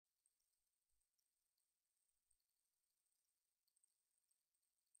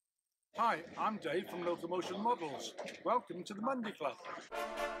Hi, I'm Dave from Locomotion Models. Welcome to the Monday Club.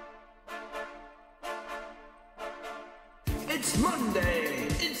 It's Monday,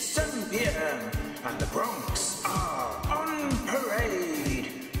 it's 7 p.m. and the Bronx are on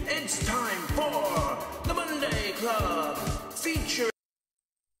parade. It's time for the Monday Club, featuring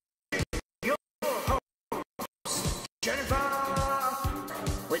your host, Jennifer,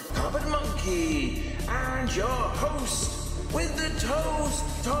 with Puppet Monkey, and your host with the Toast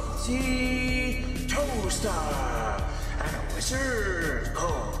Topsy Toaster, and a wizard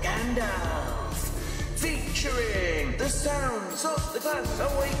called Gandalf, featuring the sounds of the Glass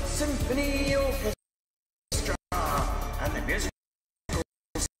Awake Symphony Orchestra and the musical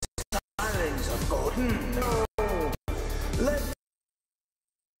stylings of Gordon. No, let's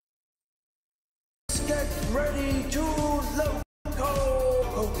get ready to loco.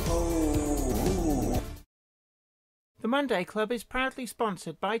 The Monday Club is proudly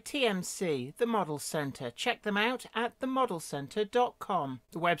sponsored by TMC, the Model Centre. Check them out at themodelcentre.com.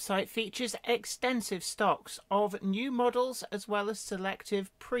 The website features extensive stocks of new models as well as selective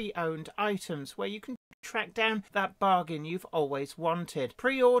pre-owned items where you can track down that bargain you've always wanted.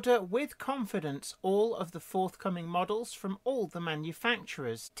 Pre-order with confidence all of the forthcoming models from all the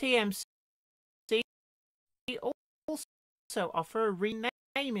manufacturers. TMC also offer a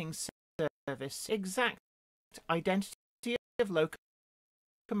renaming service, exact identity of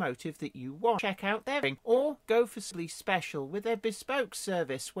locomotive that you want. Check out their ring or go for something special with their bespoke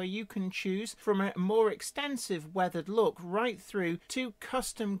service where you can choose from a more extensive weathered look right through to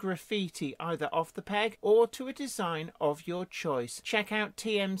custom graffiti either off the peg or to a design of your choice. Check out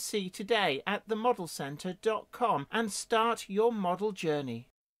TMC today at themodelcentre.com and start your model journey.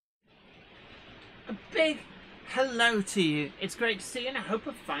 A big hello to you. It's great to see you and I hope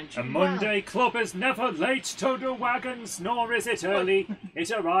I find you A Monday Club is never late to the wagons, nor is it early.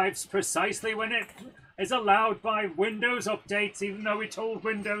 It arrives precisely when it is allowed by Windows updates, even though we told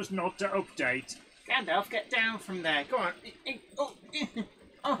Windows not to update. Gandalf, get down from there. Go on.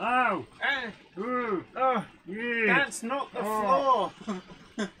 Ow! Oh, Yeah. that's not the floor.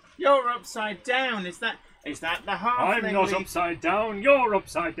 You're upside down. Is that the halfling? I'm not upside down, you're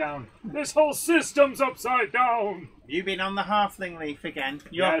upside down. This whole system's upside down. You've been on the halfling leaf again.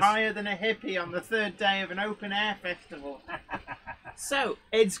 You're Yes. higher than a hippie on the third day of an open air festival. So,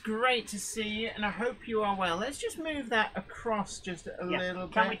 it's great to see you and I hope you are well. Let's just move that across just a little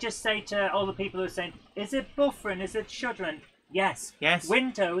bit. Can we just say to all the people who are saying, is it buffering, is it shuddering? Yes. Yes.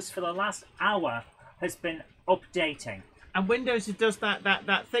 Windows for the last hour has been updating. And Windows does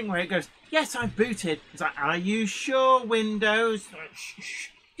that thing where it goes, yes, I've booted. It's like, are you sure, Windows? Shh.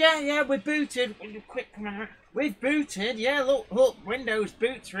 Yeah, we're booted. Will you quick, we've booted. Yeah, look, Windows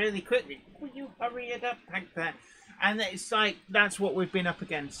boots really quickly. Will you hurry it up back there? And it's like, that's what we've been up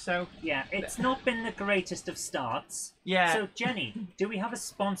against. So Yeah, it's not been the greatest of starts. Yeah. So, Jenny, do we have a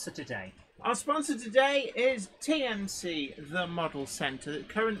sponsor today? Our sponsor today is TMC, the Model Centre, that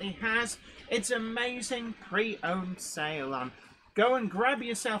currently has its amazing pre-owned sale on. Go and grab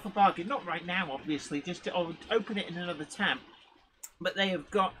yourself a bargain. Not right now, obviously, just to open it in another tab. But they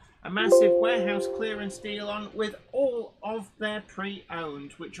have got a massive warehouse clearance deal on with all of their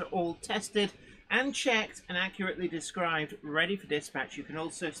pre-owned, which are all tested and checked and accurately described, ready for dispatch. You can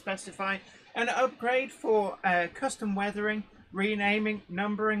also specify an upgrade for custom weathering, renaming,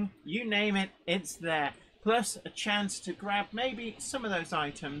 numbering, you name it, it's there. Plus a chance to grab maybe some of those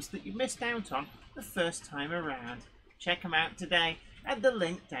items that you missed out on the first time around. Check them out today at the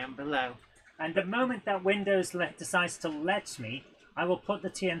link down below. And the moment that Windows decides to let me, I will put the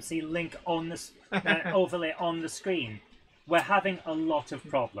TMC link on the overlay on the screen. We're having a lot of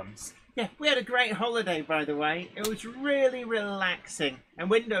problems. Yeah, we had a great holiday, by the way. It was really relaxing. And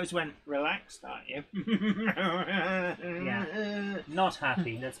Windows went, relaxed, aren't you? Yeah. Not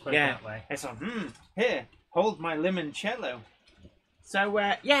happy, let's put it that way. It's like, here, hold my limoncello. So,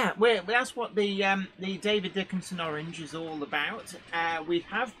 yeah, that's what the David Dickinson orange is all about. We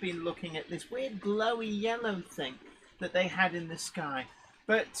have been looking at this weird glowy yellow thing that they had in the sky.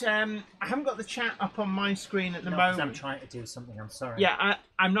 But I haven't got the chat up on my screen at the moment. I'm trying to do something, I'm sorry. Yeah,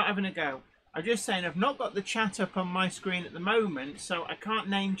 I'm not having a go. I'm just saying I've not got the chat up on my screen at the moment, so I can't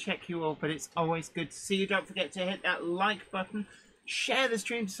name check you all, but it's always good to see you. Don't forget to hit that like button, share the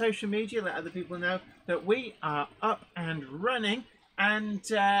stream to social media, let other people know that we are up and running. And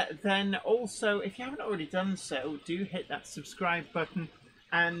then also, if you haven't already done so, do hit that subscribe button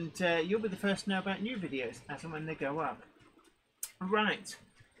and you'll be the first to know about new videos as and when they go up. Right.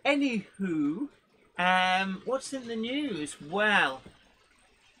 Anywho, what's in the news? Well,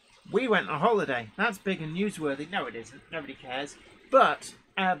 we went on holiday. That's big and newsworthy. No, it isn't. Nobody cares. But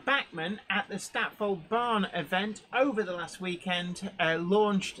Bachmann at the Statfold Barn event over the last weekend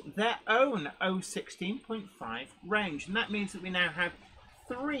launched their own 016.5 range, and that means that we now have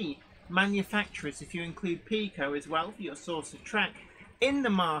 3 manufacturers, if you include Pico as well for your source of track, in the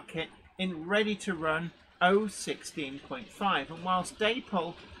market in ready to run 016.5. And whilst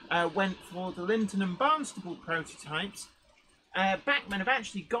Dapol went for the Linton and Barnstable prototypes, Bachmann have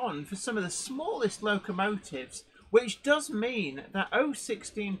actually gone for some of the smallest locomotives, which does mean that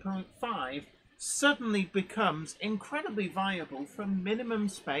 016.5 suddenly becomes incredibly viable for minimum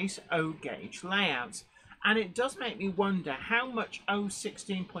space O-gauge layouts. And it does make me wonder how much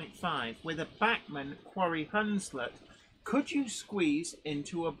 016.5 with a Bachmann Quarry Hunslet could you squeeze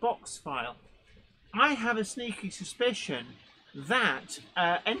into a box file. I have a sneaky suspicion that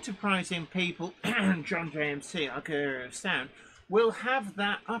enterprising people, John JMC, like a sound, will have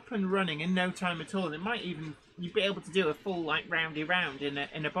that up and running in no time at all. And it might even, you'd be able to do a full like roundy round in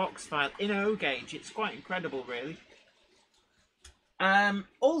a box file in O-gauge. It's quite incredible, really.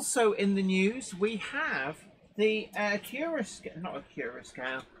 Also in the news, we have the Curascale, not a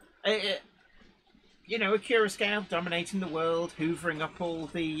Curascale, you know, a Curascale dominating the world, hoovering up all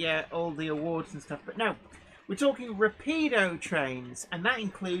the awards and stuff. But no, we're talking Rapido trains, and that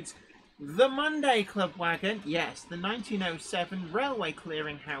includes the Monday Club wagon. Yes, the 1907 Railway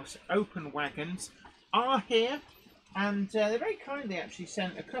Clearinghouse open wagons are here, and they very kindly actually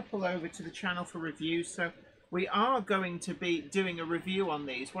sent a couple over to the channel for review, so we are going to be doing a review on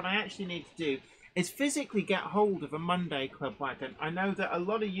these. What I actually need to do is physically get hold of a Monday Club wagon. I know that a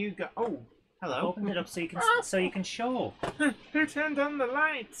lot of you go, oh, hello. Open it up so you can show. Who turned on the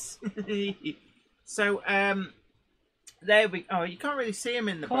lights? So, there we. Oh, you can't really see them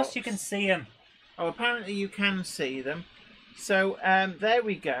in the box. Of course, you can see them. Oh, apparently you can see them. So, there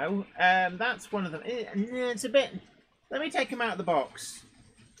we go. That's one of them. It's a bit. Let me take them out of the box.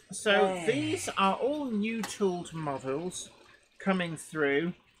 So these are all new tooled models coming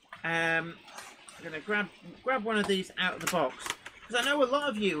through. I'm gonna grab one of these out of the box because I know a lot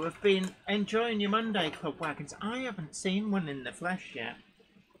of you have been enjoying your Monday Club wagons. I haven't seen one in the flesh yet.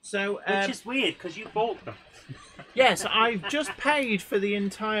 So, which is weird because you bought them. Yes, I've just paid for the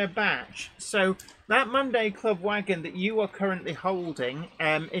entire batch. So that Monday Club wagon that you are currently holding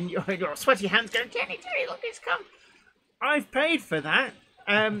in your sweaty hands going, Jenny, look, it's come. I've paid for that.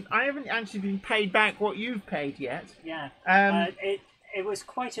 I haven't actually been paid back what you've paid yet. Yeah. It was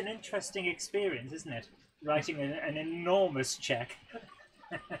quite an interesting experience, isn't it? Writing an enormous cheque.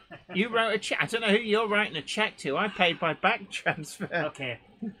 You wrote a cheque. I don't know who you're writing a cheque to. I paid by bank transfer. Okay.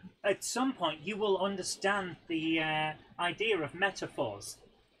 At some point, you will understand the idea of metaphors.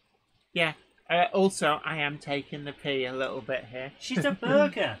 Yeah. Also, I am taking the pee a little bit here. She's a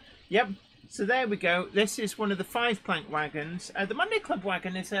burger. Yep. So there we go. This is one of the 5-plank wagons. The Monday Club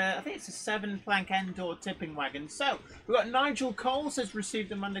wagon is I think it's a 7-plank end-door tipping wagon. So we've got Nigel Coles has received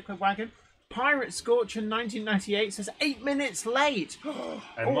the Monday Club wagon. Pirate Scorcher 1998 says 8 minutes late.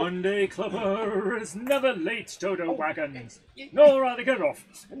 A Monday Clubber is never late, Dodo wagons. Nor are they get off,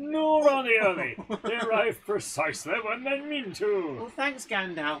 nor are they early. They arrive precisely when they mean to. Well, thanks,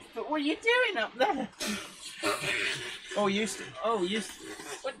 Gandalf. But what are you doing up there? What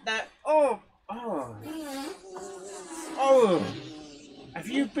the? Oh. Have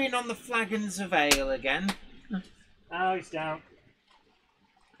you been on the flagons of ale again? Oh, he's down.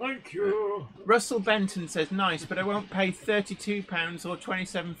 Thank you. Russell Benton says, nice, but I won't pay £32 or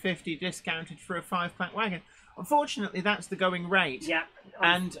 $27.50 discounted for a 5-plank wagon. Unfortunately, that's the going rate. Yeah.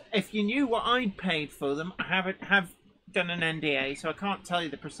 And if you knew what I'd paid for them, I have done an NDA, so I can't tell you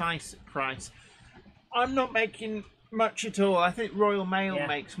the precise price. I'm not making much at all. I think Royal Mail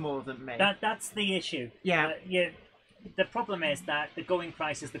makes more than me. That's the issue. Yeah. The problem is that the going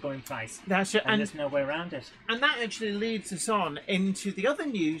price is the going price. That's it. And there's no way around it. And that actually leads us on into the other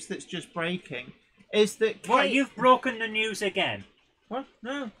news that's just breaking. Is that What, you've broken the news again? What?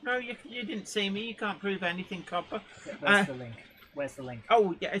 No, you didn't see me. You can't prove anything, Copper. Where's the link? Where's the link?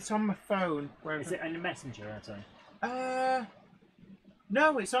 Oh, yeah, it's on my phone. Is it in a messenger or something?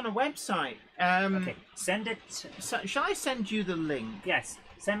 No, it's on a website. Okay, send it. Shall I send you the link? Yes,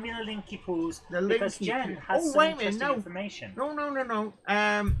 send me the link you pose. The link because Jen has some interesting information. No.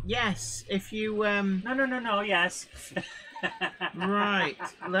 Yes, if you No. Yes. Right.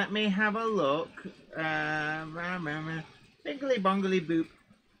 Let me have a look. Biggly bongly boop.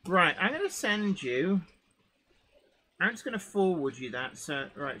 Right, I'm gonna send you. I'm just gonna forward you that. So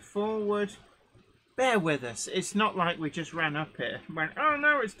right, forward. Bear with us. It's not like we just ran up here and went, oh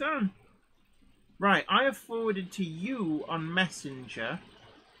no, it's done. Right, I have forwarded to you on Messenger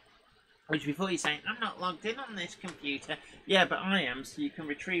Which before you say, I'm not logged in on this computer. Yeah, but I am, so you can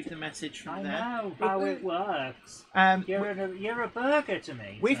retrieve the message from I there. know how it works. You're a burger to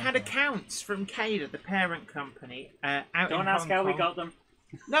me. We've had accounts from Cada, the parent company, out Don't in ask Hong how we Kong. got them.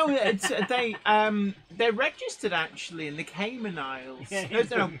 No, they're registered actually in the Cayman Isles. Yeah,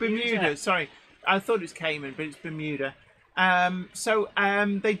 No, Bermuda. Sorry, I thought it was Cayman, but it's Bermuda.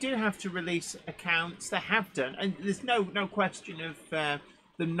 They do have to release accounts. They have done, and there's no question of them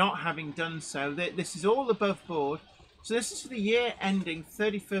not having done so. This is all above board. So this is for the year ending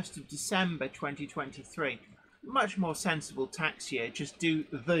 31st of December 2023. Much more sensible tax year. Just do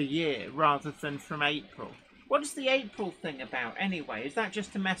the year rather than from April. What is the April thing about anyway? Is that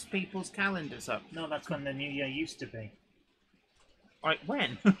just to mess people's calendars up? No, that's when the New Year used to be. Like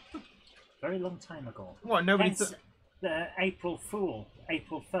when? Very long time ago. What, nobody Hence, the April Fool,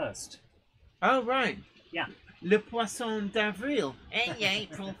 April 1st. Oh, right. Yeah. Le Poisson d'Avril. Hey,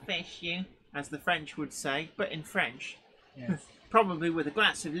 April fish, you. As the French would say, but in French. Yes. Probably with a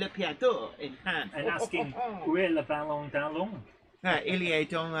glass of Le Piador in hand. And asking, où est le ballon d'allon? Il y est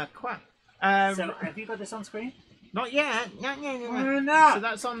dans la quoi? So, have you got this on screen? Not yet. No. So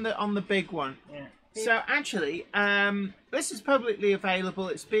that's on the big one. Yeah. So actually, this is publicly available.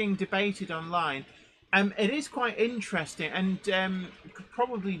 It's being debated online. It is quite interesting, and could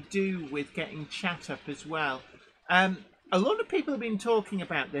probably do with getting chat up as well. A lot of people have been talking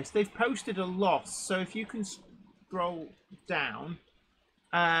about this. They've posted a loss. So if you can scroll down,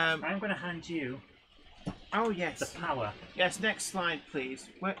 I'm going to hand you oh yes, the power. yes. Next slide, please.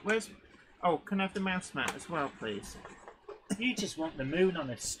 Where's? Oh, can I have the mouse mat as well, please? You just want the moon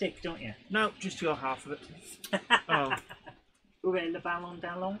on a stick, don't you? No, just your half of it. Oh. Où est le ballon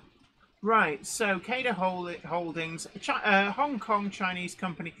d'allon? Right, so Cada Holdings, Hong Kong Chinese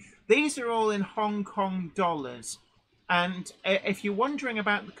company. These are all in Hong Kong dollars. And if you're wondering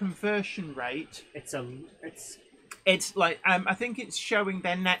about the conversion rate, it's like, I think it's showing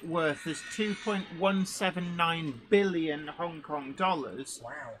their net worth as 2.179 billion Hong Kong dollars.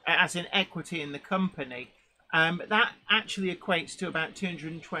 Wow. As in equity in the company. That actually equates to about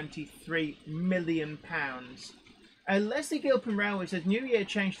 £223 million. Leslie Gilpin Railway says New Year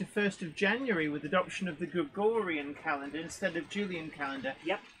changed to 1st of January with adoption of the Gregorian calendar instead of Julian calendar.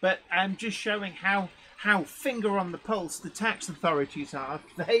 Yep. But I'm just showing how finger on the pulse the tax authorities are.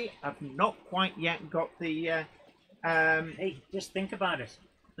 They have not quite yet got the... Hey, just think about it.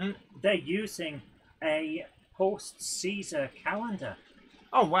 They're using a post-Caesar calendar.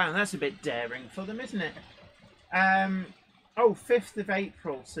 Oh, wow, that's a bit daring for them, isn't it? 5th of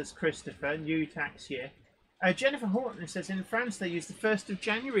April, says Christopher, new tax year. Jennifer Horton says in France they use the 1st of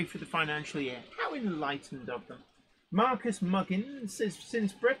January for the financial year. How enlightened of them. Marcus Muggin says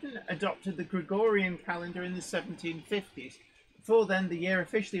since Britain adopted the Gregorian calendar in the 1750s, before then the year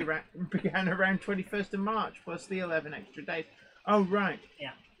officially began around 21st of March, plus the 11 extra days. Oh, right.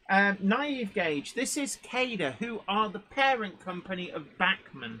 Yeah. Naive Gauge, this is Cada, who are the parent company of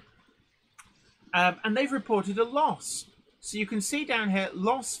Bachmann. And they've reported a loss. So you can see down here,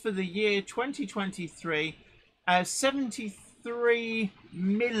 loss for the year 2023, 73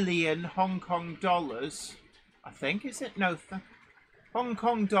 million Hong Kong dollars. I think, is it? No, Hong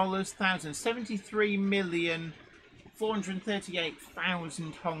Kong dollars,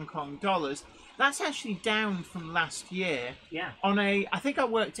 438,000 Hong Kong dollars. That's actually down from last year. Yeah. On I think I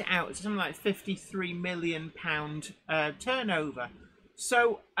worked it out, it's something like £53 million turnover.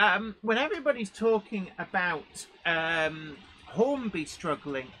 So when everybody's talking about Hornby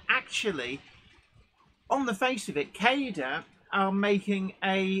struggling, actually, on the face of it, Cada are making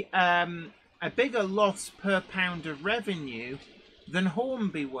a bigger loss per pound of revenue than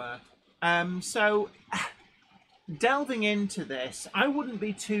Hornby were. So delving into this, I wouldn't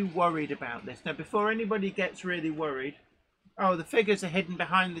be too worried about this. Now, before anybody gets really worried, oh, the figures are hidden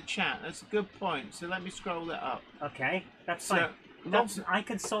behind the chat. That's a good point. So let me scroll it up. Okay, that's So, fine. I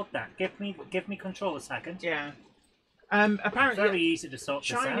can sort that. Give me control a second. Yeah. Apparently, Very easy to sort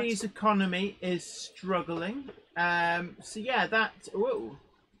this out. Chinese economy is struggling. So yeah, that. Whoa.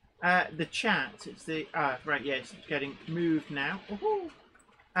 The chat. It's the. Right. Yeah, it's getting moved now.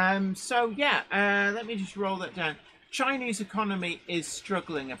 So yeah. Let me just roll that down. Chinese economy is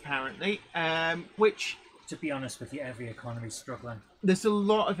struggling apparently. Which. To be honest with you, every economy's struggling. There's a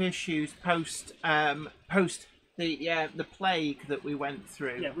lot of issues post the plague that we went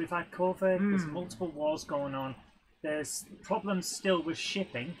through. Yeah, we've had COVID. There's multiple wars going on. There's problems still with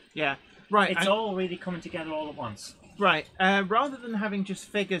shipping. Yeah, right. It's all really coming together all at once. Right. Rather than having just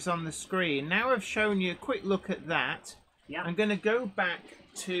figures on the screen, now I've shown you a quick look at that. Yeah. I'm going to go back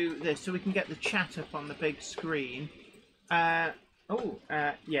to this so we can get the chat up on the big screen. Oh,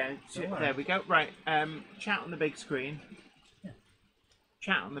 yeah, there we go. Right, chat on the big screen. Yeah.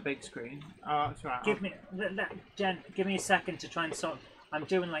 Chat on the big screen. Oh, that's right. Jen, give me a second to try and sort. I'm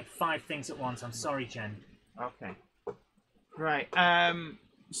doing like 5 things at once. I'm sorry, Jen. Okay. Right.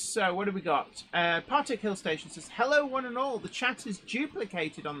 So what have we got? Partick Hill Station says, "Hello, one and all. The chat is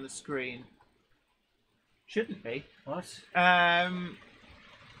duplicated on the screen. Shouldn't be. What? Chat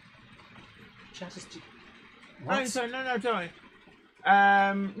is. What? No, sorry, no, don't worry.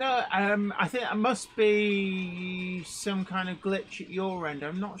 I think it must be some kind of glitch at your end.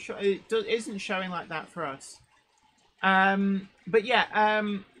 I'm not sure. It isn't showing like that for us. But yeah,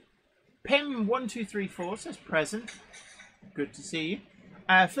 Pim1234 says present. Good to see you.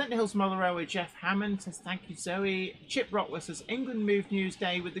 Flint Hills Model Railway Jeff Hammond says thank you, Zoe. Chip Rockwell says England moved News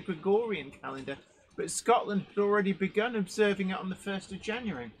Day with the Gregorian calendar, but Scotland had already begun observing it on the 1st of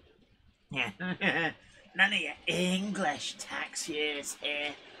January. Yeah. None of your English tax years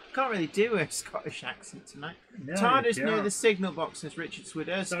here. Can't really do a Scottish accent tonight. No, TARDIS near the signal box, says Richard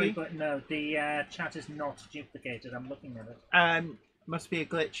Swiderski. Sorry, but no, the chat is not duplicated. I'm looking at it. Must be a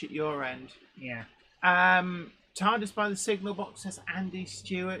glitch at your end. Yeah. TARDIS by the signal box, says Andy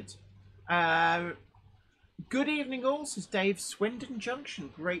Stewart. Good evening all, says Dave. Swindon Junction.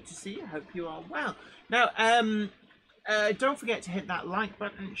 Great to see you. Hope you are well. Now, don't forget to hit that like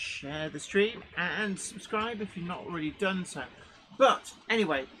button, share the stream, and subscribe if you've not already done so. But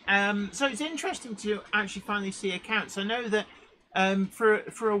anyway, so it's interesting to actually finally see accounts. I know that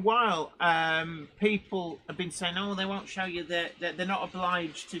for a while, people have been saying, "Oh, they won't show you that they're not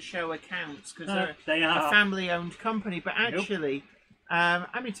obliged to show accounts because they're a family-owned company." But actually,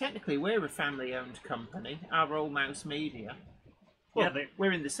 I mean, technically, we're a family-owned company. Our Old Mouse Media. Well, yeah, but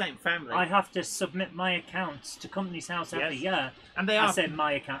we're in the same family. I have to submit my accounts to Company's House every year. And they are. I said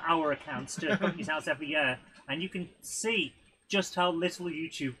our accounts to Company's House every year, and you can see just how little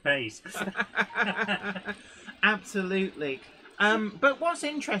YouTube pays. Absolutely. But what's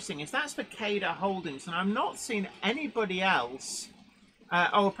interesting is that's for Cada Holdings, and I'm not seeing anybody else.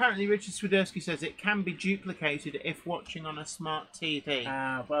 Apparently Richard Swiderski says it can be duplicated if watching on a smart TV.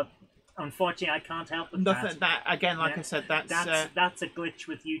 Well, unfortunately, I can't help with that. Again, like I said, that's a glitch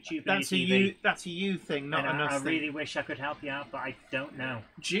with YouTube. That's and TV. That's a you thing, not an us I thing. really wish I could help you out, but I don't know.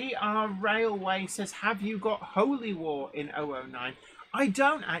 GR Railway says, "Have you got Holy War in 009?" I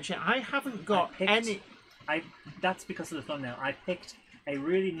don't actually. I haven't got any. That's because of the thumbnail. I picked a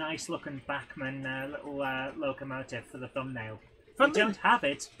really nice looking Bachmann little locomotive for the thumbnail. We don't have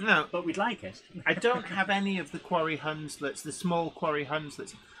it, no, but we'd like it. I don't have any of the Quarry Hunslets, the small Quarry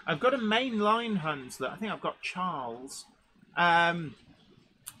Hunslets. I've got a mainline Hunslet. I think I've got Charles.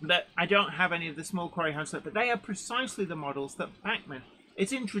 But I don't have any of the small Quarry Hunslet, but they are precisely the models that Bachmann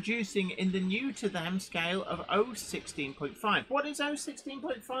is introducing in the new to them scale of 016.5. What is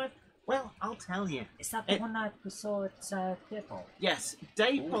 016.5? Well, I'll tell you. Is that the one I saw at Daypol? Yes,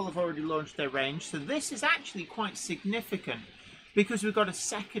 Daypol have already launched their range, so this is actually quite significant because we've got a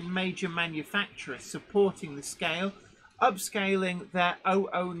second major manufacturer supporting the scale, upscaling their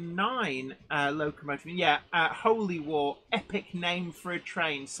 009 locomotive. Yeah, Holy War, epic name for a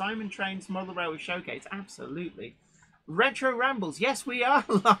train. Simon Train's Model Railway Showcase, absolutely. Retro Rambles, yes, we are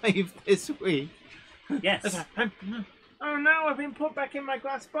live this week. Yes. Oh no, I've been put back in my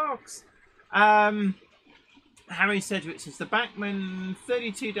glass box. Harry Sedgwick says the Bachmann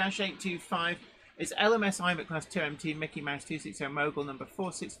 32-825 is LMS IMAC Class 2MT Mickey Mouse 260 Mogul number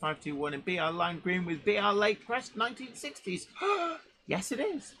 46521 in BR Lime Green with BR Lake Crest 1960s. Yes, it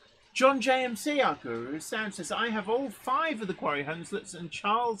is. John JMC, our guru sound, says I have all 5 of the Quarry Hunslets and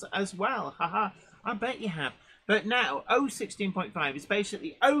Charles as well. Haha, I bet you have. But now 016.5 is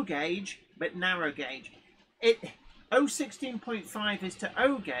basically O gauge but narrow gauge. 016.5 is to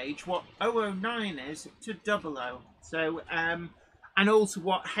O gauge what 009 is to 00. So, and also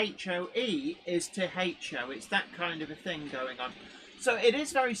what HOE is to HO. It's that kind of a thing going on. So it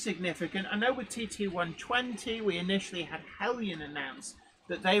is very significant. I know with TT120, we initially had Hellion announce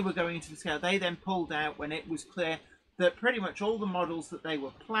that they were going to the scale. They then pulled out when it was clear that pretty much all the models that they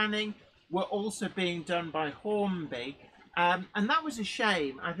were planning were also being done by Hornby. And that was a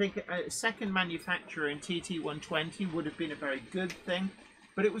shame. I think a second manufacturer in TT120 would have been a very good thing,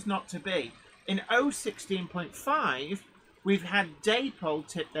 but it was not to be. In 016.5, we've had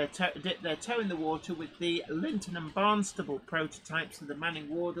Daypol dip their toe in the water with the Linton and Barnstable prototypes of the Manning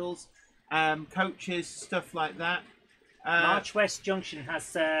Wardles, coaches, stuff like that. March West Junction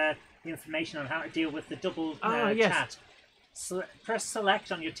has information on how to deal with the double chat. Press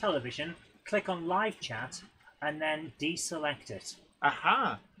select on your television, click on live chat, and then deselect it.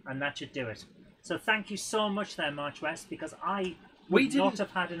 Aha! And that should do it. So thank you so much there, March West, because I We would not didn't-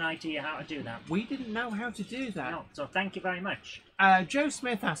 have had an idea how to do that. We didn't know how to do that. No, so thank you very much. Joe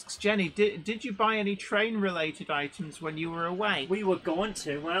Smith asks, Jenny, did you buy any train-related items when you were away? We were going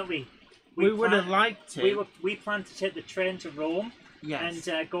to, weren't we? We would have liked to. We planned to take the train to Rome. Yes.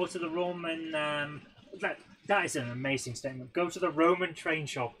 And go to the Roman. That is an amazing statement. Go to the Roman train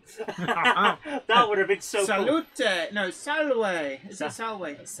shop. That would have been so cool. Salute! No, salve. Is it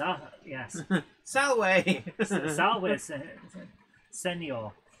salve? Yes. Salve. Salve,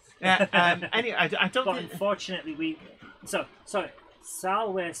 senor. Anyway, I don't But think... unfortunately, sorry.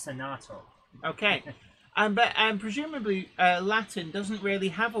 Salve senator. Okay. But presumably Latin doesn't really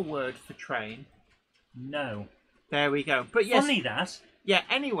have a word for train. No. There we go. But yes... Funny that. Yeah,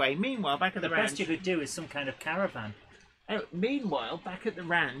 anyway, meanwhile, back at the ranch... best you could do is some kind of caravan. Meanwhile, back at the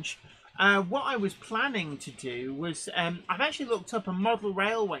ranch, what I was planning to do was... I've actually looked up a model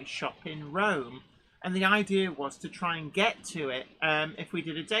railway shop in Rome, and the idea was to try and get to it if we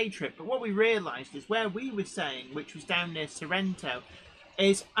did a day trip. But what we realised is where we were staying, which was down near Sorrento,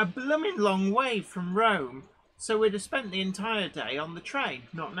 is a blooming long way from Rome. So we'd have spent the entire day on the train.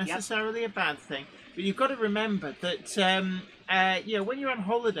 Not necessarily a bad thing. But you've got to remember that, when you're on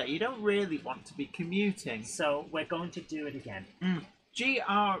holiday, you don't really want to be commuting. So we're going to do it again.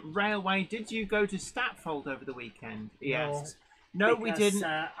 GR Railway, did you go to Statfold over the weekend? He asks. No, we Because,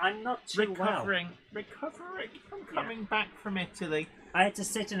 didn't. I'm not too Recovering from coming back from Italy. I had to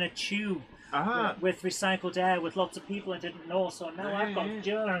sit in a tube with recycled air with lots of people I didn't know, so now I've got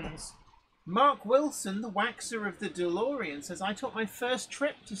germs. Mark Wilson, the waxer of the DeLorean, says, I took my first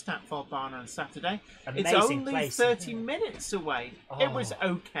trip to Statfold Barn on Saturday. It's Amazing only place. 30 minutes away. Oh. It was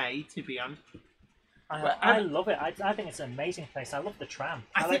okay, to be honest. I love it. I think it's an amazing place. I love the tram.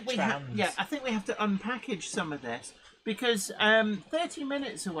 I like trams. I think we have to unpackage some of this. Because 30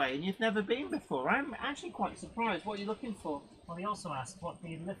 minutes away and you've never been before. I'm actually quite surprised. What are you looking for? Well, he also asked what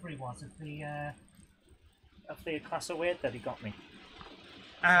the livery was of the class of weight that he got me.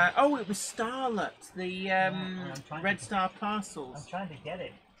 It was Starlet, the Red Star I'm parcels. trying to get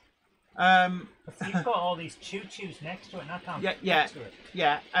it. But you've got all these choo-choos next to it, and I can't get to it.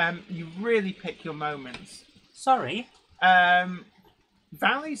 Yeah. You really pick your moments. Sorry.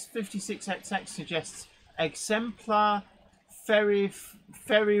 Valley's 56XX suggests exemplar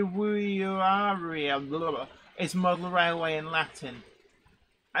ferroviaria is model railway in Latin.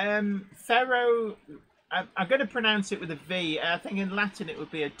 Ferro. I'm going to pronounce it with a V. I think in Latin it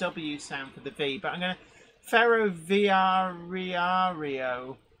would be a W sound for the V, but I'm going to...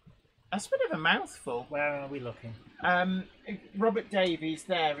 Ferroviario. That's a bit of a mouthful. Where are we looking? Robert Davies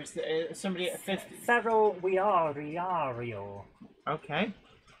there is somebody at 50. Ferroviario. Okay.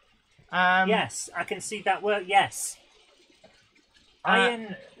 Yes, I can see that word. Yes.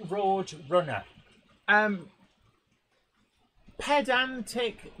 Iron Road Runner.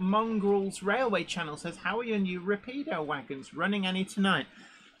 Pedantic Mongrels Railway Channel says, how are your new Rapido wagons running any tonight?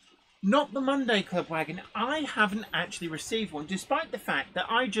 Not the Monday Club wagon. I haven't actually received one, despite the fact that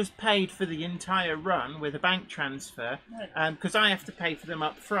I just paid for the entire run with a bank transfer, because I have to pay for them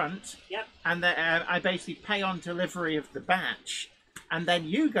up front. Yep. And I basically pay on delivery of the batch, and then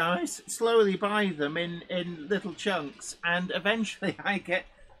you guys slowly buy them in little chunks, and eventually I get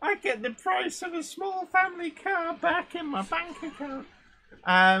the price of a small family car back in my bank account.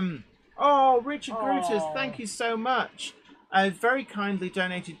 Richard Brutus, thank you so much. Very kindly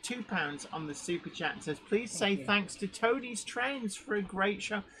donated £2 on the super chat and says, please say thanks to Tony's Trains for a great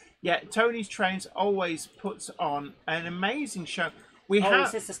show. Yeah, Tony's Trains always puts on an amazing show.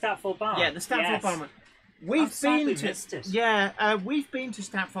 Is this the Statfold Barn? Yeah, the Statfold Barn. We've been to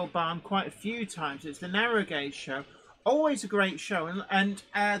Statfold Barn quite a few times. It's the Narrow Gauge show. Always a great show, and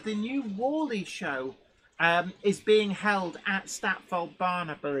the new Worley show is being held at Statfold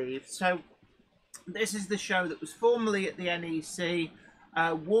Barn, I believe. So this is the show that was formerly at the NEC.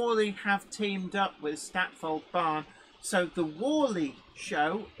 Worley have teamed up with Statfold Barn, so the Worley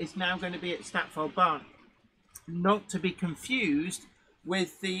show is now going to be at Statfold Barn. Not to be confused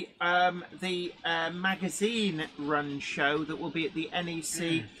with the magazine run show that will be at the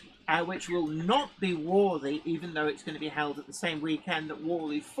NEC. Which will not be Worley, even though it's going to be held at the same weekend that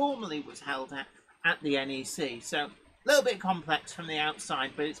Worley formerly was held at the NEC. So, a little bit complex from the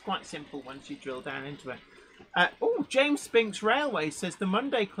outside, but it's quite simple once you drill down into it. James Spinks Railway says the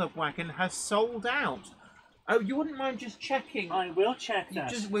Monday Club wagon has sold out. Oh, you wouldn't mind just checking? I will check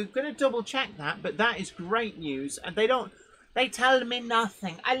that. We're going to double check that, but that is great news. And they tell me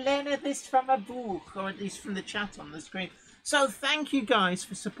nothing. I learned this from a book, or at least from the chat on the screen. So thank you guys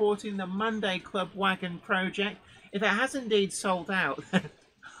for supporting the Monday Club Wagon project. If it has indeed sold out,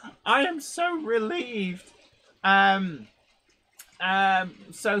 I am so relieved.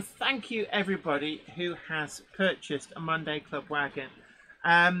 So thank you everybody who has purchased a Monday Club wagon.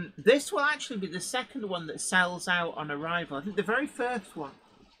 This will actually be the second one that sells out on arrival. I think the very first one,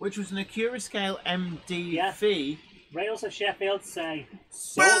 which was an Acura Scale MDV. Rails of Sheffield say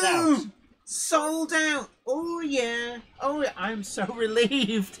sold out. Sold out. Oh yeah. Oh, I'm so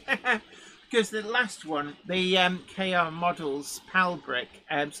relieved. Because the last one, the KR Models PAL brick,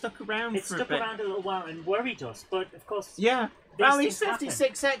 stuck around It for a stuck bit. around a little while and worried us, but of course... Yeah. these Rally things happen.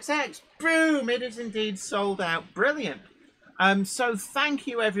 56XX. Boom! It is indeed sold out. Brilliant. So thank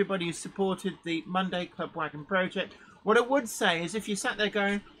you everybody who supported the Monday Club Wagon project. What I would say is if you sat there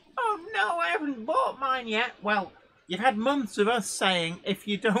going, oh no, I haven't bought mine yet. Well, you've had months of us saying if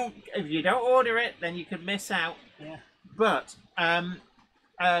you don't order it, then you could miss out. Yeah. But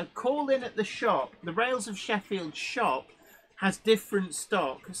call in at the shop. The Rails of Sheffield shop has different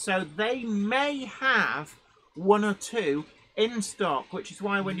stock, so they may have one or two in stock, which is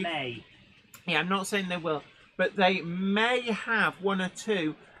why when you... Yeah, I'm not saying they will, but they may have one or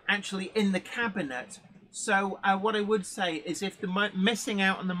two actually in the cabinet. So what I would say is if the missing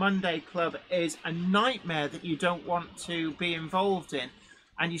out on the Monday Club is a nightmare that you don't want to be involved in,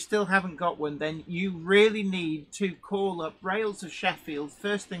 and you still haven't got one, then you really need to call up Rails of Sheffield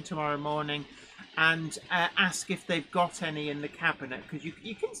first thing tomorrow morning and ask if they've got any in the cabinet, because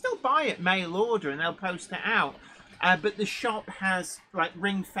you can still buy it mail order and they'll post it out. But the shop has like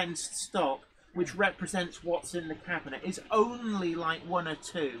ring-fenced stock, which represents what's in the cabinet. It's only like one or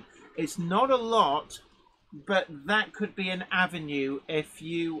two. It's not a lot, but that could be an avenue if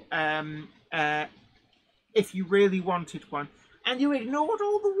you really wanted one. And you ignored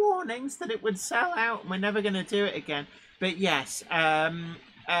all the warnings that it would sell out and we're never going to do it again. But yes,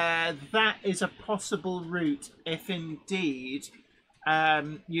 that is a possible route if indeed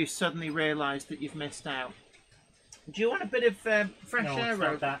you suddenly realise that you've missed out. Do you want a bit of fresh air,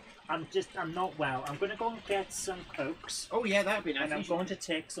 No, that. I'm not well. I'm going to go and get some Cokes. Oh yeah, that'd be nice. And I'm going to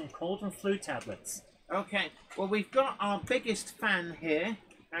take some cold and flu tablets. Okay, well we've got our biggest fan here,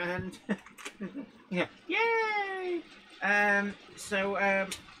 and yeah, yay! So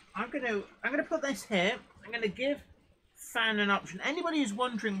I'm gonna put this here. I'm gonna give Fan an option. Anybody who's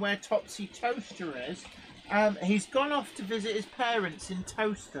wondering where Topsy Toaster is, he's gone off to visit his parents in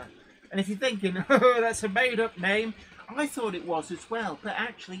Toaster. And if you're thinking, oh, that's a made-up name, I thought it was as well. But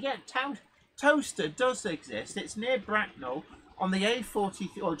actually, yeah, Toaster does exist. It's near Bracknell on the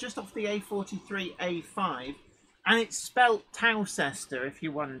A43, or just off the A43 A5, and it's spelt Towcester if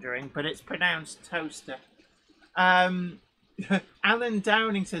you're wondering, but it's pronounced Toaster. Alan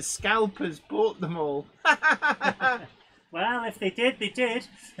Downing says scalpers bought them all. Well, if they did, they did.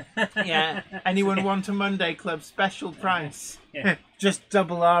 Yeah. Anyone want a Monday Club special price? Yeah. Just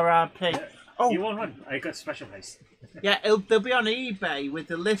double RRP. Oh, You want one? I got a special price. yeah. They'll be on eBay with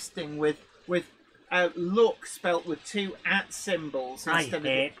the listing with look spelt with two @ symbols. I instead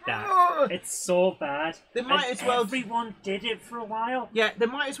hate of... that. Oh, It's so bad. They might And as well- Everyone did it for a while. yeah, they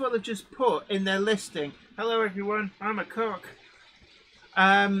might as well have just put in their listing, hello everyone, I'm a cook.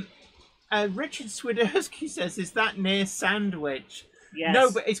 Richard Swiderski says, is that near Sandwich? Yes.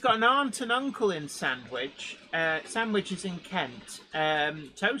 No, but it's got an aunt and uncle in Sandwich. Sandwich is in Kent.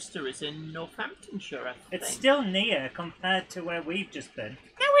 Toaster is in Northamptonshire, I think. It's still near compared to where we've just been.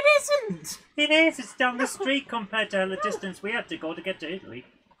 No, it isn't! It is. It's down the street compared to the distance we had to go to get to Italy.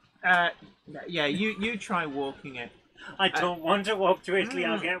 Yeah, you try walking it. I don't want to walk to Italy.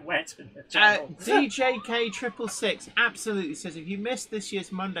 I'll get wet in the channel. DJK666 absolutely says, if you missed this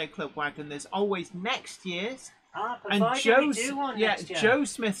year's Monday Club Wagon, there's always next year's. And Provided we do one next year. Joe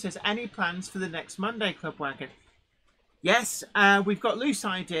Smith says, any plans for the next Monday Club Wagon? Yes, we've got loose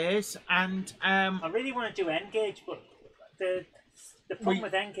ideas, and I really want to do Engage, but the problem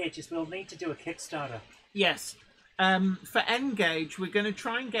with Engage is we'll need to do a Kickstarter. yes, for Engage, we're going to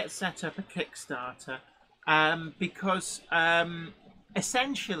try and get set up a Kickstarter, because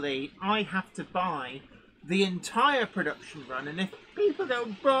essentially I have to buy the entire production run, and if people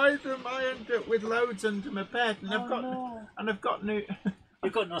don't buy them, I end up with loads under my bed, and I've got new.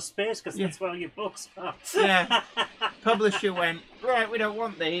 You've got no space because that's where all your books are. Yeah, publisher went, right, we don't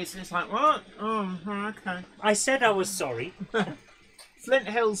want these. It's like, what? Oh, okay. I said I was sorry. Flint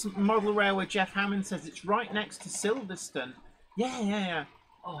Hills Model Railway Jeff Hammond says it's right next to Silverstone. Yeah.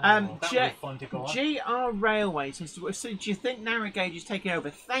 Oh, that would be fun to go on. GR Railway says, so do you think narrow gauge is taking over?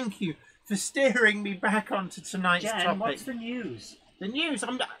 Thank you for steering me back onto tonight's Jen, topic. what's the news? The news,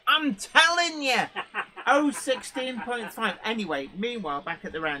 I'm telling you. 016.5. Anyway, meanwhile, back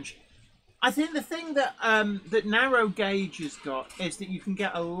at the ranch, I think the thing that that narrow gauge has got is that you can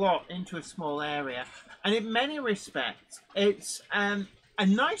get a lot into a small area, and in many respects, it's a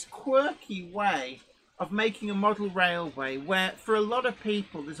nice quirky way of making a model railway where, for a lot of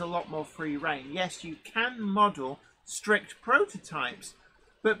people, there's a lot more free reign. Yes, you can model strict prototypes,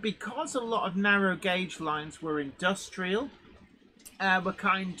 but because a lot of narrow gauge lines were industrial, were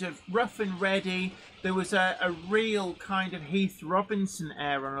kind of rough and ready, there was a real kind of Heath Robinson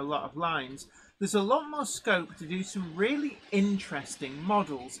air on a lot of lines. There's a lot more scope to do some really interesting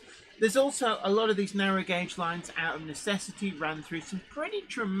models. There's also a lot of these narrow gauge lines out of necessity ran through some pretty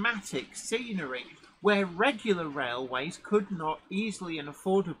dramatic scenery where regular railways could not easily and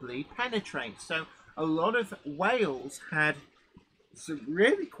affordably penetrate. So a lot of Wales had some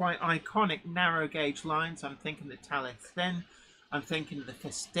really quite iconic narrow gauge lines. I'm thinking the Talyllyn, I'm thinking of the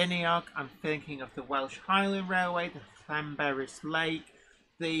Festiniog, I'm thinking of the Welsh Highland Railway, the Llanberis Lake,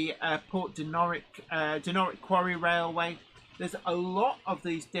 the Port Denoric Quarry Railway. There's a lot of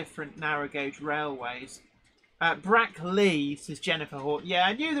these different narrow gauge railways. Brackley, says Jennifer Hort. Yeah,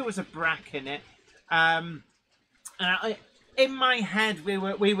 I knew there was a Brack in it. In my head, we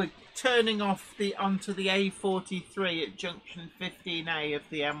were turning off onto the A43 at junction 15A of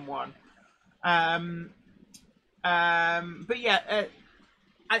the M1. But yeah,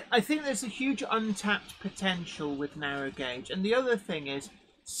 I think there's a huge untapped potential with narrow gauge, and the other thing is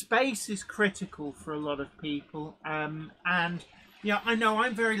space is critical for a lot of people. And yeah, I know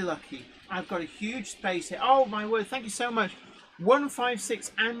I'm very lucky. I've got a huge space here. Oh my word! Thank you so much.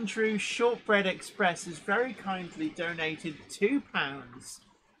 156 Andrew Shortbread Express has very kindly donated £2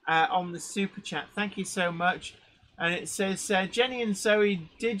 on the super chat. Thank you so much. And it says, Jenny and Zoe,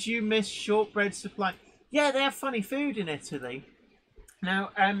 did you miss shortbread supply? Yeah, they have funny food in Italy.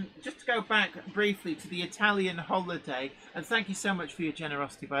 Now, just to go back briefly to the Italian holiday, and thank you so much for your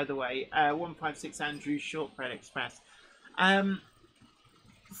generosity, by the way, 156 Andrew Shortbread Express.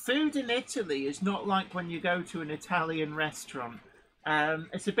 Food in Italy is not like when you go to an Italian restaurant.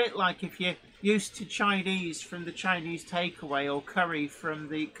 It's a bit like if you're used to Chinese from the Chinese takeaway or curry from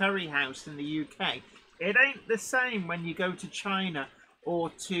the curry house in the UK. It ain't the same when you go to China or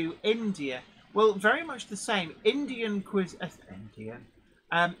to India. Well, very much the same. Italian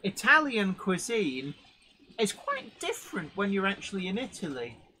cuisine is quite different when you're actually in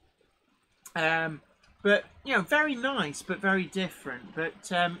Italy. But, you know, very nice, but very different.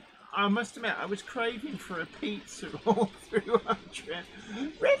 But I must admit, I was craving for a pizza all through our trip.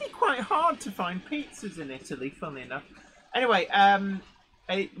 Really quite hard to find pizzas in Italy, funnily enough. Anyway,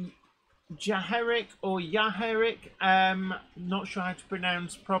 Jaheric or Yaheric, not sure how to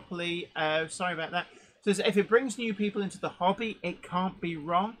pronounce properly, sorry about that, says, if it brings new people into the hobby, it can't be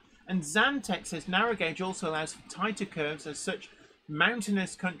wrong. And Xantec says, narrow gauge also allows for tighter curves, as such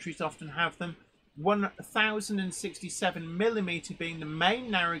mountainous countries often have them. 1067mm being the main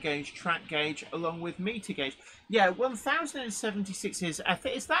narrow gauge track gauge, along with meter gauge. Yeah, 1076 is, I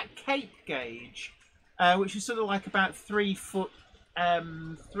think, is that Cape gauge, which is sort of like about 3 foot,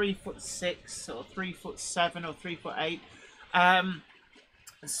 3'6" or 3'7" or 3'8".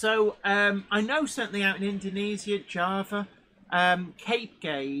 So I know certainly out in Indonesia, Java, Cape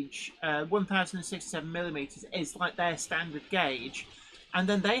gauge, 1067mm is like their standard gauge. And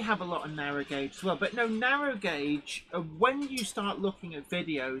then they have a lot of narrow gauge as well. But no, narrow gauge, when you start looking at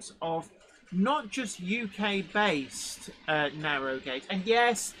videos of not just UK-based narrow gauge, and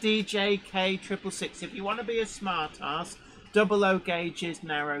yes, DJK666, if you want to be a smart ass, 00 gauge is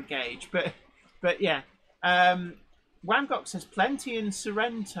narrow gauge. But yeah, Wangok says plenty in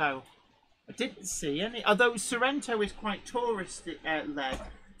Sorrento. I didn't see any, although Sorrento is quite tourist-led.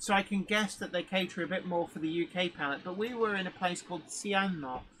 So I can guess that they cater a bit more for the UK palate. But we were in a place called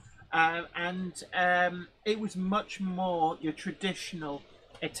Ciano, and it was much more your traditional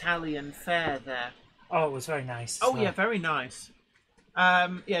Italian fare there. Oh, it was very nice. Oh, yeah, very nice.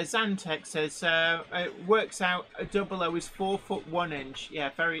 Yeah, Xantec says it works out a 00 is 4 foot 1 inch. Yeah,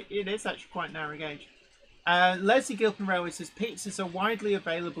 it is actually quite narrow gauge. Leslie Gilpin Railway says pizzas are widely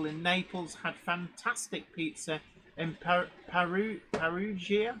available in Naples. Had fantastic pizza in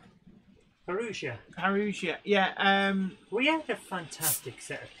Perugia. Yeah. We had a fantastic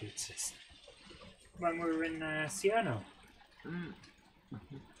set of pizzas when we were in Ciano.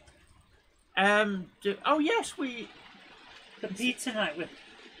 Oh yes, we. The pizza night with.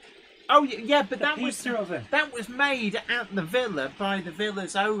 Oh yeah, but that was made at the villa by the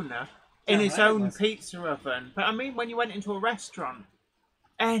villa's owner in his own pizza oven. But I mean, when you went into a restaurant,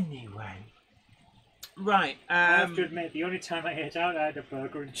 anyway. Right. I have to admit, the only time I ate out, I had a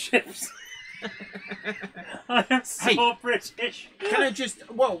burger and chips. I am so British. Can I just...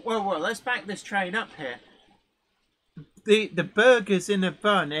 Whoa, let's back this train up here. The burgers in a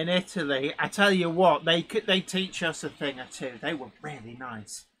bun in Italy, I tell you what, they teach us a thing or two. They were really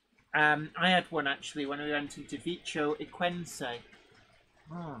nice. I had one actually when we went into Vico Equense.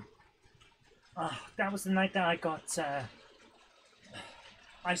 Oh, that was the night that I got...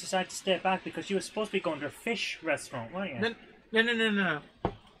 I decided to stay back because you were supposed to be going to a fish restaurant, weren't you? No.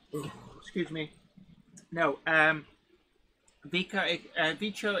 Excuse me. No, Vico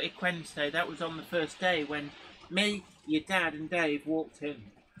Equense, that was on the first day when me, your dad and Dave walked in.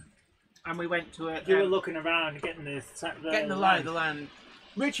 And we went to a... You were looking around, getting the lie of the land.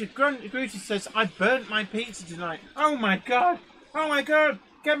 Richard Gruter says, I burnt my pizza tonight. Oh my god!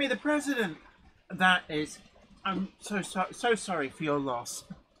 Get me the president! That is... I'm so sorry for your loss.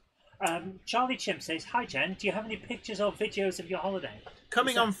 Charlie Chimp says, hi Jen, do you have any pictures or videos of your holiday?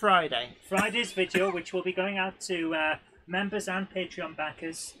 Coming on Friday. Friday's video, which will be going out to members and Patreon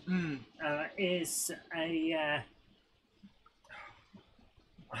backers, is a...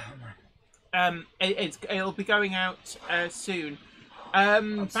 It'll be going out soon.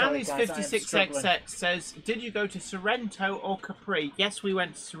 Bally's 56XX says, did you go to Sorrento or Capri? Yes, we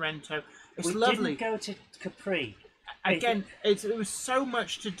went to Sorrento. It's lovely. We didn't go to Capri. Again, it was so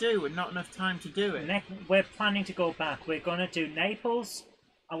much to do and not enough time to do it. We're planning to go back. We're going to do Naples.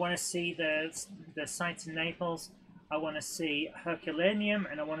 I want to see the sights in Naples. I want to see Herculaneum,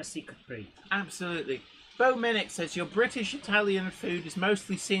 and I want to see Capri. Absolutely. Bo Minnick says, your British Italian food is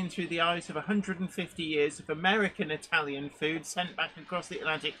mostly seen through the eyes of 150 years of American Italian food sent back across the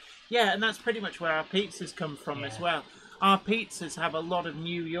Atlantic. Yeah, and that's pretty much where our pizzas come from as well. Our pizzas have a lot of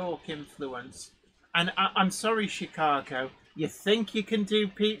New York influence. And I'm sorry, Chicago, you think you can do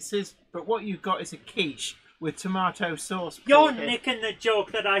pizzas, but what you've got is a quiche with tomato sauce. You're nicking the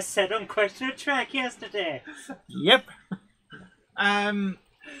joke that I said on Question of Track yesterday. Yep.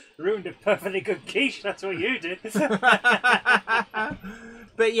 Ruined a perfectly good quiche, that's what you did.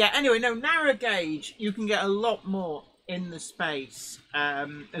 But yeah, anyway, no, narrow gauge, you can get a lot more in the space.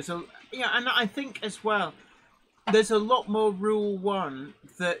 And I think as well, there's a lot more Rule 1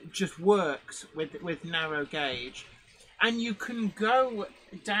 that just works with narrow gauge. And you can go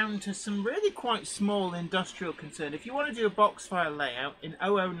down to some really quite small industrial concern. If you want to do a box file layout in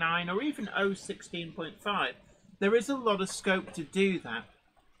 009 or even 016.5, there is a lot of scope to do that.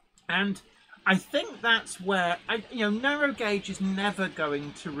 And I think that's where, narrow gauge is never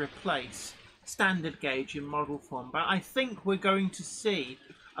going to replace standard gauge in model form. But I think we're going to see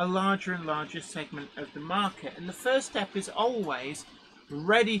a larger and larger segment of the market. And the first step is always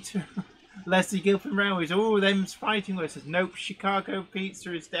ready to... Leslie Gilpin Railways, them's fighting with us. Nope, Chicago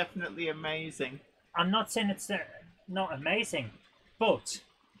pizza is definitely amazing. I'm not saying it's not amazing, but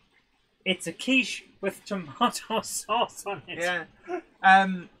it's a quiche with tomato sauce on it. Yeah.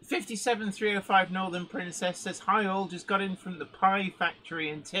 57305 Northern Princess says, hi all, just got in from the pie factory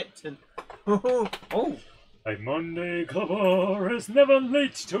in Tipton. Oh. A Monday clubber is never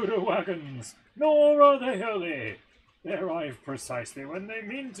late to the wagons, nor are they early. They arrive precisely when they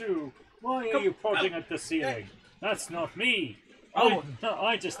mean to. Why are you prodding at the ceiling? That's not me.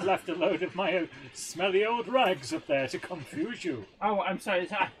 I just left a load of my smelly old rags up there to confuse you. Oh, I'm sorry.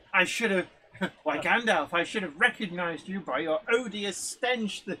 I should have... Why, Gandalf, I should have recognised you by your odious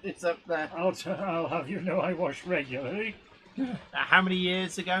stench that is up there. I'll have you know I wash regularly. How many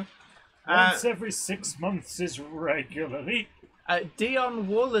years ago? Once every 6 months is regularly. Dion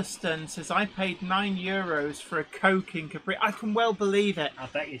Wollaston says, I paid €9 for a Coke in Capri. I can well believe it. I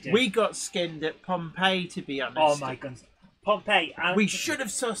bet you did. We got skinned at Pompeii, to be honest. Oh my goodness. Pompeii. We should have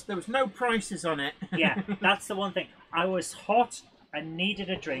sussed. There was no prices on it. Yeah, that's the one thing. I was hot and needed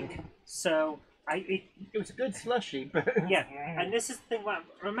a drink, so it was a good slushy. But yeah, and this is the thing.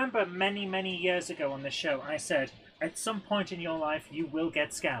 Remember many years ago on the show, I said, at some point in your life, you will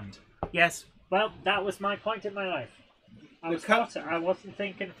get scammed. Yes. Well, that was my point in my life. I was hot. I wasn't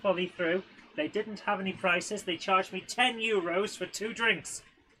thinking fully through. They didn't have any prices. They charged me €10 for 2 drinks.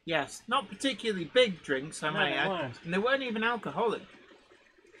 Yes, not particularly big drinks, I may add. And they weren't even alcoholic.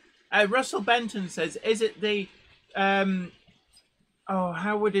 Russell Benton says, is it the... how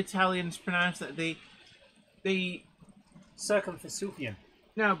would Italians pronounce that? The... Circumvesuvian.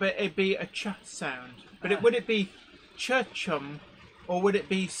 No, but it'd be a ch sound. But would it be churchum or would it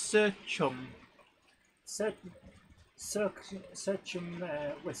be surchum?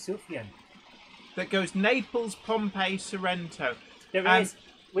 Circumvesuvian. That goes Naples, Pompeii, Sorrento. There is.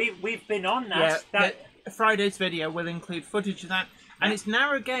 We've been on that. Yeah, Friday's video will include footage of that. And it's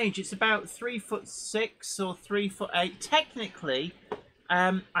narrow gauge. It's about 3'6" or 3'8". Technically,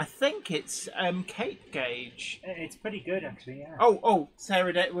 I think it's Cape Gauge. It's pretty good, actually, yeah. Oh,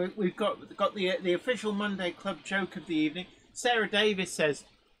 Sarah, we've got the official Monday Club joke of the evening. Sarah Davis says,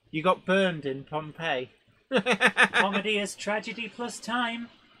 "You got burned in Pompeii." Comedy is tragedy plus time.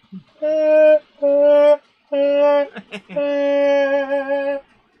 But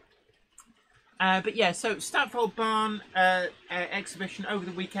yeah, so Statfold Barn exhibition over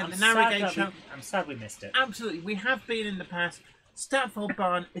the weekend. I'm sad we missed it. Absolutely, we have been in the past. Statfold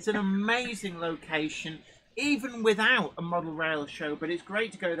Barn is an amazing location, even without a model rail show. But it's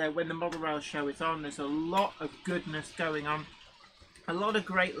great to go there when the model rail show is on. There's a lot of goodness going on, a lot of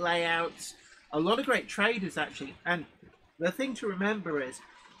great layouts, a lot of great traders actually. And the thing to remember is,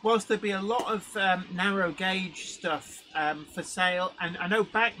 whilst there'll be a lot of narrow gauge stuff for sale, and I know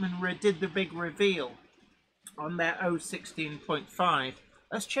Bachmann did the big reveal on their 016.5.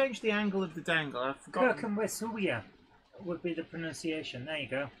 Let's change the angle of the dangle. I've forgotten. Kirk and Wasuya would be the pronunciation. There you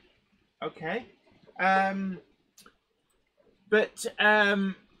go. Okay.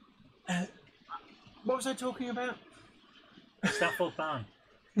 What was I talking about? Statfold Barn.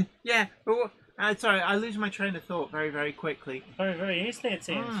 Yeah, but what, sorry, I lose my train of thought very, very quickly. Very, very easily, it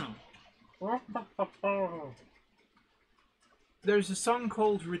seems. There's a song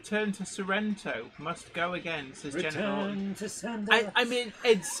called "Return to Sorrento." Must go again, says Jennifer. To send I mean,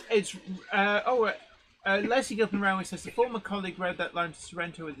 it's Leslie Gilpin Railway says the former colleague rode that line to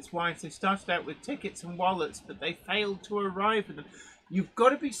Sorrento with his wife. They started out with tickets and wallets, but they failed to arrive with them. You've got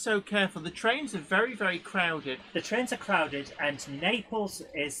to be so careful. The trains are very, very crowded. The trains are crowded, and Naples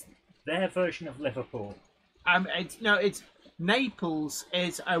is their version of Liverpool. It's Naples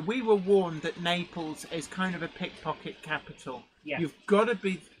is. We were warned that Naples is kind of a pickpocket capital. Yeah. You've got to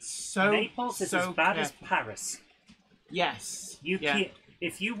be so. Naples is as bad as Paris. Yes.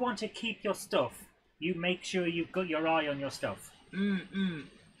 If you want to keep your stuff, you make sure you've got your eye on your stuff.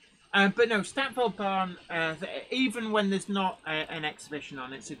 But no, Statfold Barn, even when there's not an exhibition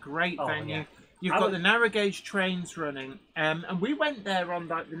on, it's a great venue. Yeah. You've got the narrow gauge trains running, and we went there on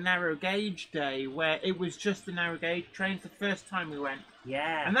like the narrow gauge day where it was just the narrow gauge trains. The first time we went,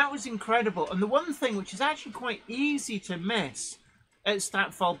 yeah, and that was incredible. And the one thing which is actually quite easy to miss at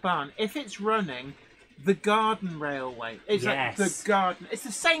Statfold Barn, if it's running, the Garden Railway. It's like the Garden. It's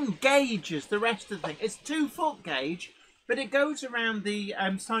the same gauge as the rest of the thing. It's 2-foot gauge, but it goes around the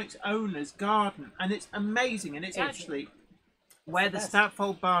site's owner's garden, and it's amazing. And it's actually where the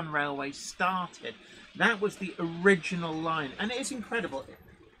Statfold Barn Railway started. That was the original line, and it is incredible.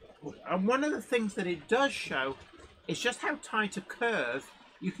 And one of the things that it does show is just how tight a curve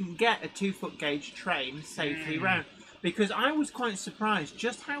you can get a 2-foot gauge train safely round. Because I was quite surprised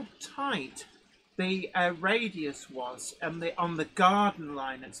just how tight the radius was on the garden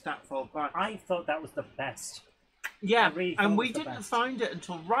line at Statfold Barn. I thought that was the best. Yeah, really, and we didn't find it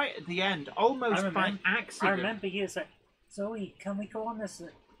until right at the end, almost by accident. I remember you saying, "Zoe, can we go on this?"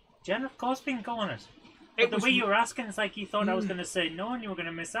 Jen, of course we can go on it. But the way you were asking, it's like you thought I was going to say no and you were going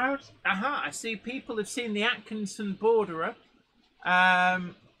to miss out. I see people have seen the Atkinson Borderer. I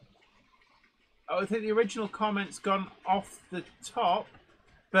think the original comment's gone off the top,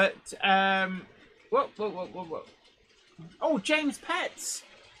 but what? Oh, James Petts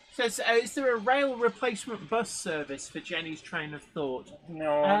says, is there a rail replacement bus service for Jenny's train of thought?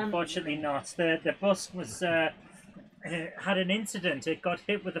 No, unfortunately not. The bus was had an incident. It got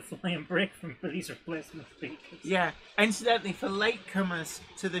hit with a flying brick from Billy's replacement speakers. Yeah. Incidentally, for latecomers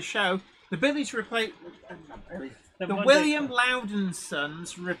to the show, the William Loudon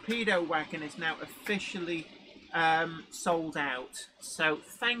Sons Rapido wagon is now officially sold out. So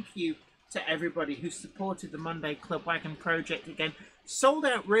thank you to everybody who supported the Monday Club Wagon project again. Sold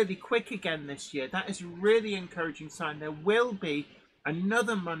out really quick again this year. That is a really encouraging sign. There will be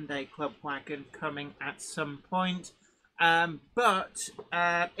another Monday Club Wagon coming at some point. But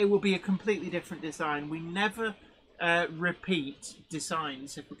it will be a completely different design. We never repeat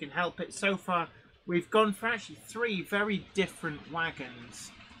designs if we can help it. So far, we've gone for actually 3 very different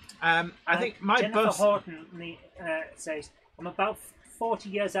wagons. I think my Jennifer bus... Horton says, I'm about 40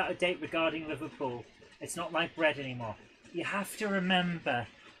 years out of date regarding Liverpool. It's not like bread anymore. You have to remember,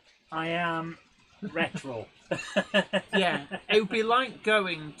 I am retro. Yeah, it would be like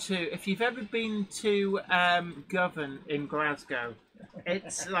going to, if you've ever been to Govan in Glasgow,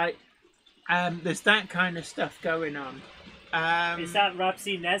 it's like there's that kind of stuff going on. Is that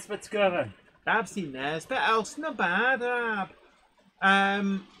Rapsy Nesbitt's Govan? Rapsy Nesbitt, else no bad.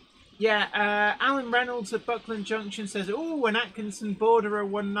 Alan Reynolds at Buckland Junction says, "Oh, an Atkinson Borderer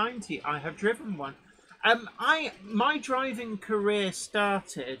 190. I have driven one." My driving career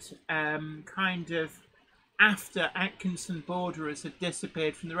started kind of after Atkinson Borderers had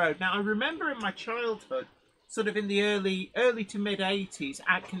disappeared from the road. Now, I remember in my childhood, sort of in the early to mid-80s,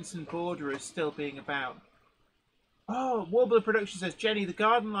 Atkinson Borderers still being about. Oh, Warbler Productions says, Jenny, the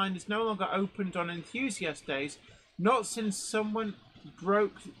garden line is no longer opened on enthusiast days, not since someone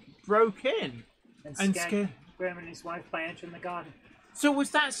broke in and scared Graham and his wife by entering the garden. So was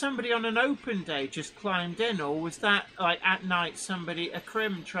that somebody on an open day just climbed in, or was that like at night somebody, a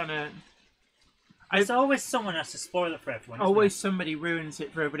crim trying to... There's always someone has to spoil it for everyone. Always somebody ruins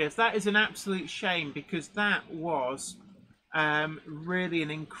it for everybody else. That is an absolute shame, because that was really an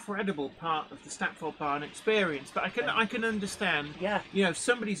incredible part of the Stackpole Barn experience. But I can understand. Yeah. You know,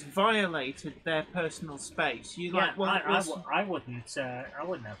 somebody's violated their personal space. You Yeah, like? Well, I wouldn't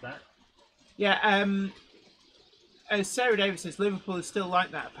have that. Yeah. Sarah Davis says Liverpool is still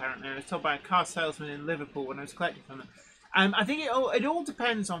like that. Apparently, I was told by a car salesman in Liverpool when I was collecting from them. I think it all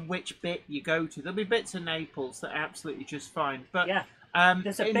depends on which bit you go to. There'll be bits of Naples that are absolutely just fine, but yeah,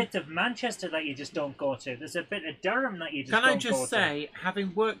 there's a bit of Manchester that you just don't go to. There's a bit of Durham that you just don't go to. Can I just say,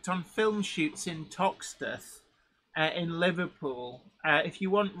 having worked on film shoots in Toxteth, in Liverpool, if you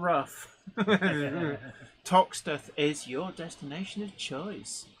want rough, Toxteth is your destination of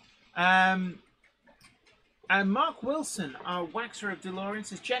choice. And Mark Wilson, our waxer of DeLorean,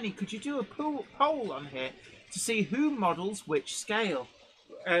 says, Jenny, could you do a poll on here to see who models which scale?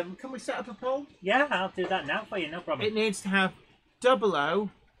 Can we set up a poll? Yeah, I'll do that now for you, no problem. It needs to have 00,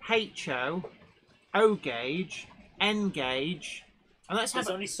 HO, O gauge, N gauge, and let's have.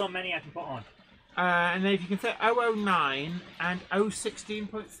 There's only so many I can put on. And then if you can fit 009 and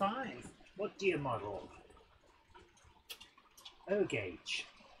 016.5. What do you model? O gauge.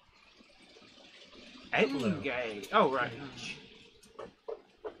 N gauge. Oh right.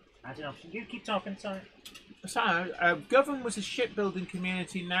 I don't know. You keep talking, sorry. So, Govan was a shipbuilding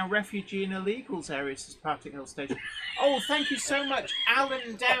community, now refugee and illegals area, says Partick Hill Station. Oh, thank you so much,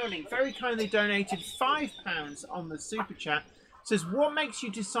 Alan Downing. Very kindly donated £5 on the Super Chat. Says, what makes you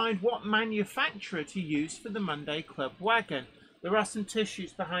decide what manufacturer to use for the Monday Club wagon? There are some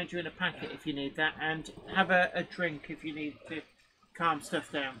tissues behind you in a packet if you need that, and have a drink if you need to calm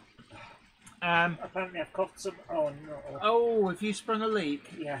stuff down. Apparently I've coughed some... Oh, no. Oh, have you sprung a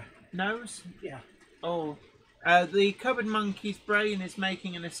leak? Yeah. Nose? Yeah. Oh. The cupboard monkey's brain is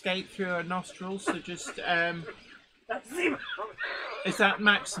making an escape through her nostrils, so just, That's zero. Is that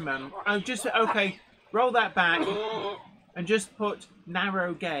maximum? Oh, just, okay, roll that back, and just put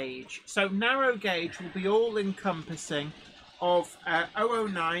narrow gauge. So narrow gauge will be all-encompassing of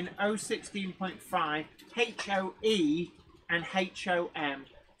 009, 016.5, HOE, and HOM.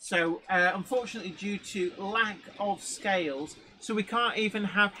 So, unfortunately, due to lack of scales, so we can't even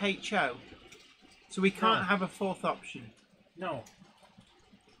have HO. So we can't have a fourth option. No.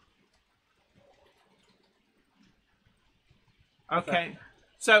 Okay.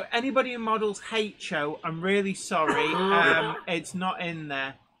 So anybody who models HO, I'm really sorry. It's not in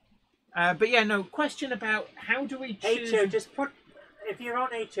there. But yeah, no, question about how do we choose... HO, just put... If you're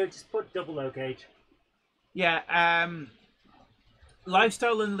on HO, just put 00 gauge. Yeah,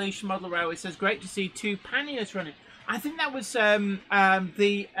 Lifestyle Unleashed Model Railway says, great to see 2 panniers running. I think that was the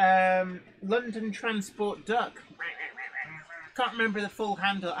London Transport Duck. Can't remember the full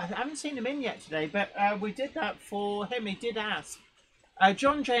handle. I haven't seen him in yet today, but we did that for him. He did ask.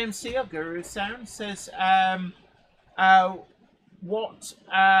 John JMC of Guru Sound says, what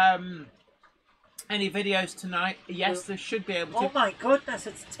any videos tonight? Yes, there should be able to. Oh my goodness,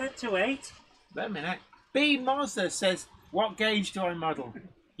 it's 10 to 8. Wait a minute. B Mazda says, what gauge do I model?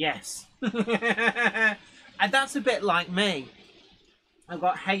 Yes. And that's a bit like me. I've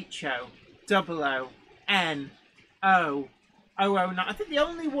got HO, 00, N, O, 009. I think the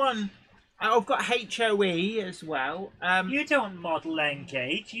only one... I've got HOE as well. You don't model N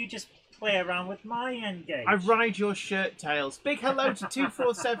gauge, you just play around with my N gauge. I ride your shirt tails. Big hello to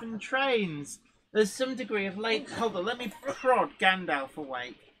 247 Trains. There's some degree of late... Hold on, let me prod Gandalf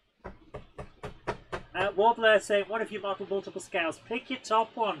awake. Warbler saying, what if you model multiple scales? Pick your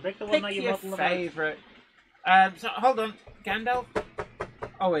top one. Pick the one that you model the most. Pick your favourite. So, hold on, Gandalf.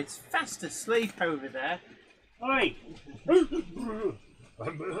 Oh, it's fast asleep over there. Oi!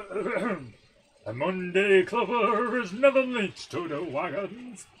 A Monday clubber is never late to the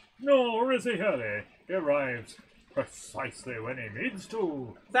wagons, nor is he early. He arrives precisely when he needs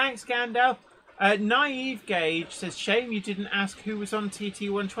to. Thanks, Gandalf. Naive Gauge says, shame you didn't ask who was on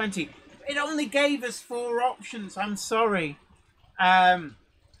TT120. It only gave us 4 options, I'm sorry.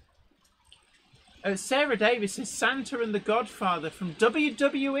 Sarah Davis says, Santa and the Godfather from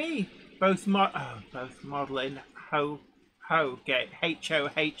WWE. Both modeling HO.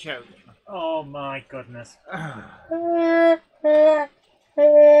 Oh my goodness.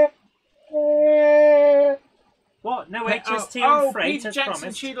 What? No HST on freight Peter as Jackson,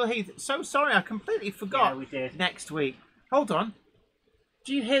 promised. Cheadle Heath. So sorry, I completely forgot. Yeah, we did. Next week. Hold on.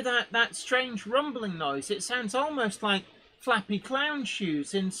 Do you hear that strange rumbling noise? It sounds almost like flappy clown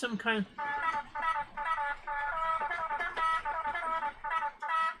shoes in some kind.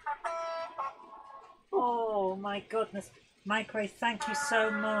 Oh my goodness. Mike Ray, thank you so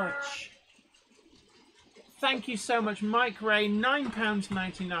much. Thank you so much, Mike Ray.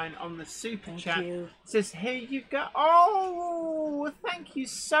 £9.99 on the super chat. Thank you. Says here you go. Oh, thank you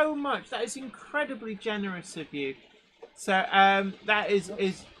so much. That is incredibly generous of you. So that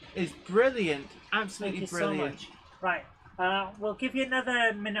is brilliant. Absolutely Thank you brilliant. so much. Right. We'll give you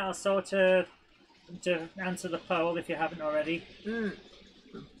another minute or so to answer the poll if you haven't already.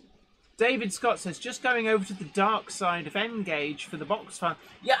 David Scott says, just going over to the dark side of N-Gage for the box file.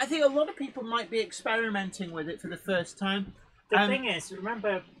 Yeah, I think a lot of people might be experimenting with it for the first time. The thing is,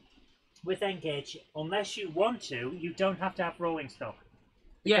 remember, with N-Gage, unless you want to, you don't have to have rolling stock.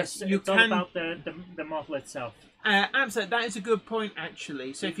 Yes, you it's can. all about the model itself. Absolutely, that is a good point,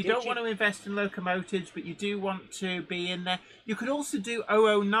 actually. So if you don't want to invest in locomotives, but you do want to be in there, you could also do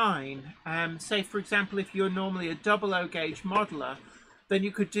 009. Say, for example, if you're normally a 00 gauge modeler, then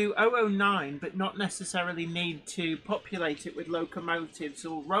you could do 009, but not necessarily need to populate it with locomotives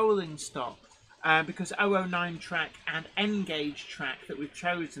or rolling stock, because 009 track and N-Gauge track that we've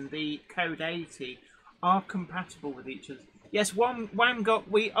chosen, the Code 80, are compatible with each other. Yes,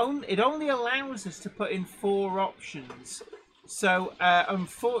 it only allows us to put in 4 options. So,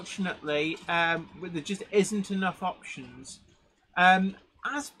 unfortunately, there just isn't enough options.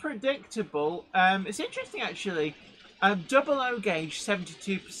 As predictable, it's interesting actually. 00 gauge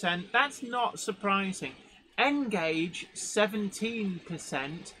 72%. That's not surprising. N gauge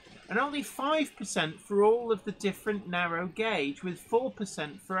 17%, and only 5% for all of the different narrow gauge, with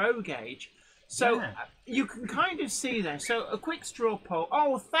 4% for O gauge. So you can kind of see there. So a quick straw poll.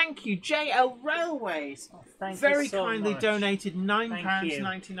 Oh, thank you, JL Railways. Very kindly donated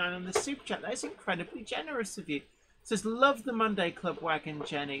 £9.99 on the super chat. That is incredibly generous of you. Says, love the Monday Club wagon,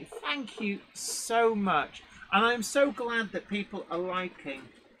 Jenny. Thank you so much. And I'm so glad that people are liking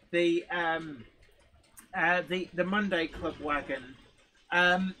the Monday Club wagon.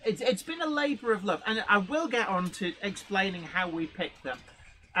 It's been a labour of love, and I will get on to explaining how we pick them.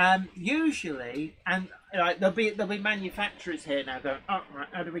 Usually, and there'll be manufacturers here now going, oh, right,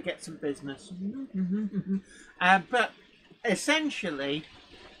 how do we get some business? But essentially,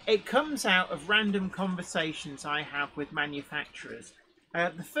 it comes out of random conversations I have with manufacturers.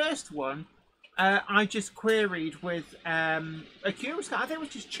 The first one. I just queried with Accurascale. I think I was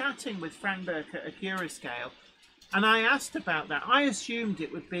just chatting with Frank Burke at Accurascale, and I asked about that. I assumed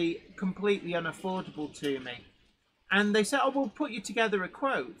it would be completely unaffordable to me, and they said, "Oh, we'll put you together a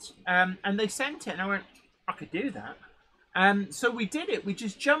quote." And they sent it, and I went, "I could do that." So we did it. We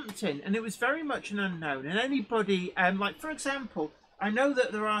just jumped in, and it was very much an unknown. And anybody, like for example, I know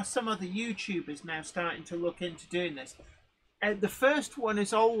that there are some other YouTubers now starting to look into doing this. The first one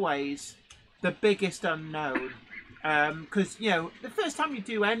is always the biggest unknown, because the first time you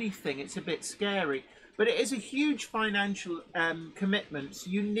do anything, it's a bit scary, but it is a huge financial commitment.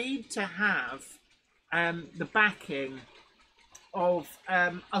 So you need to have the backing of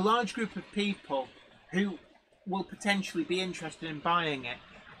a large group of people who will potentially be interested in buying it.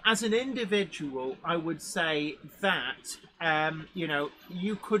 As an individual, I would say that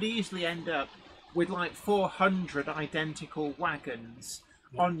you could easily end up with like 400 identical wagons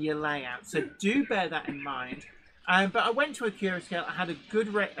on your layout, so do bear that in mind. But I went to Accurascale. I had a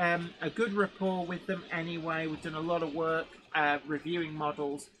good rapport with them anyway. We've done a lot of work reviewing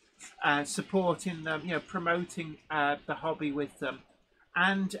models, supporting them, promoting the hobby with them,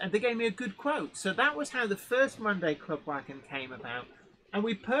 and they gave me a good quote. So that was how the first Monday Club wagon came about, and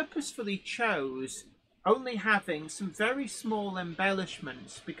we purposefully chose only having some very small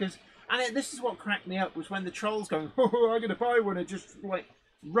embellishments because, and this is what cracked me up, was when the trolls going, "Oh, I'm going to buy one," and just like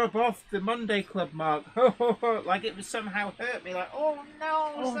rub off the Monday Club mark, like it was somehow hurt me, like, oh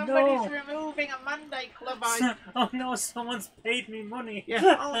no, somebody's removing a Monday Club item. Oh no, someone's paid me money.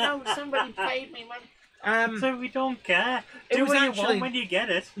 Yeah, oh no, somebody paid me money. So we don't care. It Do was what actually, you want when you get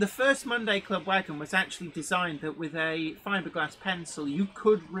it. The first Monday Club wagon was actually designed that with a fiberglass pencil you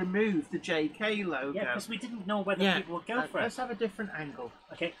could remove the JK logo. Yeah, because we didn't know whether people would go for it. Let's have a different angle.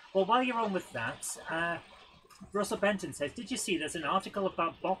 Okay, well while you're on with that, Russell Benton says, did you see there's an article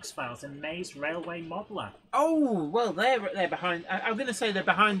about box files in May's Railway Modeler? Oh, well, they're behind. I'm going to say they're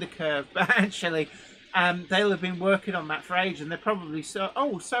behind the curve, but actually, they'll have been working on that for ages, and they're probably so.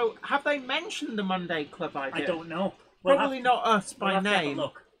 Oh, so have they mentioned the Monday Club idea? I don't know. Probably not us we'll by have to have a name.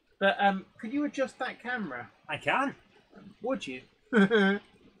 look. But could you adjust that camera? I can. Would you?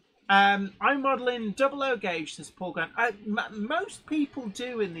 I'm modelling 00 gauge, says Paul Grant. Most people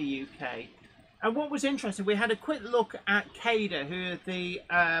do in the UK. And what was interesting, we had a quick look at CADA, who are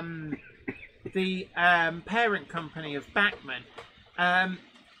the parent company of Bachmann.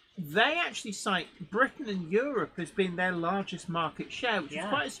 They actually cite Britain and Europe as being their largest market share, which is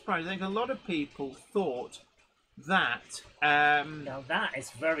quite surprising. I think a lot of people thought that. Now that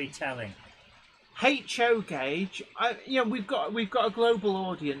is very telling. HO gauge, we've got a global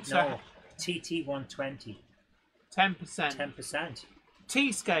audience. No, TT 120. 10%. 10%.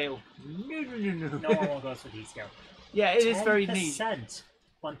 T scale. No. No one goes for T scale. Yeah, it is very neat. 10%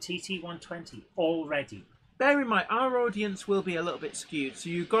 on TT 120 already. Bear in mind, our audience will be a little bit skewed. So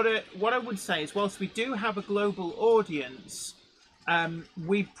you've got to. What I would say is, whilst we do have a global audience,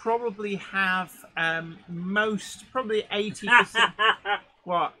 we probably have probably 80%.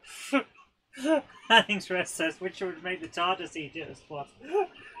 What? Thanks, says, which would make the TARDIS easier to spot.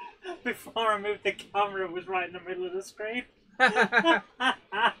 Before I moved the camera, it was right in the middle of the screen.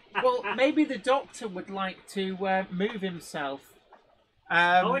 Well, maybe the Doctor would like to move himself.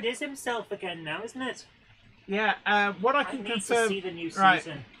 Oh, it is himself again now, isn't it? Yeah. What I can need confirm. to see the new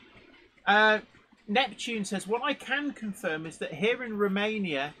season. Neptune says, what I can confirm is that here in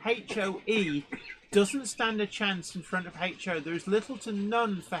Romania, HOE doesn't stand a chance in front of HO. There is little to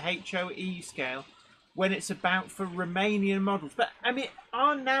none for HOE scale when it's about for Romanian models. But, I mean,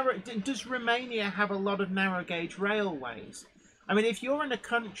 does Romania have a lot of narrow gauge railways? I mean, if you're in a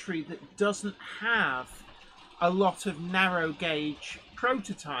country that doesn't have a lot of narrow gauge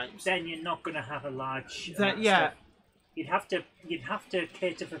prototypes, then you're not going to have a large yeah. stuff. You'd have to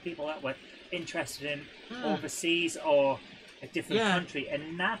cater for people that were interested in overseas or a different country,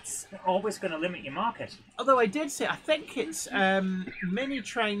 and that's always going to limit your market. Although I did say, I think it's Mini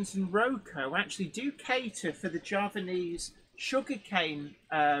Trains and Roco actually do cater for the Javanese sugarcane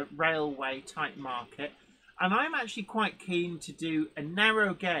railway type market, and I'm actually quite keen to do a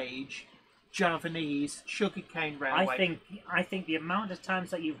narrow gauge Javanese sugarcane railway. I think the amount of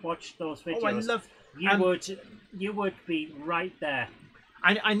times that you've watched those videos, I love. You would be right there.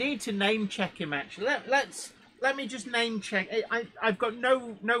 I need to name check him actually. Let me just name check. I've got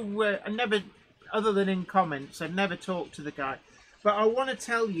no I never, other than in comments, I've never talked to the guy, but I want to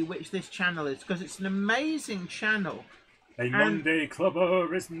tell you which this channel is because it's an amazing channel. A Monday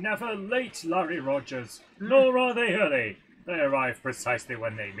clubber is never late, Larry Rogers. Nor are they early. They arrive precisely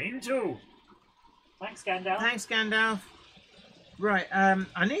when they mean to. Thanks, Gandalf. Thanks, Gandalf. Right,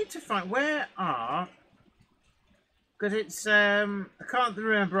 I need to find where are, because it's I can't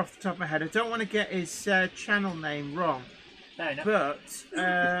remember off the top of my head. I don't want to get his channel name wrong. Fair enough. But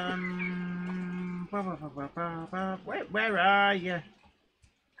where are you?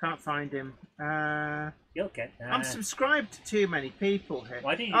 Can't find him. You'll get there. I'm subscribed to too many people here.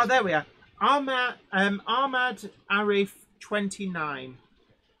 Why do you? Oh, there we are. Ahmad Arif 29.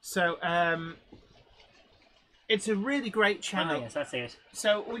 So it's a really great channel. Oh, yes, that's it.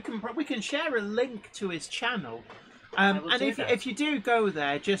 So we can share a link to his channel. And if you do go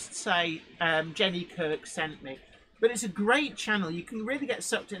there, just say Jenny Kirk sent me. But it's a great channel. You can really get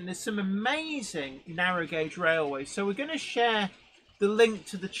sucked in. There's some amazing narrow gauge railways. So we're going to share the link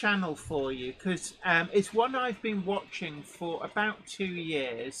to the channel for you because it's one I've been watching for about 2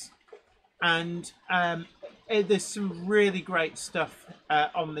 years. And there's some really great stuff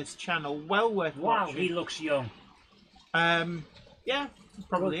on this channel. Well worth watching. Wow, he looks young. Yeah, he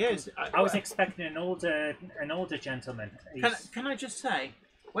probably is. I was expecting an older gentleman. Can I just say,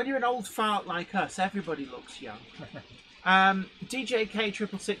 when you're an old fart like us, everybody looks young.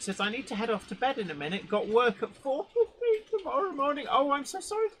 DJK666 says, I need to head off to bed in a minute. Got work at 4:15 tomorrow morning. Oh, I'm so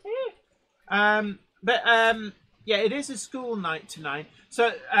sorry to hear. Yeah, it is a school night tonight.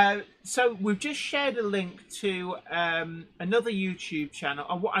 So we've just shared a link to another YouTube channel.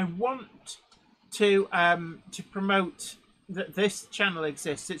 I want to promote that this channel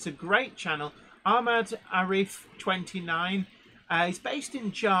exists. It's a great channel. Ahmad Arif 29. He's based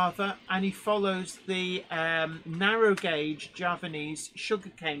in Java and he follows the narrow gauge Javanese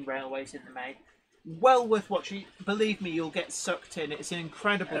sugarcane railways in the main. Well worth watching. Believe me, you'll get sucked in. It's an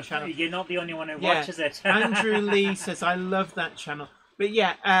incredible channel. You're not the only one who watches it. Andrew Lee says, I love that channel. But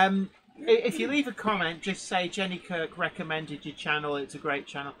yeah, if you leave a comment, just say Jenny Kirk recommended your channel. It's a great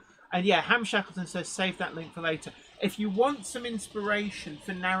channel. And yeah, Ham Shackleton says, save that link for later. If you want some inspiration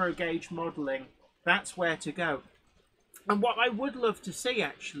for narrow gauge modelling, that's where to go. And what I would love to see,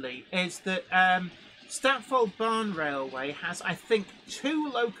 actually, is that Statfold Barn Railway has, I think,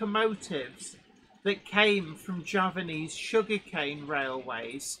 2 locomotives that came from Javanese sugarcane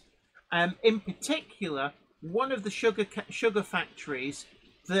railways. In particular, one of the sugar factories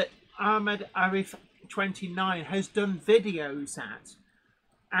that Ahmed Arif 29 has done videos at.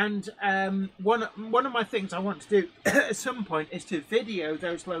 And one of my things I want to do at some point is to video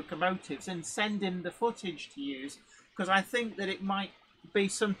those locomotives and send him the footage to use, because I think that it might be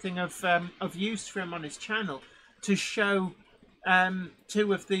something of use for him on his channel to show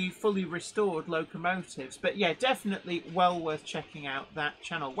 2 of the fully restored locomotives. But yeah, definitely well worth checking out that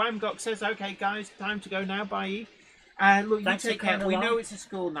channel. Whamgok says, okay guys, time to go now, bye. Look, Thanks you take for care. coming We along. know it's a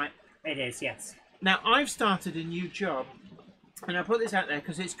school night. It is, yes. Now, I've started a new job, and I put this out there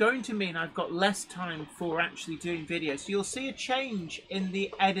because it's going to mean I've got less time for actually doing videos. So you'll see a change in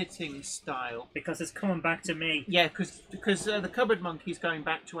the editing style. Because it's coming back to me. Yeah, because the Cupboard Monkey's going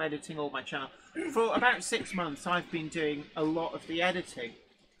back to editing all my channel. For about 6 months, I've been doing a lot of the editing.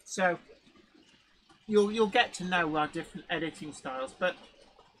 So you'll get to know our different editing styles. But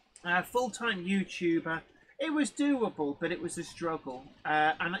full-time YouTuber, it was doable, but it was a struggle.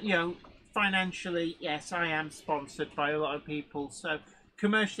 And, you know, financially, yes, I am sponsored by a lot of people. So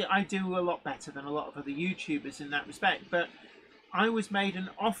commercially, I do a lot better than a lot of other YouTubers in that respect. But I was made an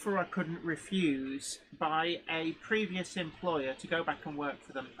offer I couldn't refuse by a previous employer to go back and work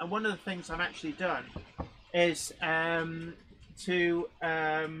for them. And one of the things I've actually done is to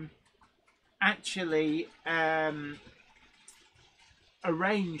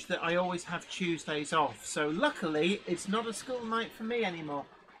arrange that I always have Tuesdays off. So luckily, it's not a school night for me anymore.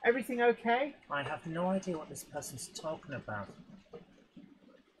 Everything okay? I have no idea what this person's talking about.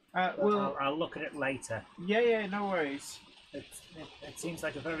 Well, I'll look at it later. yeah, no worries. It seems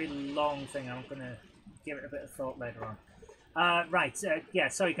like a very long thing. I'm going to give it a bit of thought later on. Right, yeah,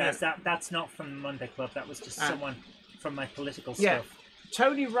 sorry guys, that's not from the Monday Club. That was just someone from my political Yeah. stuff.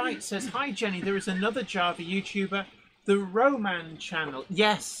 Tony Wright says, hi Jenny, there is another Java YouTuber, the Roman channel.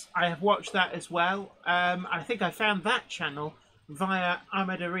 Yes, I have watched that as well. I think I found that channel via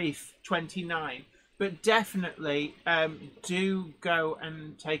Ahmed Arif 29. But definitely do go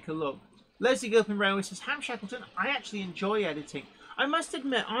and take a look. Leslie Gilpin Railway says, Ham Shackleton, I actually enjoy editing. I must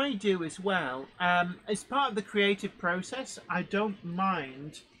admit, I do as well. As part of the creative process, I don't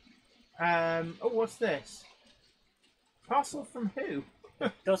mind. Oh, what's this? Parcel from who?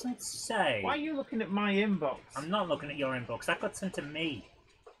 Doesn't say. Why are you looking at my inbox? I'm not looking at your inbox. That got sent to me.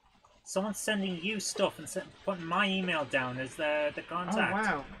 Someone's sending you stuff and putting my email down as the contact.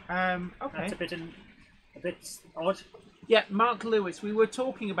 Oh, wow. Okay. That's a bit odd. Yeah, Mark Lewis, we were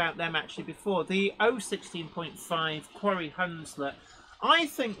talking about them actually before. The 016.5 Quarry Hunslet. I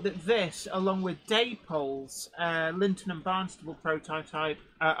think that this, along with Daypole's Linton and Barnstable prototype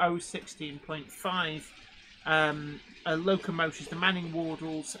 016.5 locomotives, the Manning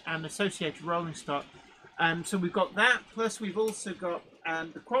Wardles and associated rolling stock. So we've got that, plus we've also got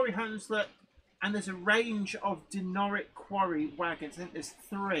the Quarry Hunslet, and there's a range of Denoric Quarry wagons. I think there's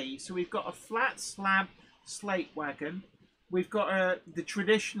 3. So we've got a flat slab slate wagon. We've got the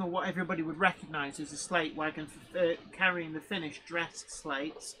traditional, what everybody would recognise as a slate wagon for carrying the finished dressed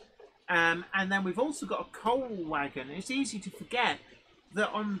slates. And then we've also got a coal wagon. It's easy to forget that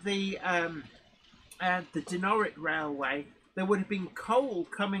on the Denoric Railway, there would have been coal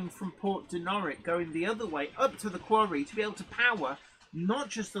coming from Port Denoric going the other way up to the quarry to be able to power not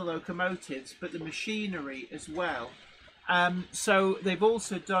just the locomotives but the machinery as well. So they've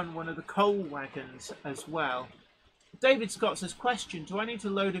also done one of the coal wagons as well. David Scott says, question, do I need to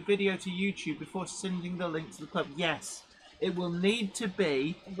load a video to YouTube before sending the link to the club? Yes, it will need to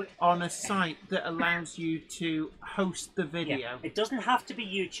be on a site that allows you to host the video. Yeah. It doesn't have to be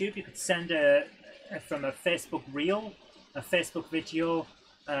YouTube. You could send from a Facebook reel, a Facebook video.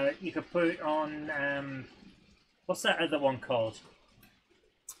 You could put it on, what's that other one called?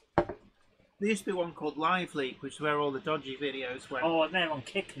 There used to be one called Live Leak, which is where all the dodgy videos went. Oh, they're on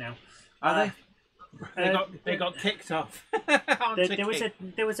Kick now. Are they? They got kicked off.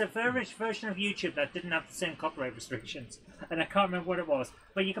 There was a version of YouTube that didn't have the same copyright restrictions, and I can't remember what it was.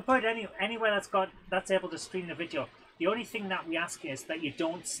 But you can put it anywhere that's able to stream the video. The only thing that we ask is that you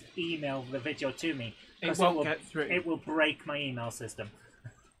don't email the video to me. It won't get through. It will break my email system.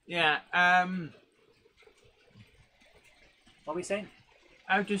 Yeah. What are we saying?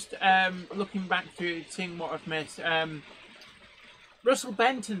 I'm just looking back through, seeing what I've missed. Russell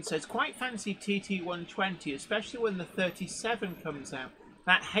Benton says, quite fancy TT120, especially when the 37 comes out.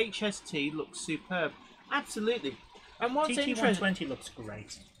 That HST looks superb. Absolutely. And what's interesting... TT120 looks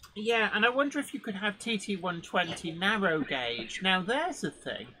great. Yeah, and I wonder if you could have TT120 narrow gauge. Now, there's a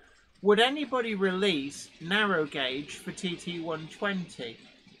thing. would anybody release narrow gauge for TT120?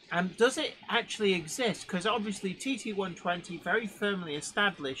 Does it actually exist? Because obviously TT120 very firmly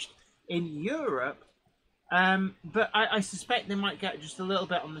established in Europe, but I suspect they might get just a little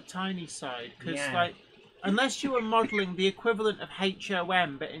bit on the tiny side. Because like, unless you were modelling the equivalent of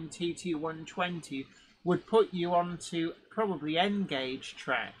HOM, but in TT120, would put you onto probably N gauge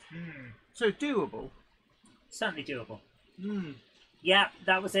track. So doable. Certainly doable. Yeah,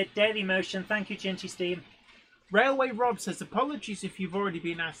 that was it. Daily Motion. Thank you, Ginty Steam. Railway Rob says, apologies if you've already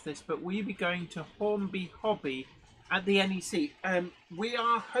been asked this, but will you be going to Hornby Hobby at the NEC? We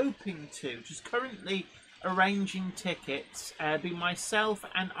are hoping to. Just currently arranging tickets. Be myself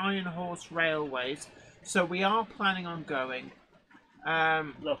and Iron Horse Railways. So we are planning on going.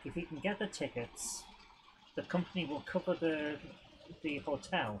 Look, if we can get the tickets, the company will cover the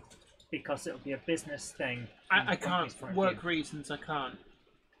hotel because it'll be a business thing. I can't. Work reasons, I can't.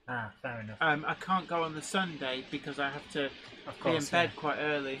 Ah, fair enough. I can't go on the Sunday because I have to be in bed quite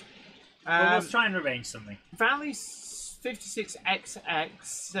early. Well, let's try and arrange something. Valley 56XX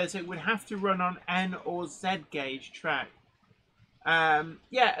says it would have to run on N or Z gauge track.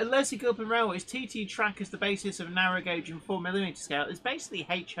 Yeah, Leslie Gilpin Railways TT track is the basis of narrow gauge and 4mm scale. It's basically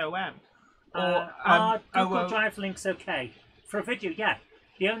HOM. Or Google Drive link's okay. For a video, yeah.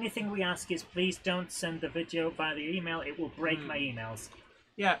 The only thing we ask is please don't send the video via the email. It will break my emails.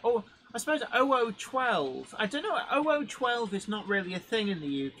 Yeah, or I suppose 0012. I don't know, 0012 is not really a thing in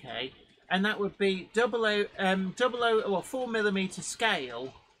the UK, and that would be 4mm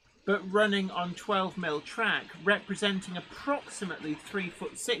scale, but running on 12mm track, representing approximately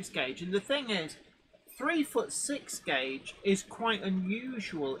 3'6" gauge. And the thing is, 3'6" gauge is quite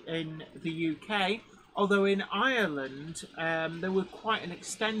unusual in the UK, although in Ireland there was quite an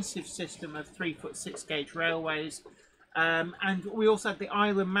extensive system of 3'6" gauge railways. And we also had the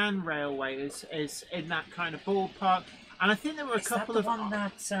Isle of Man Railway is in that kind of ballpark. And I think there were a couple of... one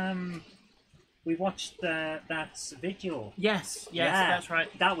that we watched that video? Yes, that's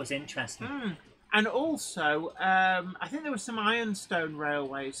right. That was interesting. And also, I think there were some ironstone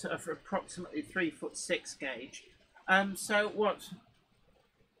railways that are for approximately 3'6" gauge. So what...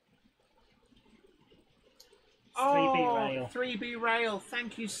 3B Rail. 3B Rail,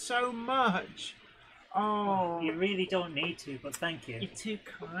 thank you so much. Oh, you really don't need to, but thank you. You're too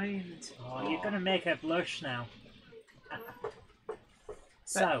kind. Oh, you're going to make her blush now.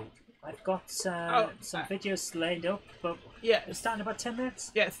 So, I've got some videos lined up, but yeah, we're starting about 10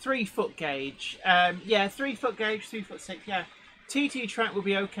 minutes. Yeah, 3 foot gauge. Yeah, 3 foot gauge, 3'6". Yeah, TT track will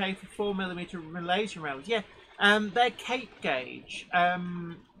be okay for 4mm Malaysian rails. Yeah, they're Cape gauge.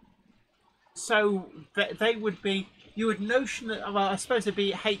 So they would be. You would notion that. Well, I suppose it'd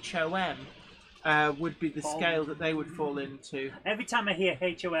be HOM. Would be the scale that they would fall into. Every time I hear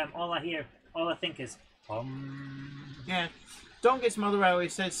HOM, all I think is Yeah. Don Gets Mother Railway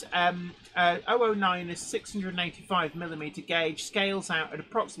says 009 is 685mm gauge, scales out at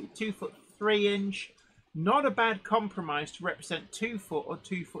approximately 2'3". Not a bad compromise to represent 2 foot or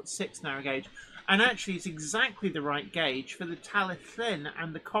 2'6" narrow gauge, and actually it's exactly the right gauge for the Talyllyn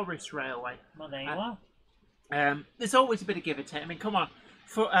and the Corris Railway. Well, there you are. There's always a bit of give or take. I mean, come on.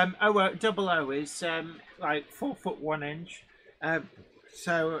 For 00 is like 4'1".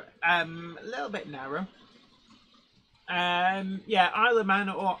 So a little bit narrow. Yeah, Isle of Man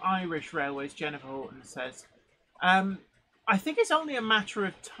or Irish Railways, Jennifer Horton says. I think it's only a matter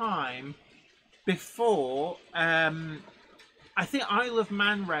of time before I think Isle of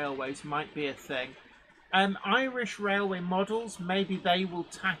Man Railways might be a thing. Irish railway models, maybe they will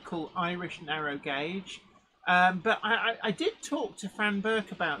tackle Irish narrow gauge. But I did talk to Fran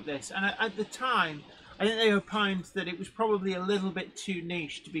Burke about this, and at the time, I think they opined that it was probably a little bit too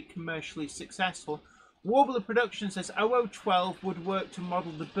niche to be commercially successful. Warbler Production says 0012 would work to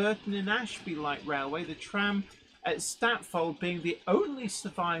model the Burton and Ashby Light Railway, the tram at Statfold being the only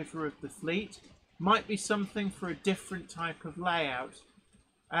survivor of the fleet. Might be something for a different type of layout.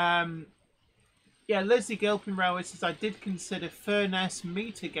 Yeah, Leslie Gilpin Railway says I did consider Furness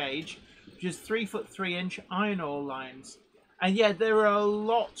meter gauge, which is 3'3" iron ore lines. And yeah, there are a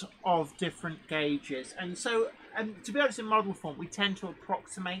lot of different gauges. And so, to be honest, in model form, we tend to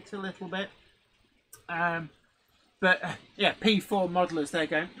approximate a little bit. But yeah, P4 modelers, they're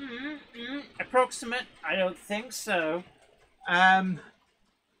going, approximate? I don't think so. Valley's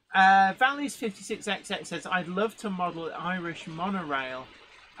 56XX says, I'd love to model Irish monorail.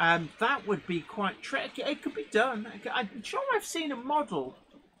 That would be quite tricky. It could be done. I'm sure I've seen a model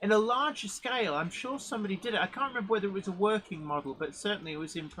in a larger scale. I'm sure somebody did it. I can't remember whether it was a working model, but certainly it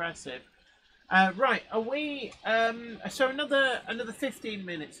was impressive. Right, are we? So another 15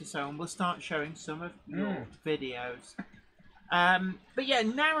 minutes or so, and we'll start showing some of your videos. But yeah,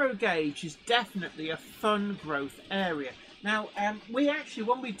 narrow gauge is definitely a fun growth area. Now, we actually,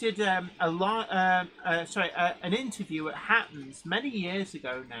 when we did an interview at Hatton's many years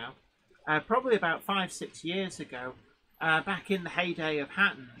ago now, probably about 5-6 years ago, back in the heyday of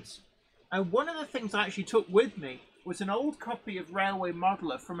Hatton's, one of the things I actually took with me was an old copy of Railway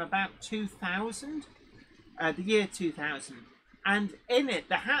Modeler from about 2000, the year 2000. And in it,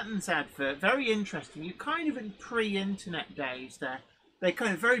 the Hatton's advert, very interesting. You kind of in pre-internet days there, they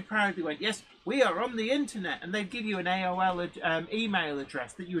kind of very proudly went, yes, we are on the internet. And they'd give you an AOL email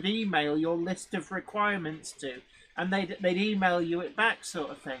address that you would email your list of requirements to. And they'd email you it back,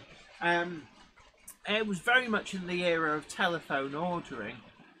 sort of thing. It was very much in the era of telephone ordering.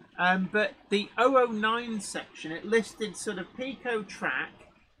 But the 009 section, it listed sort of Pico track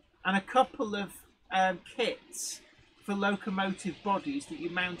and a couple of kits for locomotive bodies that you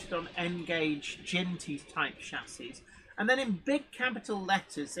mounted on N-gauge Ginty type chassis. And then in big capital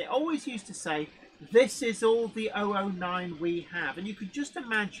letters, it always used to say, this is all the 009 we have. And you could just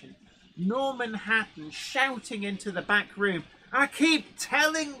imagine Norman Hatton shouting into the back room, I keep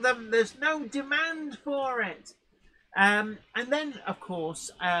telling them there's no demand for it. And then, of course,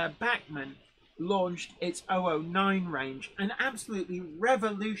 Bachmann launched its 009 range and absolutely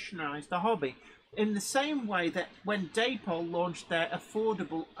revolutionised the hobby. In the same way that when Dapol launched their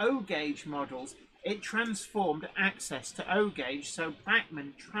affordable O-gauge models, it transformed access to O-gauge, so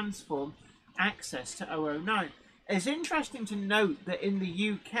Bachmann transformed access to 009. It's interesting to note that in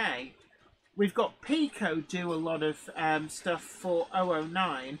the UK, we've got Pico do a lot of stuff for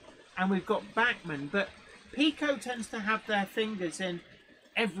 009, and we've got Bachmann, but Pico tends to have their fingers in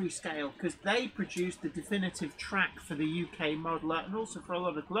every scale because they produce the definitive track for the UK modeler and also for a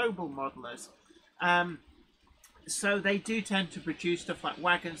lot of global modelers. So they do tend to produce stuff like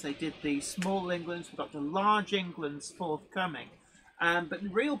wagons. They did the small Englands, we've got the large Englands forthcoming. But the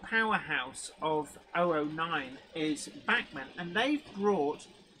real powerhouse of 009 is Bachmann, and they've brought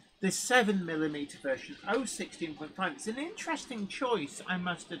the 7mm version, 016.5. It's an interesting choice, I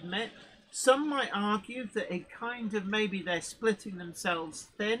must admit. Some might argue that it kind of, maybe they're splitting themselves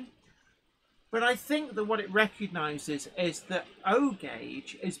thin. But I think that what it recognises is that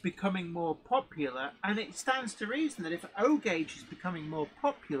O-gauge is becoming more popular, and it stands to reason that if O-gauge is becoming more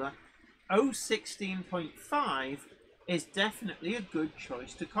popular, 016.5 is definitely a good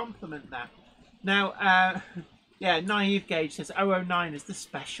choice to complement that. Now, yeah, Naive Gauge says 009 is the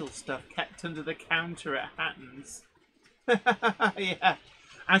special stuff kept under the counter at Hatton's. Yeah.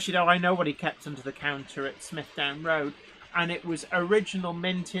 Actually, no, I know what he kept under the counter at Smithdown Road. And it was original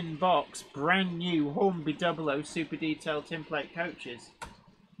mint in box, brand new Hornby 00 super detailed tinplate coaches.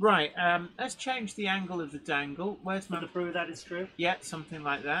 Right, let's change the angle of the dangle. Where's my... To prove that is true? Yeah, something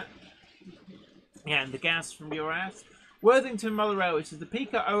like that. Yeah, and the gas from your ass. Worthington Muller says the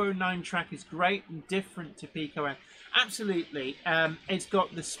Pico 009 track is great and different to Pico M. Absolutely. It's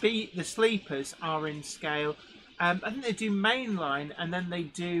got the speed, the sleepers are in scale. I think they do mainline, and then they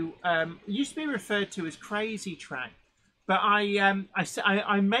do, used to be referred to as Crazy Track. But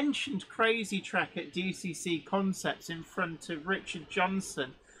I mentioned Crazy Track at DCC Concepts in front of Richard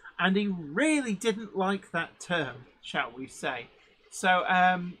Johnson, and he really didn't like that term, shall we say. So,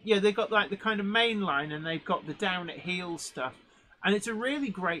 yeah, they've got like the kind of main line, and they've got the down at heel stuff. And it's a really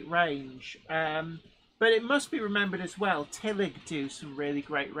great range. But it must be remembered as well, Tillig do some really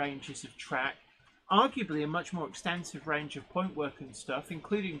great ranges of track. Arguably a much more extensive range of point work and stuff,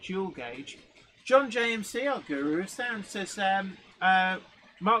 including dual gauge. John JMC, our guru of sound, says,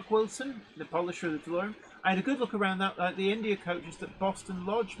 Mark Wilson, the polisher of the DeLorean, I had a good look around that, like the India coaches that Boston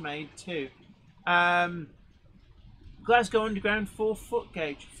Lodge made too. Glasgow Underground 4-foot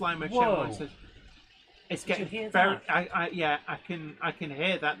gauge, Fly My Channel says, it's getting very, I can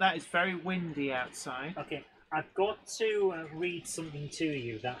hear that. That is very windy outside. Okay, I've got to read something to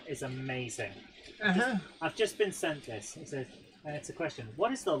you that is amazing. I've just been sent this. It says, it's a question.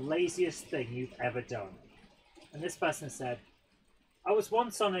 What is the laziest thing you've ever done? And this person said, I was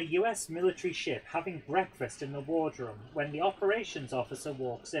once on a US military ship having breakfast in the wardroom when the operations officer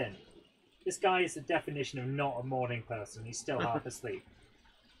walks in. This guy is the definition of not a morning person. He's still half asleep.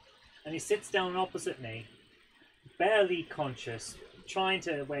 And he sits down opposite me, barely conscious, trying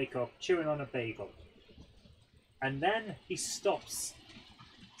to wake up, chewing on a bagel. And then he stops,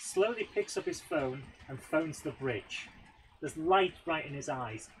 slowly picks up his phone and phones the bridge. There's light right in his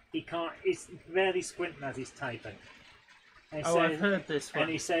eyes. He's barely squinting as he's typing. I've heard this one.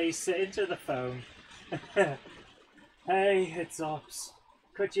 And he says into the phone, hey, it's Ops.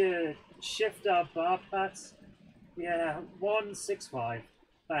 Could you shift our bar parts? Yeah, 165.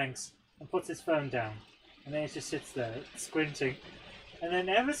 Thanks. And puts his phone down. And then he just sits there, squinting. And then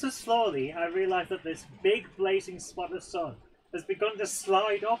ever so slowly, I realise that this big blazing spot of sun has begun to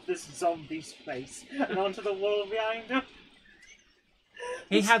slide off this zombie's face and onto the wall behind him.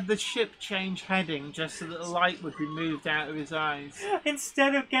 He had the ship change heading just so that the light would be moved out of his eyes.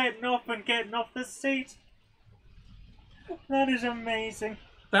 Instead of getting up and getting off the seat. That is amazing.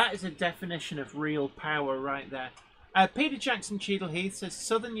 That is a definition of real power right there. Peter Jackson Cheadle Heath says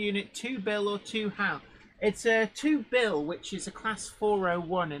Southern Unit 2 Bill or 2 Hal. It's a 2 Bill, which is a Class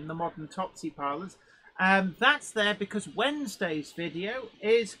 401 in the modern Topsy parlours. That's there because Wednesday's video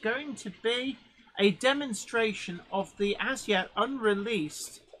is going to be a demonstration of the as yet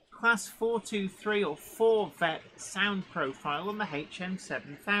unreleased Class 423 or 4 Vet sound profile on the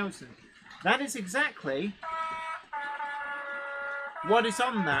HM7000. That is exactly what is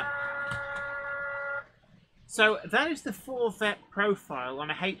on that. So that is the 4 Vet profile on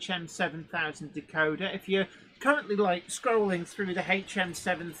a HM7000 decoder. If you're currently scrolling through the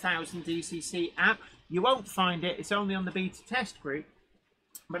HM7000 DCC app, you won't find it. It's only on the beta test group.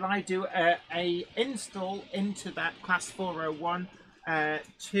 But I do a install into that Class 401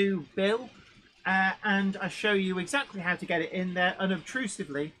 2 Bill, and I show you exactly how to get it in there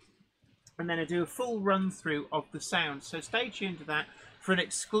unobtrusively, and then I do a full run through of the sound. So stay tuned to that for an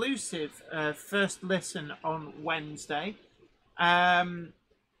exclusive first listen on Wednesday. Flyman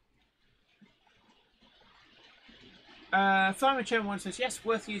Chairman 1 says, yes,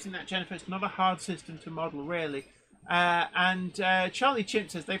 worth using that, Jennifer. It's not a hard system to model, really. And Charlie Chimp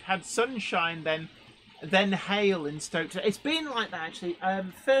says they've had sunshine, then hail in Stoke. It's been like that, actually.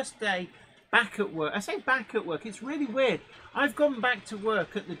 First day back at work. I say back at work. It's really weird. I've gone back to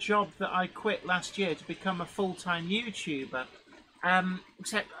work at the job that I quit last year to become a full-time YouTuber.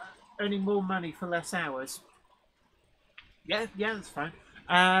 Except earning more money for less hours. Yeah, that's fine.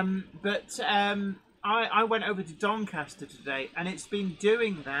 I went over to Doncaster today, and it's been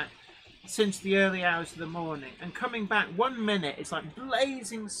doing that since the early hours of the morning. And coming back, 1 minute it's like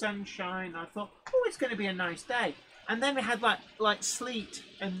blazing sunshine. I thought, oh, it's going to be a nice day. And then we had like sleet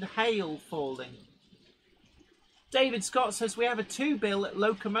and hail falling. David Scott says we have a 2 Bill at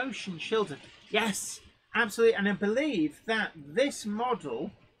Locomotion Shildon. Yes, absolutely. And I believe that this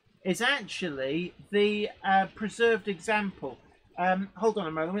model is actually the preserved example. Hold on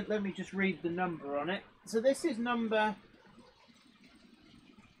a moment. Let me just read the number on it. So this is number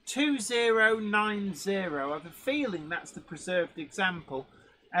 2090. I have a feeling that's the preserved example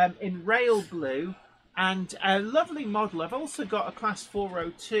in rail blue, and a lovely model. I've also got a Class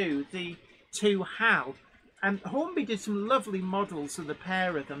 402, the 2 Hal. Hornby did some lovely models of the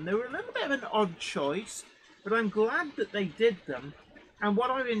pair of them. They were a little bit of an odd choice, but I'm glad that they did them. And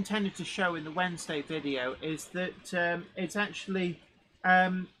what I've intended to show in the Wednesday video is that it's actually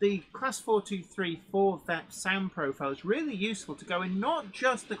the Class 423 4 Vet sound profile is really useful to go in not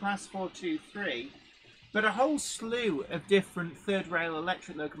just the Class 423, but a whole slew of different third rail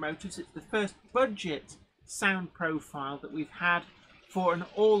electric locomotives. It's the first budget sound profile that we've had for an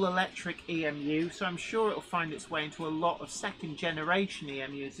all-electric EMU, so I'm sure it'll find its way into a lot of second generation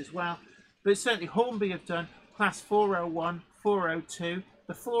EMUs as well. But certainly Hornby have done Class 401, 402,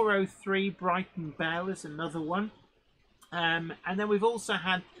 the 403 Brighton Bell is another one. And then we've also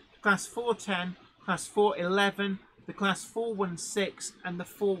had Class 410, Class 411, the Class 416 and the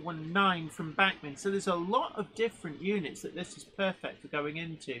 419 from Bachmann. So there's a lot of different units that this is perfect for going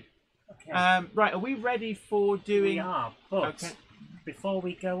into. Okay. Right, are we ready for doing... We are, but okay. Before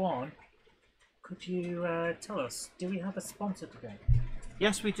we go on, could you tell us, do we have a sponsor today?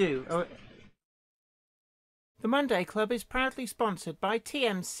 Yes, we do. The Monday Club is proudly sponsored by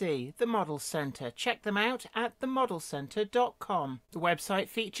TMC, the Model Centre. Check them out at themodelcentre.com. The website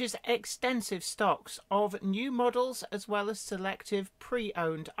features extensive stocks of new models as well as selective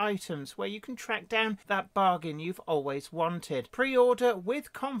pre-owned items where you can track down that bargain you've always wanted. Pre-order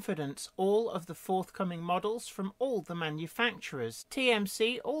with confidence all of the forthcoming models from all the manufacturers.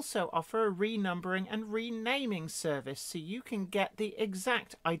 TMC also offer a renumbering and renaming service so you can get the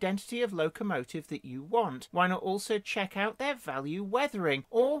exact identity of locomotive that you want. Why not also check out their value weathering,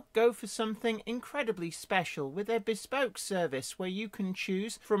 or go for something incredibly special with their bespoke service where you can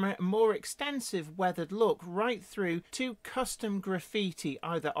choose from a more extensive weathered look right through to custom graffiti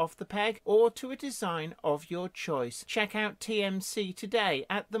either off the peg or to a design of your choice. Check out TMC today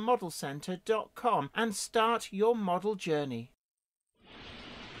at themodelcentre.com and start your model journey.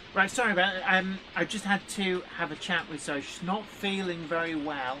 Right, sorry about it. I just had to have a chat with Zoe. She's not feeling very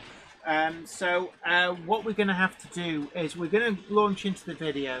well. So what we're going to have to do is we're going to launch into the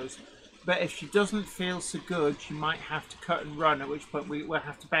videos, but if she doesn't feel so good, she might have to cut and run, at which point we will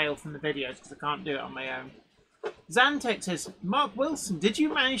have to bail from the videos because I can't do it on my own. Zantex says, Mark Wilson, did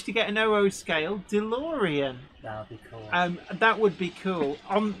you manage to get an OO scale DeLorean? That would be cool. That would be cool.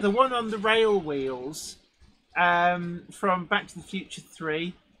 On the one on the rail wheels from Back to the Future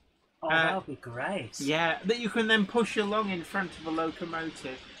 3. Oh, that would be great. Yeah, that you can then push along in front of a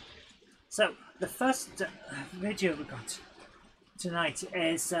locomotive. So, the first video we got tonight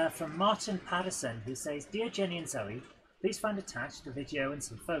is from Martin Patterson, who says, Dear Jenny and Zoe, please find attached a video and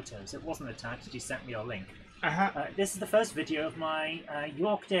some photos. It wasn't attached, he sent me a link. This is the first video of my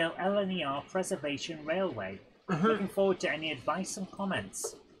Yorkdale LNER Preservation Railway. Looking forward to any advice and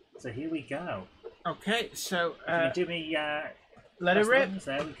comments. So here we go. Okay, so... Can you do me... let it rip. Ones?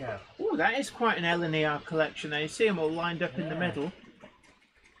 There we go. Oh, that is quite an LNER collection there. You see them all lined up in the middle.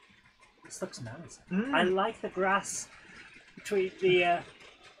 This looks nice. I like the grass between the...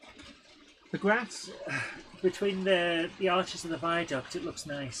 the grass? Between the arches of the viaduct, it looks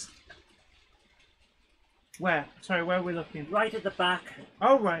nice. Where? Sorry, where are we looking? Right at the back.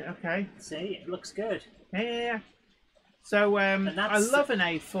 Oh, right, okay. See, it looks good. Yeah. So, I love an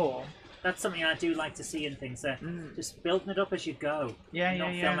A4. That's something I do like to see in things. Just building it up as you go. Yeah,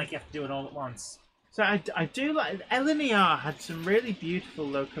 not feeling like you have to do it all at once. So I do like... LNER had some really beautiful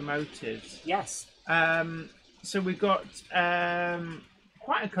locomotives. Yes. So we got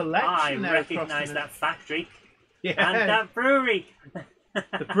quite a collection there. I recognise that factory. Yeah. And that brewery.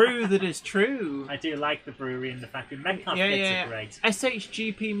 The brew that is true. I do like the brewery and the factory. Metcalf bits are great.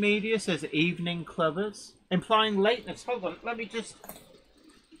 SHGP Media says evening clubbers, implying lateness. Hold on, let me just...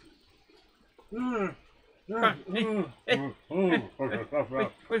 Give it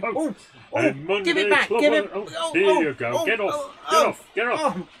back! Give it! Here you go. Get off! Get off! Get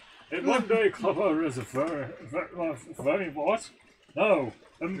off! A Monday clubber is a very what? No.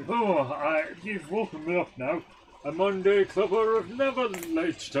 You've woken me up now. A Monday clubber of never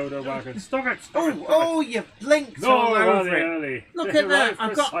late Toto wagon. Stop it! Stop it! Oh, you blinked all over it. Early. Look at that!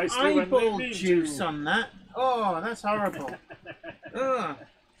 I've got eyeball juice on that. Oh, that's horrible.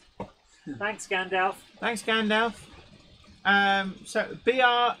 Thanks, Gandalf. Thanks, Gandalf. So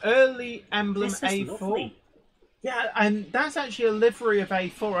BR early emblem This is A4. lovely. Yeah, and that's actually a livery of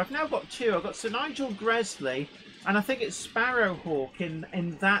A4. I've now got two. I've got Sir Nigel Gresley, and I think it's Sparrowhawk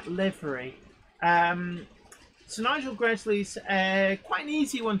in that livery. Sir Nigel Gresley's quite an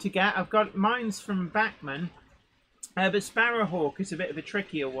easy one to get. I've got mine's from Bachman, but Sparrowhawk is a bit of a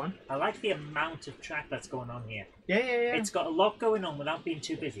trickier one. I like the amount of track that's going on here. Yeah. It's got a lot going on without being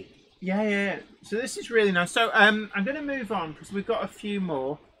too busy. Yeah. So this is really nice. So I'm going to move on because we've got a few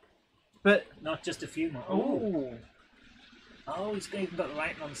more. But not just a few more. Oh, he's even got the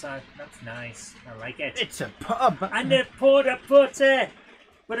light on the side. That's nice. I like it. It's a pub. And a porta potty.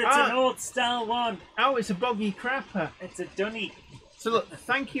 But it's an old style one. Oh, it's a boggy crapper. It's a dunny. So look,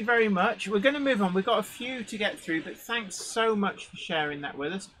 thank you very much. We're going to move on. We've got a few to get through, but thanks so much for sharing that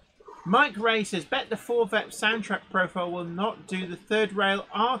with us. Mike Ray says, bet the 4VEP soundtrack profile will not do the third rail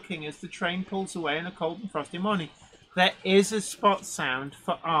arcing as the train pulls away on a cold and frosty morning. There is a spot sound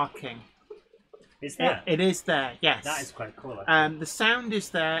for arcing. Is there? It is there, yes. That is quite cool. The sound is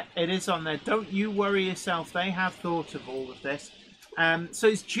there. It is on there. Don't you worry yourself. They have thought of all of this. So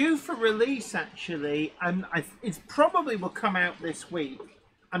it's due for release, actually, and it probably will come out this week.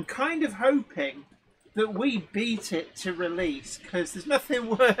 I'm kind of hoping that we beat it to release, because there's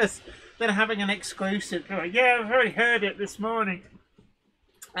nothing worse than having an exclusive. Yeah, I've already heard it this morning.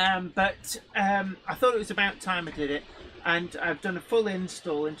 But I thought it was about time I did it, and I've done a full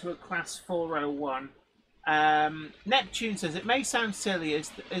install into a Class 401. Neptune says, it may sound silly,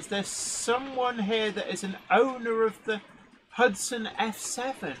 is there someone here that is an owner of the Hudson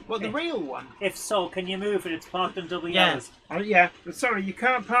F7? Well, the real one. If so, can you move it? It's parked on double Yeah. yellows. Oh, yeah. But sorry, you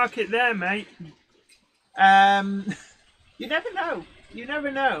can't park it there, mate. You never know. You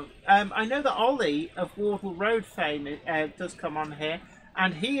never know. I know that Ollie of Wardle Road fame does come on here,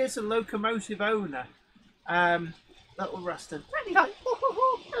 and he is a locomotive owner. Little Ruston. Hello,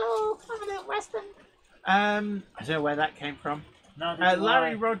 I'm a little Ruston. I don't know where that came from. No,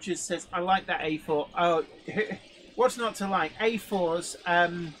 Larry Rogers says, I like that A4. Oh, what's not to like? A4s.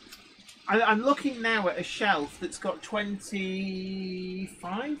 I'm looking now at a shelf that's got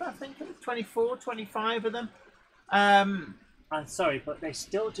 25, I think, 24, 25 of them. I'm sorry, but they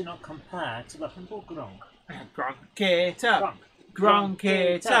still do not compare to the humble Gronk. Gronk it up. Gronk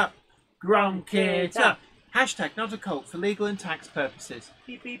it up. Gronk it up. Hashtag not a cult for legal and tax purposes.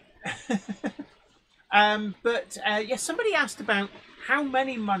 Beep beep. But yes, somebody asked about how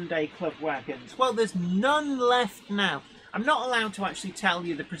many Monday Club wagons. Well, there's none left now. I'm not allowed to actually tell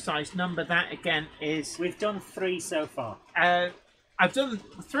you the precise number. That again is We've done 3 so far. I've done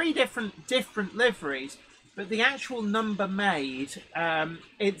 3 different liveries, but the actual number made,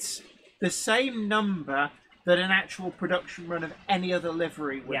 it's the same number that an actual production run of any other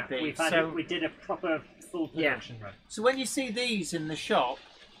livery would be. We did a proper full production run. So when you see these in the shop,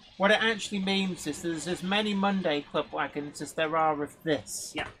 what it actually means is there's as many Monday Club wagons as there are of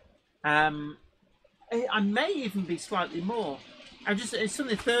this. Yeah. I may even be slightly more. It's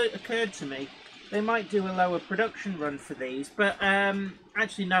something occurred to me. They might do a lower production run for these, but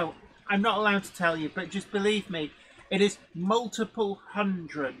actually no, I'm not allowed to tell you. But just believe me, it is multiple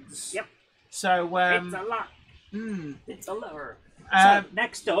hundreds. Yep. So it's a lot. It's a lot. So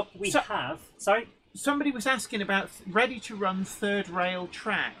next up we have. Sorry. Somebody was asking about ready-to-run third rail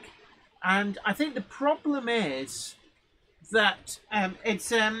track, and I think the problem is that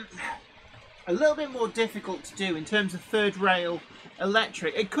it's a little bit more difficult to do in terms of third rail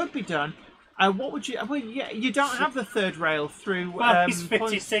electric. It could be done. What would you? Well, yeah, you don't have the third rail through. Well, he's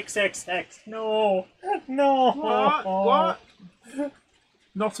 56XX. No. What?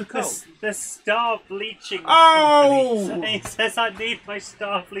 Not a cult. The star bleaching. Oh! Company. He says I need my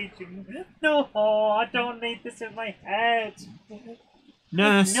star bleaching. No, I don't need this in my head.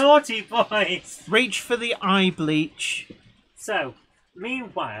 Nurse, naughty boys. Reach for the eye bleach. So,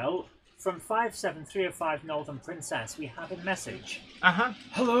 meanwhile, from 57305 Northern Princess, we have a message.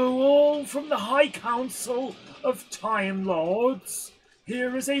 Hello all from the High Council of Time Lords.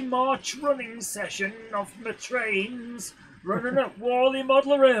 Here is a March running session of my trains running at Worley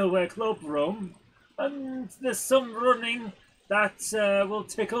Model Railway Club Room. And there's some running that will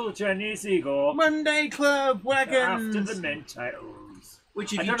tickle Jenny's ego. Monday Club wagons! After the main titles.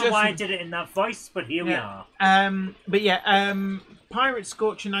 Which I don't know why I did it in that voice, but here we are. But yeah, Pirate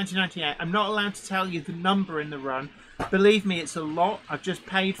Scorcher 1998. I'm not allowed to tell you the number in the run. Believe me, it's a lot. I've just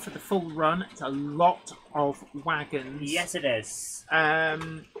paid for the full run. It's a lot of wagons. Yes, it is.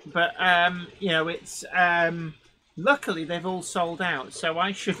 You know, it's luckily they've all sold out, so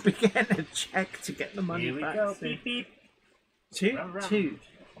I should be getting a check to get the money Here we back. go. Beep beep. Toot.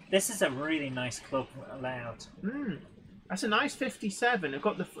 This is a really nice club layout. That's a nice 57. I've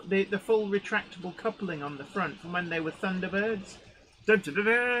got the full retractable coupling on the front from when they were Thunderbirds.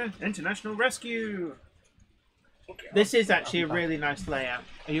 Dun-dun-dun-dun, International Rescue. Okay, This is actually a really nice layout.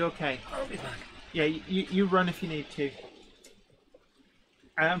 Are you okay? I'll be back. Yeah, you run if you need to.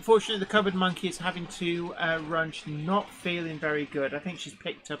 Unfortunately, the covered monkey is having to run. She's not feeling very good. I think she's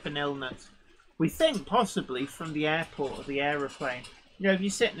picked up an illness. We think possibly from the airport or the aeroplane. You know, if you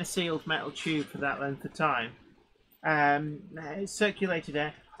sit in a sealed metal tube for that length of time, circulated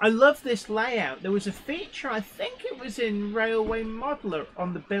air. I love this layout. There was a feature, I think it was in Railway Modeler,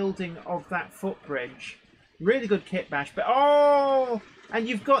 on the building of that footbridge. Really good kit bash. But oh, and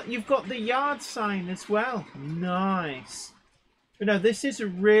you've got the yard sign as well. Nice. But no, this is a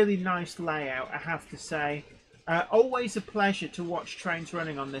really nice layout, I have to say. Always a pleasure to watch trains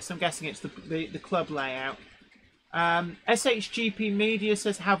running on this. I'm guessing it's the club layout. SHGP Media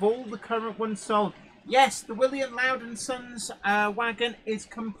says, have all the current ones sold? Yes, the William Loudon Sons wagon is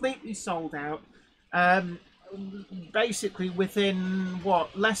completely sold out. Basically within,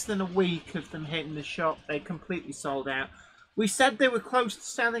 less than a week of them hitting the shop, they completely sold out. We said they were close to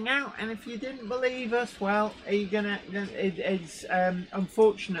selling out, and if you didn't believe us, well, are you gonna? It's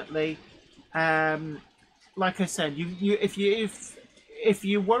unfortunately, like I said, if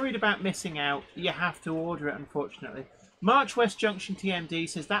you're worried about missing out, you have to order it. Unfortunately, March West Junction TMD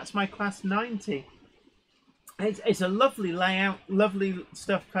says that's my class 90. It's a lovely layout, lovely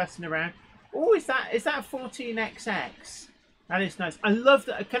stuff passing around. Oh, is that 14XX? That is nice. I love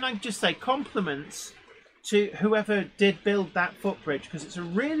that. Can I just say compliments to whoever did build that footbridge, because it's a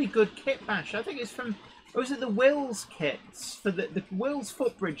really good kit bash. I think it's from, was it the Wills kits, for the Wills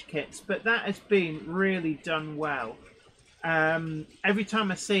footbridge kits, but that has been really done well. Every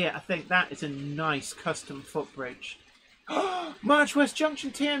time I see it, I think that is a nice custom footbridge. March West Junction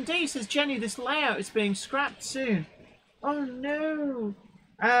TMD says, Jenny, this layout is being scrapped soon. Oh no.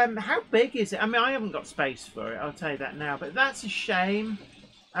 How big is it? I mean, I haven't got space for it, I'll tell you that now, but that's a shame.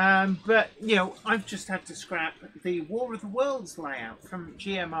 But, you know, I've just had to scrap the War of the Worlds layout from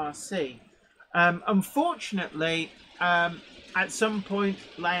GMRC. Unfortunately, at some point,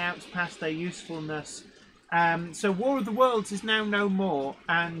 layouts passed their usefulness. So War of the Worlds is now no more.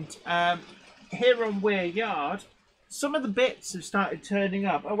 And here on Weir Yard, some of the bits have started turning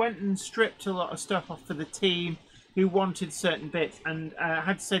up. I went and stripped a lot of stuff off for the team who wanted certain bits. And I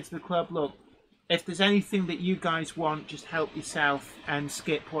had to say to the club, look, if there's anything that you guys want, just help yourself and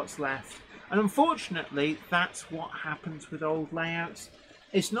skip what's left. And unfortunately, that's what happens with old layouts.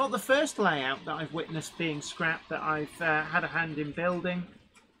 It's not the first layout that I've witnessed being scrapped that I've had a hand in building.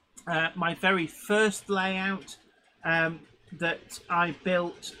 My very first layout that I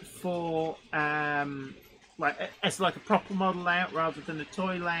built for as like a proper model layout rather than a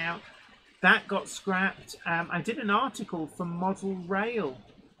toy layout, that got scrapped. I did an article for Model Rail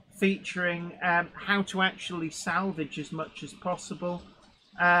featuring how to actually salvage as much as possible.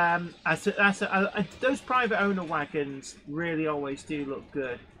 Those private owner wagons really always do look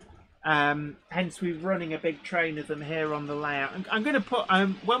good. Hence we're running a big train of them here on the layout. I'm going to put,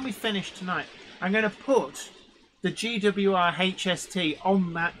 when we finish tonight, I'm going to put the GWR HST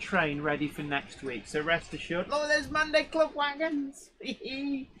on that train ready for next week. So rest assured. Oh, there's Monday Club wagons!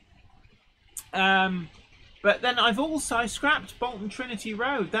 But then I scrapped Bolton Trinity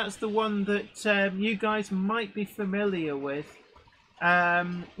Road. That's the one that you guys might be familiar with.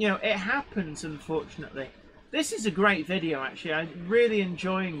 You know, it happens, unfortunately. This is a great video, actually. I'm really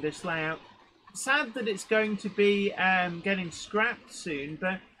enjoying this layout. Sad that it's going to be getting scrapped soon,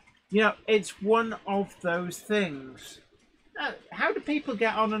 but, you know, it's one of those things. How do people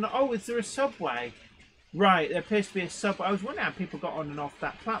get on and... Oh, is there a subway? Right, there appears to be a subway. I was wondering how people got on and off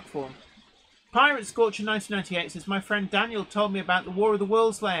that platform. Pirate Scorcher 1998 says, my friend Daniel told me about the War of the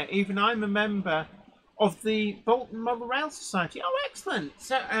Worlds layout. Even I'm a member of the Bolton Model Rail Society. Oh, excellent.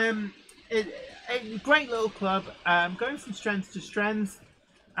 So, a great little club, going from strength to strength.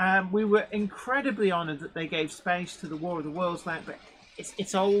 We were incredibly honoured that they gave space to the War of the Worlds layout, but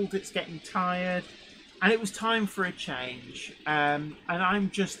it's old, it's getting tired, and it was time for a change. And I'm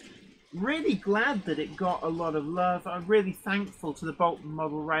just really glad that it got a lot of love. I'm really thankful to the Bolton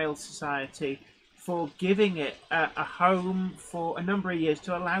Model Rail Society for giving it a home for a number of years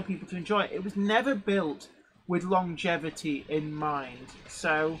to allow people to enjoy it. It was never built with longevity in mind.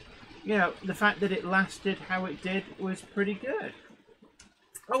 So, you know, the fact that it lasted how it did was pretty good.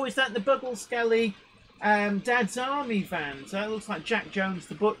 Oh, is that the Buggle Skelly Dad's Army vans? That looks like Jack Jones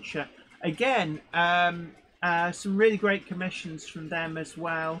the Butcher. Again, some really great commissions from them as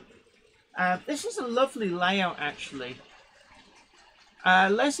well. This is a lovely layout, actually.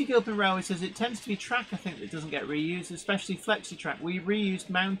 Leslie Gilpin Railway says it tends to be track, I think, that doesn't get reused, especially flexi track. We reused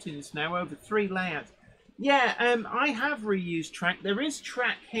mountains now over 3 layouts. Yeah, I have reused track. There is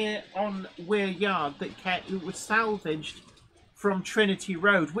track here on Weir Yard that was salvaged from Trinity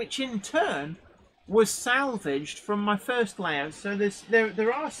Road, which in turn was salvaged from my first layout. So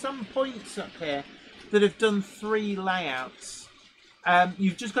there are some points up here that have done 3 layouts.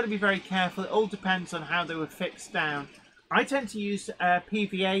 You've just got to be very careful. It all depends on how they were fixed down. I tend to use a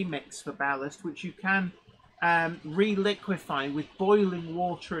PVA mix for ballast, which you can re-liquefy with boiling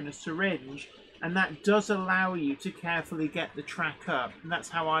water in a syringe, and that does allow you to carefully get the track up, and that's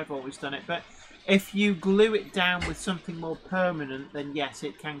how I've always done it. But if you glue it down with something more permanent, then yes,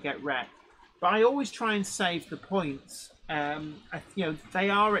 it can get wrecked. But I always try and save the points. You know, they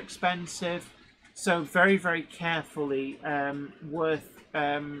are expensive, so very, very carefully worth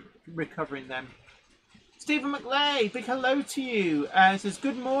recovering them. Stephen McLeay, big hello to you. Says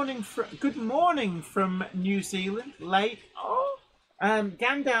good morning from New Zealand. Late. Oh,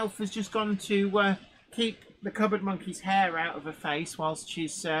 Gandalf has just gone to keep the cupboard monkey's hair out of her face whilst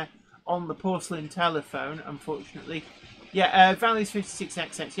she's on the porcelain telephone. Unfortunately, yeah. Valley's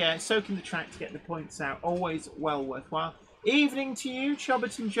 56XX. Yeah, soaking the track to get the points out. Always well worthwhile. Evening to you,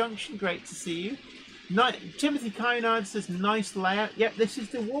 Chobberton Junction. Great to see you. Timothy Kynard says, nice layout. Yep, this is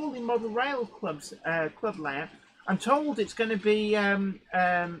the Worley Model Rail Club's club layout. I'm told it's going to be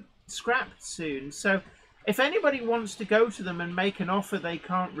scrapped soon. So if anybody wants to go to them and make an offer they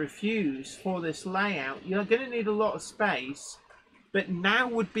can't refuse for this layout, you're going to need a lot of space. But now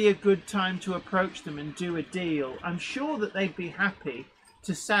would be a good time to approach them and do a deal. I'm sure that they'd be happy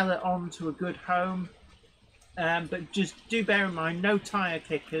to sell it on to a good home. But just do bear in mind, no tyre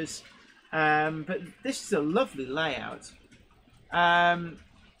kickers. But this is a lovely layout.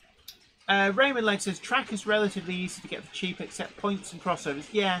 Raymond Legg says, track is relatively easy to get for cheap, except points and crossovers.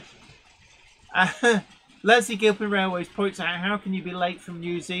 Yeah. Leslie Gilpin Railways points out, how can you be late from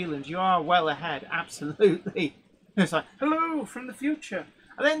New Zealand? You are well ahead, absolutely. It's like, hello from the future.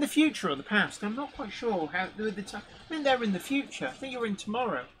 Are they in the future or the past? I'm not quite sure how the time. I mean, they're in the future. I think you're in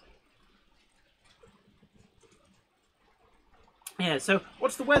tomorrow. Yeah, so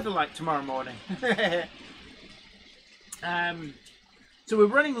what's the weather like tomorrow morning? So we're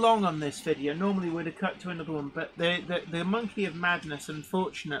running long on this video. Normally we'd have cut to another one, but the Monkey of Madness,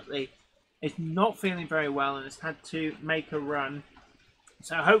 unfortunately, is not feeling very well and has had to make a run.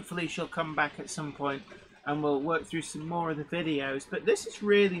 So hopefully she'll come back at some point and we'll work through some more of the videos. But this is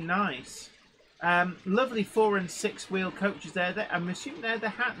really nice. Lovely 4- and 6-wheel coaches there. I'm assuming they're the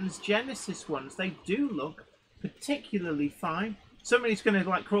Hatton's Genesis ones. They do look particularly fine. Somebody's going to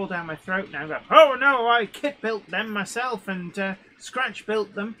like crawl down my throat now and go, oh no, I kit built them myself and scratch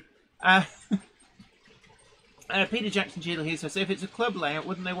built them. Peter Jackson Gila here says, if it's a club layout,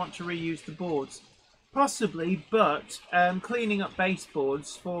 wouldn't they want to reuse the boards? Possibly, but cleaning up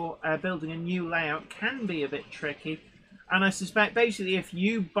baseboards for building a new layout can be a bit tricky. And I suspect basically if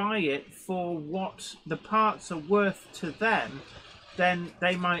you buy it for what the parts are worth to them, then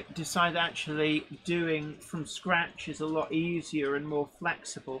they might decide actually doing from scratch is a lot easier and more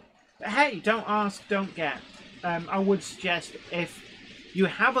flexible. But hey, don't ask, don't get. I would suggest if you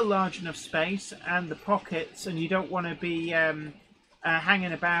have a large enough space and the pockets and you don't want to be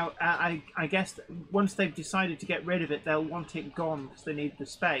hanging about, I guess once they've decided to get rid of it, they'll want it gone because they need the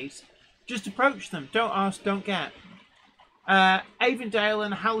space. Just approach them. Don't ask, don't get. Avondale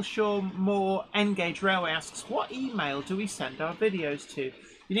and Halshaw Moore Engage Railway asks, what email do we send our videos to?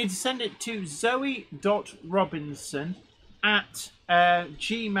 You need to send it to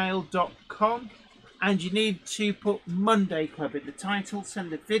zoe.robinson@gmail.com and you need to put Monday Club in the title.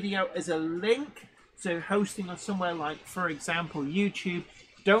 Send the video as a link. So hosting on somewhere like, for example, YouTube.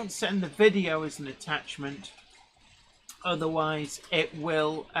 Don't send the video as an attachment. Otherwise, it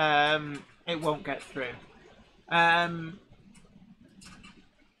will it won't get through.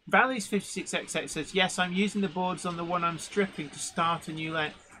 Valleys56XX says, yes, I'm using the boards on the one I'm stripping to start a new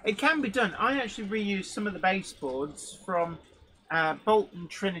layout. It can be done. I actually reused some of the baseboards from Bolton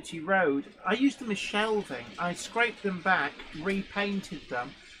Trinity Road. I used them as shelving. I scraped them back, repainted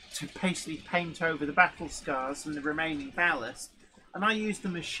them to basically paint over the battle scars and the remaining ballast, and I used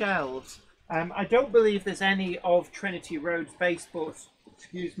them as shelves. I don't believe there's any of Trinity Road's baseboards,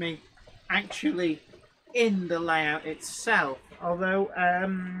 excuse me, actually in the layout itself, although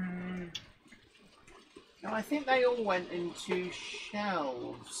no, I think they all went into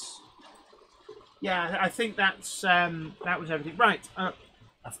shelves. Yeah, I think that's that was everything. Right,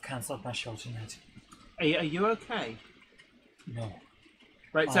 I've cancelled my show tonight. Are you okay? No.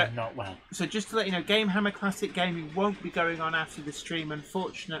 Right, so I'm not well. So just to let you know, Game Hammer Classic Gaming won't be going on after the stream,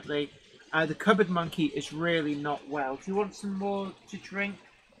 unfortunately. The Cupboard Monkey is really not well. Do you want some more to drink?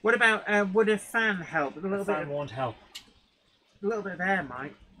 What about, would a fan help? A fan won't help. A little bit of air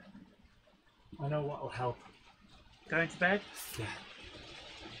might. I know what will help. Going to bed? Yeah.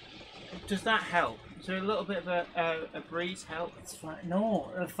 Does that help? Is there a little bit of a breeze help? It's fine. No,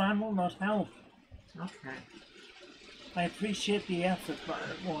 a fan will not help. Okay. I appreciate the effort, but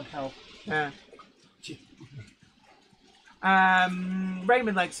it won't help. Yeah.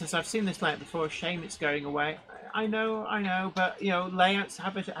 Raymond Lake says, I've seen this layout before, shame it's going away. I know, but, you know, layouts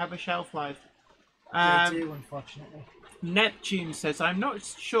have a shelf life. They do, unfortunately. Neptune says, I'm not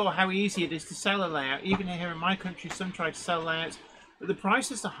sure how easy it is to sell a layout. Even here in my country, some try to sell layouts, but the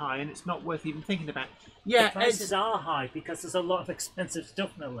prices are high and it's not worth even thinking about. Yeah, the prices are high because there's a lot of expensive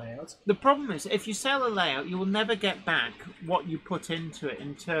stuff in the layout. The problem is, if you sell a layout, you will never get back what you put into it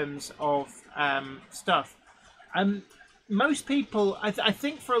in terms of stuff. Most people, I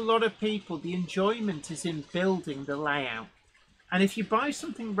think for a lot of people, the enjoyment is in building the layout. And if you buy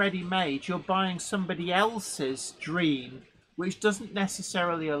something ready-made, you're buying somebody else's dream, which doesn't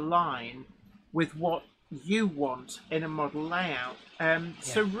necessarily align with what you want in a model layout.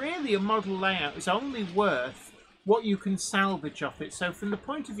 So really a model layout is only worth what you can salvage off it. So from the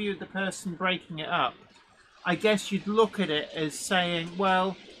point of view of the person breaking it up, I guess you'd look at it as saying,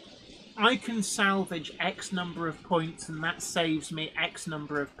 well, I can salvage X number of points and that saves me X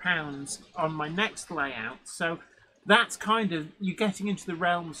number of pounds on my next layout. So that's kind of, you're getting into the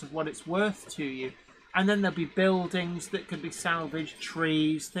realms of what it's worth to you. And then there'll be buildings that could be salvaged,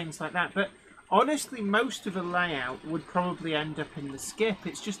 trees, things like that. But honestly, most of a layout would probably end up in the skip.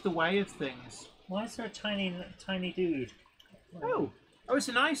 It's just the way of things. Why is there a tiny dude? Oh, it's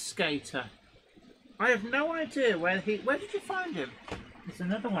an ice skater. I have no idea where did you find him? There's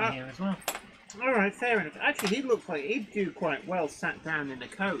another one here as well. All right, fair enough. Actually, he looked like he'd do quite well sat down in a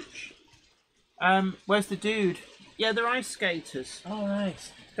coach. Where's the dude? Yeah, they're ice skaters. Oh, right.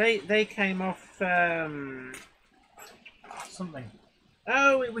 They came off something.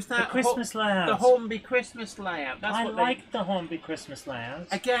 Oh, it was that the Christmas layout. The Hornby Christmas layout. That's I like the Hornby Christmas layout.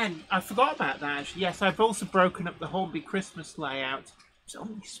 Again, I forgot about that. Actually, yes, I've also broken up the Hornby Christmas layout. It's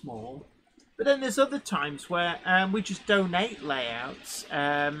only small, But then there's other times where we just donate layouts.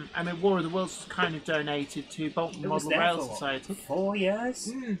 I mean, War of the Worlds was kind of donated to Bolton Model Rail Society. 4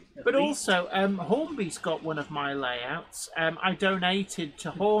 years? But also, Hornby's got one of my layouts. I donated to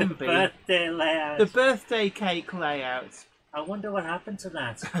Hornby. The birthday layout. The birthday cake layout. I wonder what happened to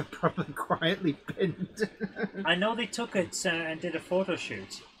that. Probably quietly pinned. I know they took it and did a photo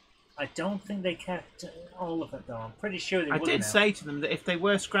shoot. I don't think they kept all of it though. I'm pretty sure they would. I did say to them that if they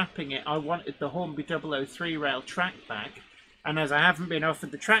were scrapping it, I wanted the Hornby 003 rail track back. And as I haven't been offered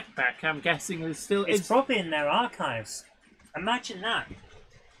the track back, I'm guessing it's still... It's probably in their archives. Imagine that.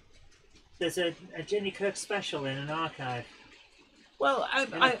 There's a Jenny Kirk special in an archive. Well,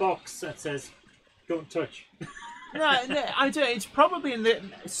 in a box that says, "Don't touch." No, I don't. It's probably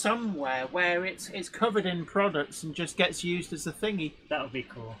in somewhere where it's covered in products and just gets used as a thingy. That would be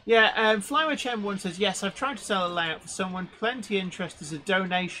cool. Yeah, Flywitch M1 says, yes, I've tried to sell a layout for someone. Plenty interest as a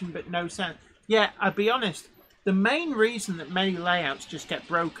donation, but no sense. Yeah, I'll be honest. The main reason that many layouts just get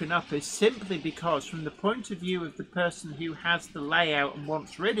broken up is simply because, from the point of view of the person who has the layout and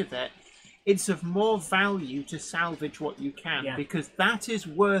wants rid of it, it's of more value to salvage what you can, because that is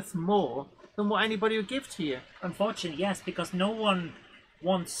worth more than what anybody would give to you. Unfortunately, yes, because no one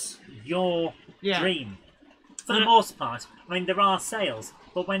wants your dream. For the most part. I mean, there are sales,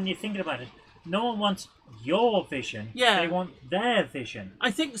 but when you're thinking about it, no one wants your vision. Yeah. They want their vision. I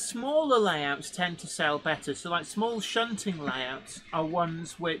think smaller layouts tend to sell better. So, like, small shunting layouts are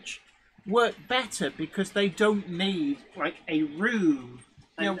ones which work better because they don't need, like, a room.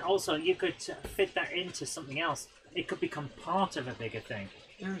 And also, you could fit that into something else. It could become part of a bigger thing.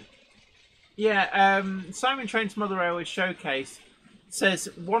 Yeah, Simon Train's Mother Railway Showcase says,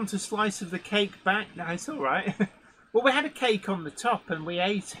 want a slice of the cake back? No, it's all right. Well, we had a cake on the top and we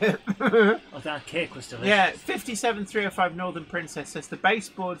ate it. Oh, that cake was delicious. Yeah, 57305 Northern Princess says the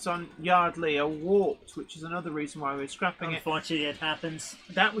baseboards on Yardley are warped, which is another reason why we're scrapping Unfortunately, it happens.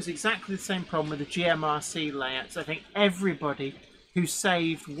 That was exactly the same problem with the GMRC layouts. I think everybody who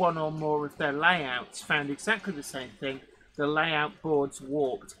saved one or more of their layouts found exactly the same thing. The layout boards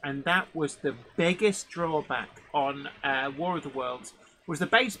warped, and that was the biggest drawback on War of the Worlds, was the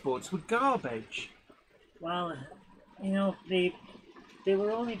baseboards were garbage. Well, you know, they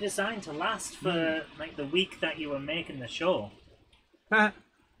were only designed to last for like the week that you were making the show.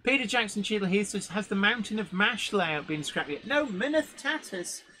 Peter Jackson Sheila Heath says, has the Mountain of Mash layout been scrapped yet? No, Mineth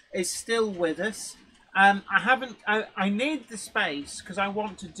Tatus is still with us. I need the space because I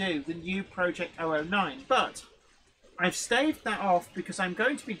want to do the new Project 009, but I've staved that off because I'm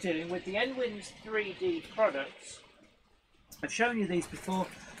going to be doing with the NWin's 3D products. I've shown you these before.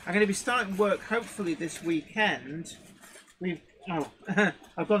 I'm going to be starting work hopefully this weekend.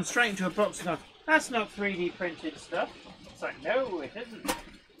 I've gone straight into a box and gone, that's not 3D printed stuff. It's like, no, it isn't.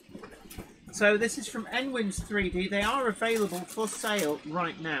 So this is from NWin's 3D. They are available for sale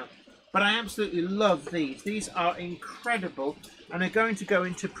right now. But I absolutely love these. These are incredible and are going to go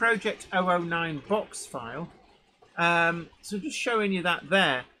into Project 009 box file. So just showing you that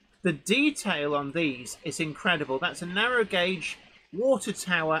there. The detail on these is incredible. That's a narrow gauge water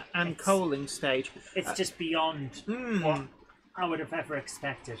tower and coaling stage. It's just beyond what I would have ever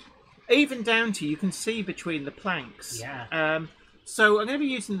expected. Even down to you can see between the planks. Yeah. So I'm going to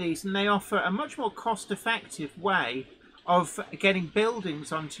be using these, and they offer a much more cost-effective way of getting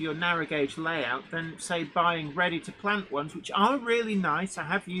buildings onto your narrow gauge layout than, say, buying ready-to-plant ones, which are really nice. I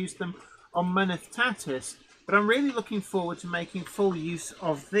have used them on Mineth Tatus, but I'm really looking forward to making full use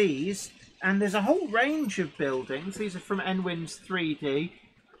of these. And there's a whole range of buildings. These are from NWin's 3D.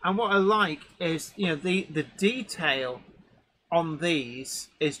 And what I like is, you know, the detail on these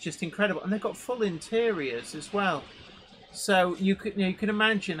is just incredible. And they've got full interiors as well. So you can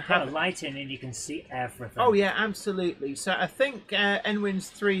imagine how lighting and you can see everything. Oh yeah, absolutely. So I think NWin's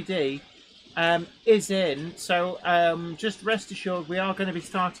 3D is in. So just rest assured, we are going to be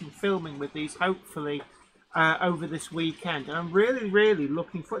starting filming with these hopefully over this weekend. And I'm really, really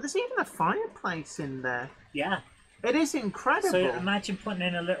looking forward. There's even a fireplace in there. Yeah, it is incredible. So imagine putting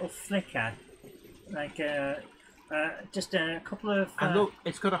in a little flicker, like just a couple of. And look,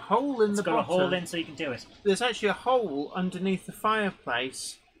 it's got a hole in the bottom. It's got a hole in, so you can do it. There's actually a hole underneath the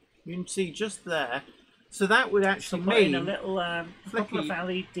fireplace. You can see just there. So that would actually mean a little couple of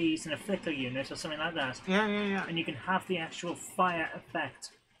LEDs and a flicker unit or something like that. Yeah, yeah, yeah. And you can have the actual fire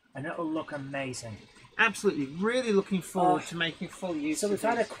effect, and it'll look amazing. Absolutely, really looking forward to making full use. So we've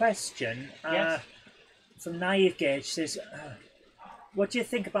had a question from Naive Gauge. Says, what do you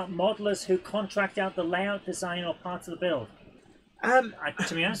think about modelers who contract out the layout, design, or parts of the build?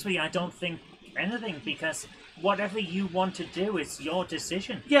 To be honest with you, I don't think anything, because whatever you want to do is your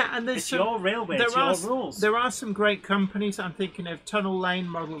decision. Yeah, and there's It's your railway, it's your rules. There are some great companies, I'm thinking of Tunnel Lane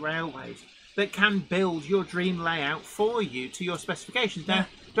Model Railways, that can build your dream layout for you to your specifications. Now,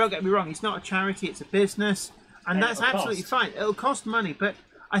 don't get me wrong, it's not a charity, it's a business, and that's absolutely fine. It'll cost money, but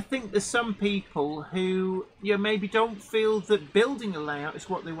I think there's some people who maybe don't feel that building a layout is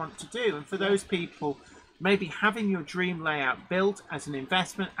what they want to do, and for those people, maybe having your dream layout built as an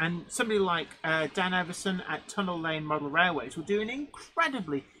investment, and somebody like Dan Everson at Tunnel Lane Model Railways will do an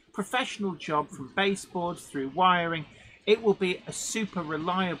incredibly professional job from baseboards through wiring. It will be a super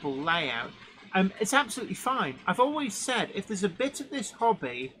reliable layout. It's absolutely fine. I've always said, if there's a bit of this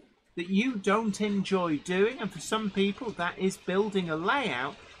hobby that you don't enjoy doing, and for some people that is building a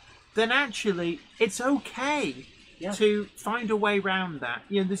layout, then actually it's okay to find a way around that.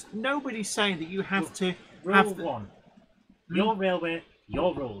 There's nobody saying that you have to... Rule 1. Your railway,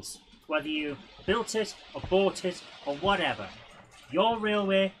 your rules. Whether you built it, or bought it, or whatever. Your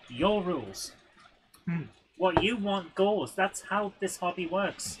railway, your rules. What you want goes. That's how this hobby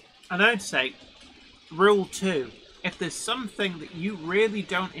works. And I'd say, rule 2. If there's something that you really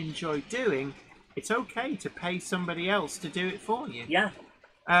don't enjoy doing, it's okay to pay somebody else to do it for you. Yeah.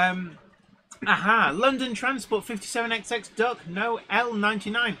 London Transport 57XX Duck, no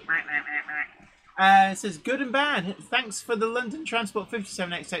L99. Says, good and bad. Thanks for the London Transport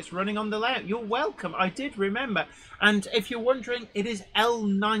 57XX running on the layout. You're welcome. I did remember. And if you're wondering, it is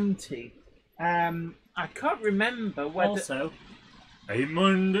L90. I can't remember whether... Also, a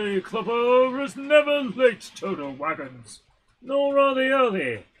Monday clubber is never late to the wagons, nor are they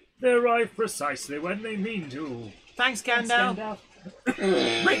early. They arrive precisely when they mean to. Thanks, Gandalf.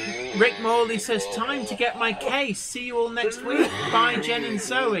 Rick Morley says, time to get my case. See you all next week. Bye, Jen and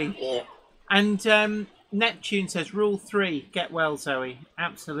Zoe. And Neptune says, rule 3, get well, Zoe.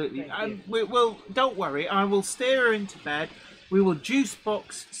 Absolutely. We'll don't worry, I will steer her into bed. We will juice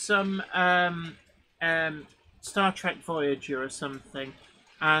box some Star Trek Voyager or something,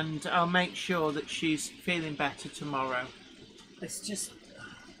 and I'll make sure that she's feeling better tomorrow. it's just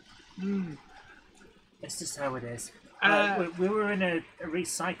how it is. We were in a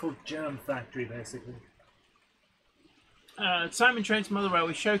recycled germ factory, basically. Simon Trains Mother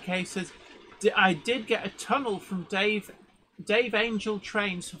Railway showcases. I did get a tunnel from Dave Angel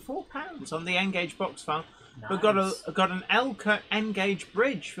Trains for £4 on the N-Gauge box file. Nice. But got an Elka N-Gauge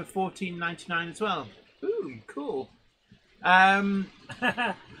bridge for $14.99 as well. Ooh, cool.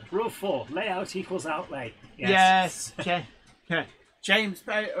 Rule 4: layout equals outlay. Yes. James,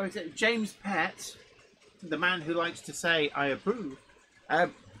 or is it James Pett, the man who likes to say I approve.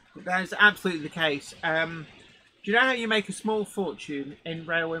 That is absolutely the case. Do you know how you make a small fortune in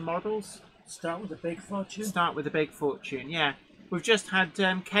railway models? Start with a big fortune. Start with a big fortune, yeah. We've just had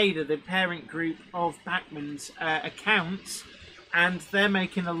CADA, the parent group of Bachmann's accounts, and they're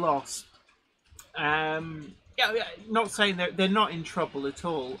making a loss. Not saying they're not in trouble at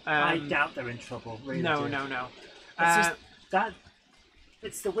all. I doubt they're in trouble. Really no. It's just that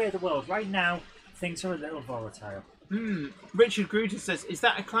it's the way of the world right now. Things are a little volatile. Richard Gruter says, is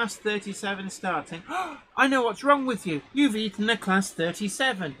that a Class 37 starting? I know what's wrong with you. You've eaten a Class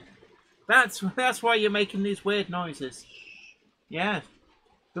 37. That's why you're making these weird noises. Yeah.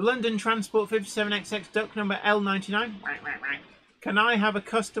 The London Transport 57XX duck number L99. Can I have a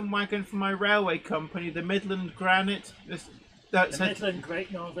custom wagon for my railway company, the Midland Granite? The Midland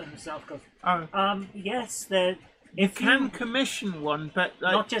Great Northern South Coast. Oh. Yes, you can commission one, but...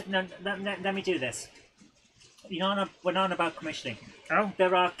 not just... No, let me do this. We're not about commissioning. Oh.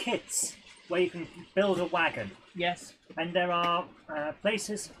 There are kits where you can build a wagon. Yes. And there are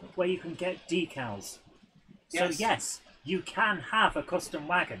places where you can get decals. So yes, you can have a custom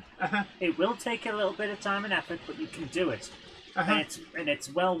wagon. It will take a little bit of time and effort, but you can do it. And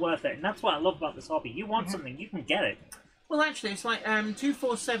it's well worth it. And that's what I love about this hobby. You want something, you can get it. Well, actually, it's like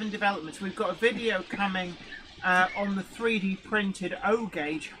 247 Developments. We've got a video coming on the 3D printed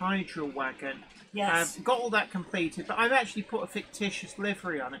O-gauge Hydra wagon. Yes. Got all that completed, but I've actually put a fictitious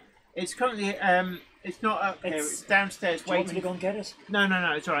livery on it. It's currently, it's not up here, it's downstairs waiting. Do you want me to go and get it?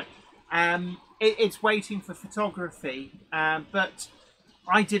 No, it's alright. It's waiting for photography, but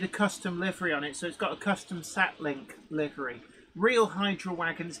I did a custom livery on it, so it's got a custom Satlink livery. Real Hydra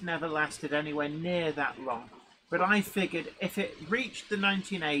wagons never lasted anywhere near that long, but I figured if it reached the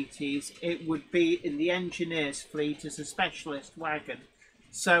 1980s, it would be in the engineers' fleet as a specialist wagon.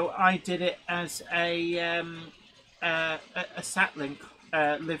 So I did it as a Satlink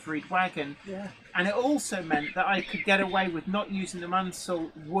liveried wagon, and it also meant that I could get away with not using the Mansell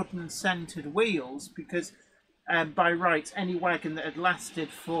wooden centered wheels, because by rights, any wagon that had lasted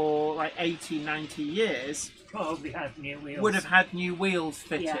for like 80, 90 years Probably had new wheels. would have had new wheels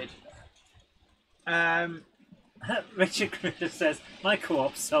fitted. Richard Critter says, my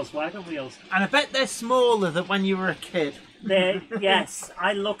co-op sells wagon wheels. And I bet they're smaller than when you were a kid. Yes,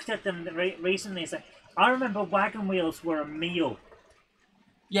 I looked at them recently. So I remember wagon wheels were a meal.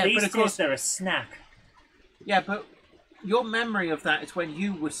 Yeah, These but of days course, they're a snack. yeah, but your memory of that is when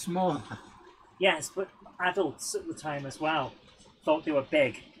you were smaller. Yes, but adults at the time as well thought they were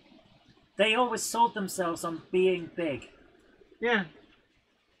big. They always sold themselves on being big. Yeah.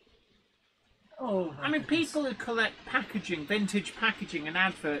 Oh, I mean, people who collect packaging, vintage packaging and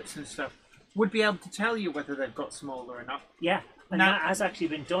adverts and stuff, would be able to tell you whether they've got smaller or not. yeah, and Now- that has actually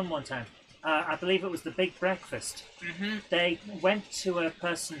been done one time. I believe it was the Big Breakfast. Mm-hmm. They went to a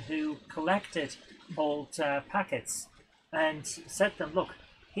person who collected old packets and said to them, look,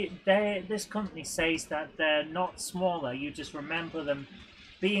 this company says that they're not smaller, you just remember them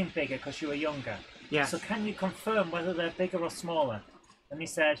being bigger because you were younger. Yeah. So can you confirm whether they're bigger or smaller? And he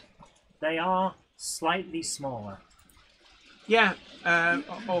said, they are slightly smaller. Yeah.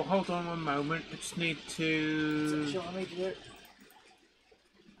 Hold on one moment. I just need to. Do you want me to do it?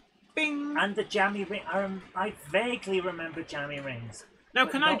 Bing. And the jammy ring. I vaguely remember jammy rings. Now,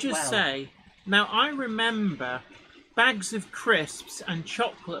 but can I not just well. say? Now, I remember bags of crisps and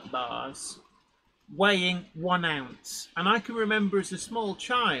chocolate bars weighing 1 ounce, and I can remember as a small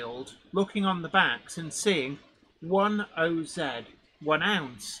child looking on the backs and seeing 1 OZ, 1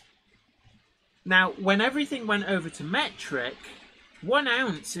 ounce. Now, when everything went over to metric, 1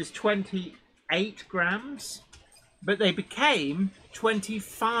 ounce is 28 grams, but they became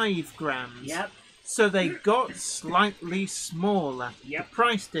 25 grams. Yep. So they got slightly smaller. Yep. The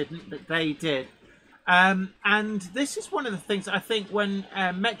price didn't, but they did. And this is one of the things I think when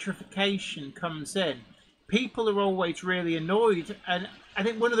metrification comes in, people are always really annoyed. And I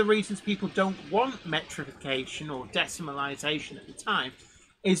think one of the reasons people don't want metrification or decimalisation at the time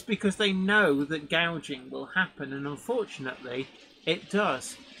is because they know that gouging will happen. And unfortunately, it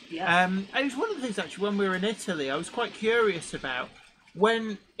does. Yeah. It was one of the things actually when we were in Italy, I was quite curious about.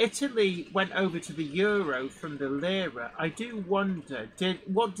 When Italy went over to the euro from the lira, I do wonder,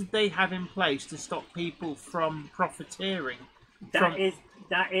 what did they have in place to stop people from profiteering? That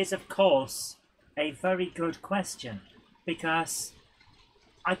is of course a very good question, because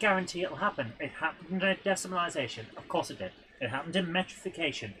I guarantee it'll happen. It happened in decimalisation, of course it did. It happened in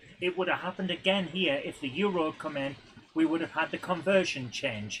metrification. It would have happened again here if the euro had come in. We would have had the conversion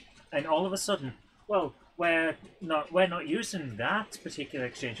change, and all of a sudden, well, we're not using that particular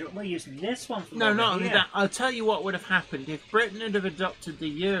exchange rate. We're using this one. From No, over not only here. that. I'll tell you what would have happened if Britain had have adopted the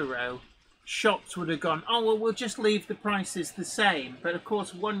euro. Shops would have gone, oh well, we'll just leave the prices the same. But of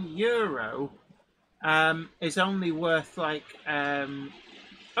course, €1 is only worth like.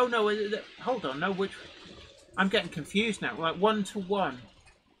 Oh no, hold on, no, which I'm getting confused now. Like 1 to 1.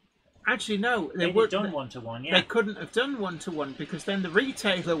 Actually, no, They'd have done 1 to 1. Yeah, They couldn't have done 1 to 1 because then the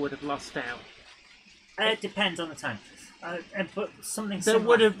retailer would have lost out. it depends on the time. But something There similar,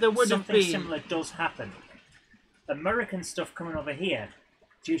 would have been. similar does happen. American stuff coming over here,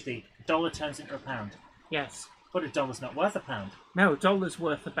 it's usually dollar turns into a pound, Yes. but a dollar's not worth a pound. No, dollar's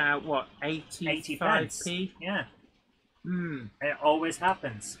worth about what 80 85 pence. p. Yeah, Hmm. it always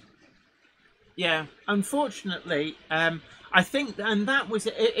happens. Yeah. Unfortunately, I think, and that was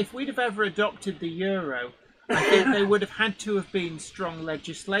if we'd have ever adopted the euro, I think there would have had to have been strong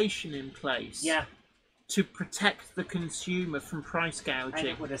legislation in place. Yeah, To protect the consumer from price and gouging.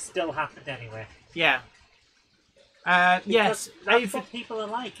 it would have still happened anyway. Yeah. Because Yes. that's what people are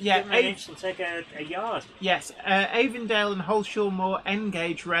like. Yeah, Give them an inch, they'll take a yard. Yes, Avondale and Holshall Moor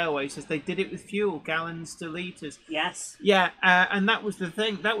N-Gauge Railway says they did it with fuel, gallons to litres. Yes. Yeah, and that was the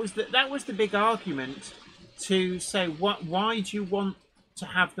thing. That was the big argument to say why do you want to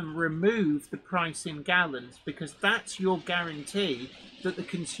have them remove the price in gallons, because that's your guarantee that the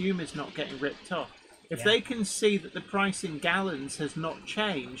consumer's not getting ripped off. If they can see that the price in gallons has not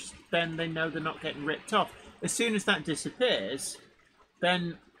changed, then they know they're not getting ripped off. As soon as that disappears,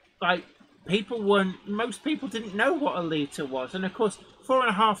 then like most people didn't know what a litre was, and of course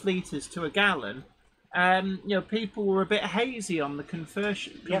 4.5 litres to a gallon. People were a bit hazy on the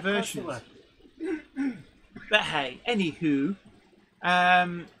conversions. Yeah, of course they were. But hey, anywho,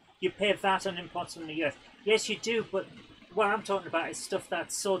 You pay VAT on imports from the US. Yes, you do, but what I'm talking about is stuff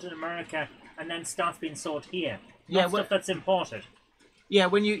that's sold in America and then starts being sold here. Not stuff that's imported. yeah,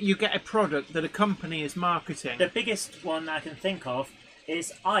 when you get a product that a company is marketing. The biggest one I can think of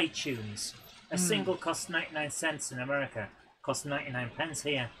is iTunes. A single costs 99 cents in America. Costs 99 pence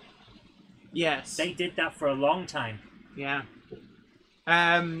here. Yes. They did that for a long time. Yeah.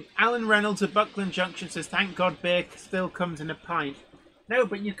 Alan Reynolds of Buckland Junction says, "Thank God beer still comes in a pint." No,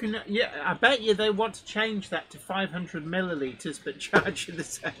 but you can. Yeah, I bet you they want to change that to 500 millilitres, but charge you the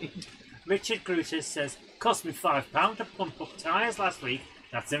same. Richard Grutus says, "Cost me £5 to pump up tyres last week.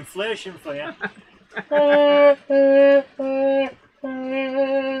 That's inflation for you."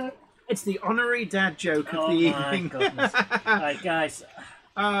 It's the honorary dad joke of Oh the my evening. goodness. Right, guys.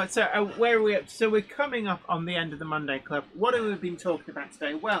 Where are we up? So we're coming up on the end of the Monday Club. What have we been talking about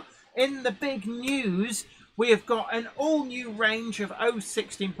today? Well, in the big news, we have got an all-new range of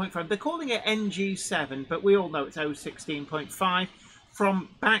 016.5. They're calling it NG7, but we all know it's 016.5. From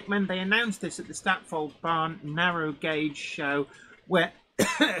Bachmann, they announced this at the Statfold Barn narrow gauge show, where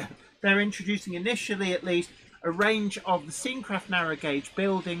they're introducing, initially at least, a range of the Scenecraft narrow gauge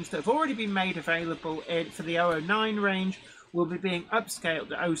buildings that have already been made available for the 009 range. Will be being upscaled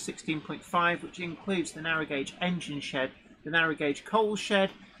to 016.5, which includes the narrow gauge engine shed, the narrow gauge coal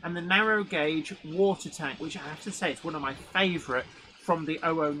shed, and the narrow gauge water tank, which I have to say is one of my favourite from the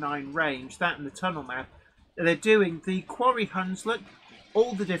 009 range, that and the tunnel mouth. They're doing the Quarry Hunslet,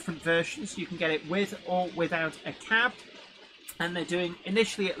 all the different versions. You can get it with or without a cab. And they're doing,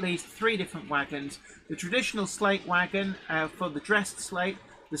 initially at least, 3 different wagons. The traditional slate wagon for the dressed slate,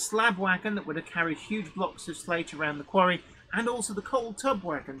 the slab wagon that would have carried huge blocks of slate around the quarry, and also the coal tub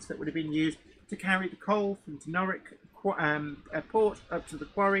wagons that would have been used to carry the coal from Norwich port up to the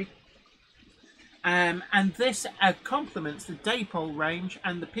quarry. And this complements the Dapol range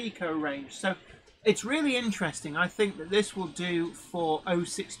and the Pico range. So it's really interesting. I think that this will do for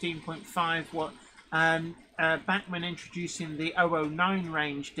 016.5 what Bachmann introducing the 009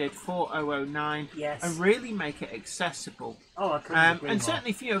 range did for 009. Yes. And really make it accessible. Oh, I couldn't agree and more.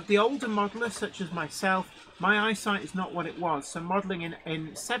 certainly for the older modelers such as myself, my eyesight is not what it was. So modelling in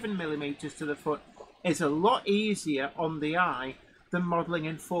 7mm to the foot is a lot easier on the eye than modelling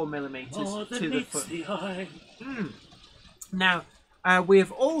in 4mm to the foot. The eye. Now, we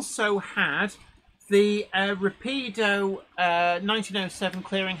have also had the Rapido 1907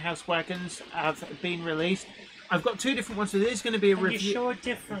 clearinghouse wagons have been released. I've got 2 different ones, so there's going to be a Can you review. show a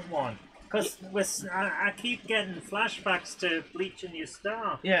different one? Because I keep getting flashbacks to Bleach and Your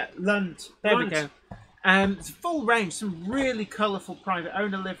Star. Yeah, Lund. There we Lund. go. It's a full range, some really colourful private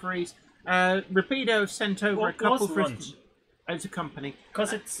owner liveries. Rapido sent over a couple for as a company.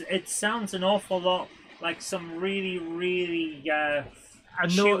 Because it sounds an awful lot like some really, really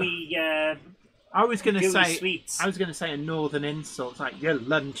chewy. I was going to say sweets. I was going to say a northern insult, like "you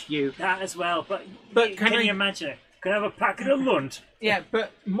lunch, you." That as well, but can you imagine it? Could I have a packet of Lund? Yeah,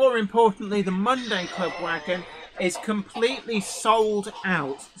 but more importantly, the Monday Club wagon is completely sold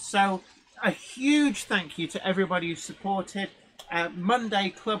out. So a huge thank you to everybody who supported Monday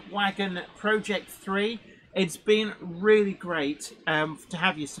Club Wagon Project 3. It's been really great to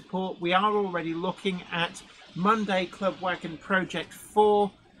have your support. We are already looking at Monday Club Wagon Project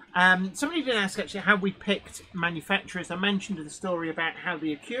 4. Somebody did ask actually how we picked manufacturers. I mentioned the story about how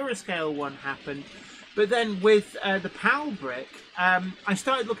the Acura Scale one happened. But then with the PAL brick, I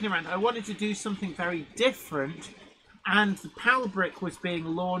started looking around. I wanted to do something very different. And the PAL brick was being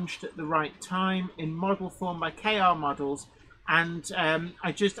launched at the right time in model form by KR Models. And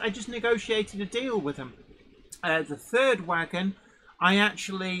I just negotiated a deal with them. The third wagon, I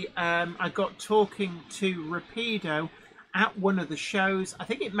actually I got talking to Rapido at one of the shows. I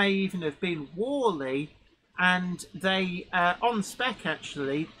think it may even have been Worley, and they on spec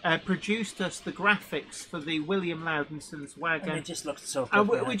actually produced us the graphics for the William Loudonson's wagon. And it just looked so good.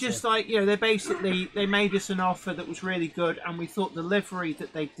 And we just like, they made us an offer that was really good, and we thought the livery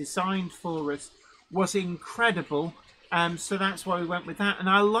that they designed for us was incredible. So that's why we went with that. And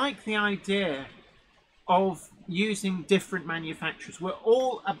I like the idea of using different manufacturers. We're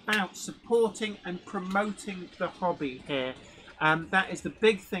all about supporting and promoting the hobby here. That is the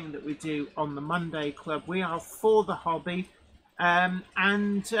big thing that we do on the Monday Club. We are for the hobby.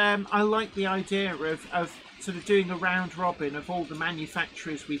 I like the idea of sort of doing a round robin of all the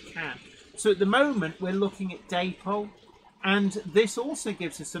manufacturers we can. So at the moment we're looking at Dapol, and this also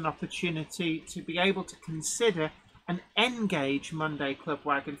gives us an opportunity to be able to consider an N-gauge Monday Club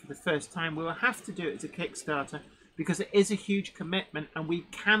wagon for the first time. We will have to do it as a Kickstarter because it is a huge commitment, and we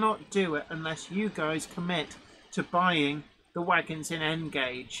cannot do it unless you guys commit to buying the wagons in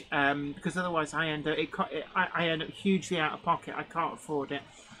N-gauge, because otherwise I end up hugely out of pocket. I can't afford it.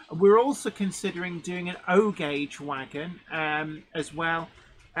 We're also considering doing an O-gauge wagon as well.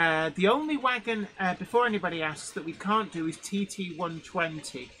 The only wagon, before anybody asks, that we can't do is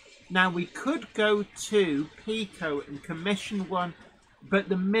TT120. Now we could go to Pico and commission one but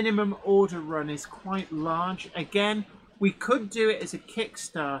the minimum order run is quite large. Again, we could do it as a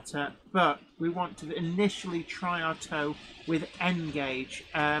Kickstarter, but we want to initially try our toe with N-Gauge.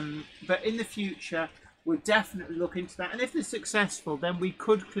 But in the future, we'll definitely look into that. And if they're successful, then we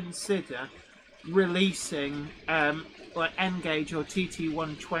could consider releasing like N-Gauge or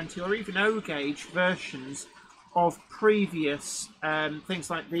TT120 or even O-Gauge versions of previous things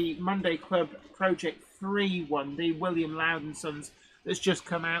like the Monday Club Project 3 one, the William Loudon Sons that's just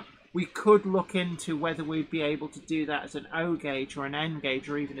come out. We could look into whether we'd be able to do that as an O-Gauge or an N-Gauge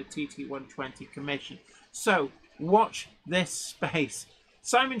or even a TT120 commission. So, watch this space.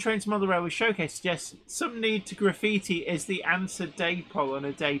 Simon Trains Model Railway Showcase suggests some need to graffiti is the answer Daypole on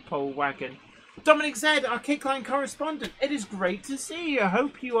a Daypole wagon. Dominic Z, our Kickline correspondent, it is great to see you. I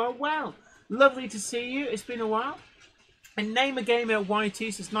hope you are well. Lovely to see you. It's been a while. And Name a Gamer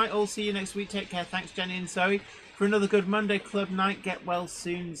YT says, night all, see you next week. Take care. Thanks, Jenny and Zoe, for another good Monday Club night. Get well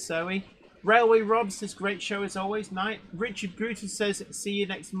soon, Zoe. Railway Rob says, great show as always. Night. Richard Brutus says, see you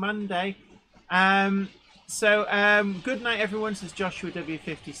next Monday. Good night, everyone, says Joshua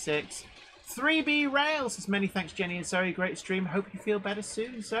W56. 3B Rail says, many thanks, Jenny and Zoe. Great stream. Hope you feel better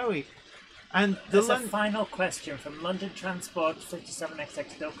soon, Zoe. And there's a final question from London Transport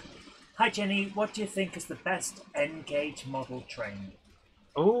 57XX Duck. Hi Jenny, what do you think is the best N-Gauge model train?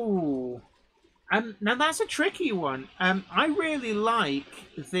 Oh, now that's a tricky one. I really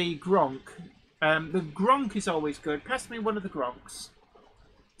like the Gronk. The Gronk is always good. Pass me one of the Gronks.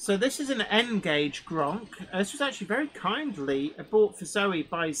 So this is an N-Gauge Gronk. This was actually very kindly bought for Zoe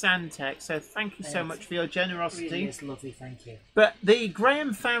by Zantec. So thank you so much for your generosity. Really is lovely, thank you. But the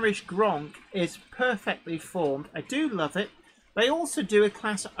Graham Farish Gronk is perfectly formed. I do love it. They also do a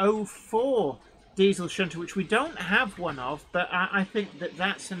Class 04 diesel shunter, which we don't have one of, but I think that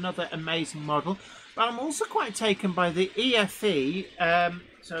that's another amazing model. But I'm also quite taken by the EFE.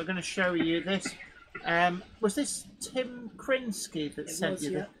 So I'm going to show you this. Was this Tim Krinsky that sent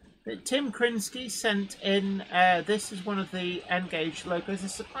you Tim Krinsky sent in, this is one of the N-Gauge logos.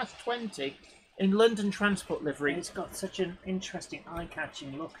 This is a Class 20 in London Transport livery. It's got such an interesting,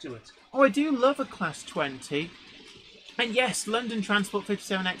 eye-catching look to it. Oh, I do love a Class 20. And yes, London Transport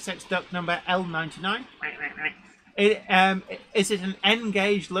 57XX duck number L99. Is it an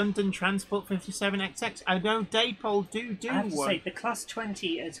N-Gauge London Transport 57XX? I know Daypole do I have to one. say, the Class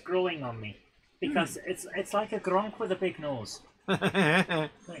 20 is growing on me. Because it's like a Gronk with a big nose. It's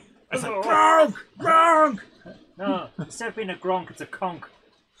like, Gronk! Gronk! No, instead of being a Gronk, it's a conch.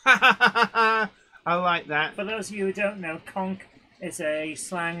 I like that. For those of you who don't know, conch is a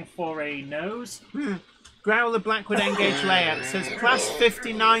slang for a nose. Growler Blackwood N-Gauge layout says Class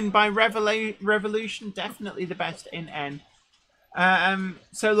 59 by Revolution, definitely the best in N.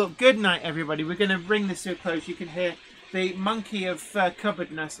 So look, good night everybody. We're going to bring this to a close. You can hear the monkey of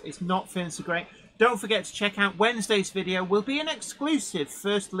cupboardness is not feeling so great. Don't forget to check out Wednesday's video. Will be an exclusive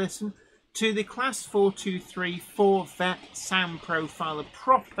first listen to the Class 423 Vet sound profile, a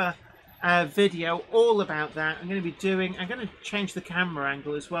proper video all about that. I'm going to change the camera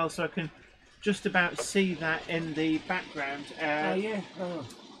angle as well so I can just about see that in the background.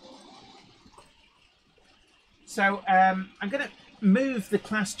 So I'm going to move the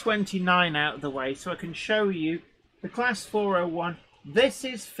Class 29 out of the way so I can show you the Class 401. This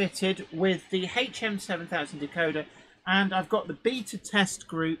is fitted with the HM7000 decoder, and I've got the beta test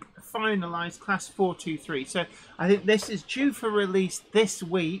group finalised Class 423. So I think this is due for release this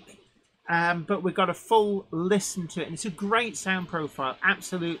week. But we've got a full listen to it, and it's a great sound profile.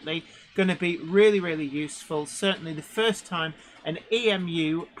 Absolutely going to be really, really useful. Certainly the first time an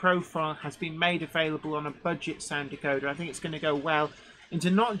EMU profile has been made available on a budget sound decoder. I think it's going to go well into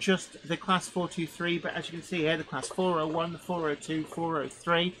not just the Class 423, but as you can see here, the Class 401, the 402,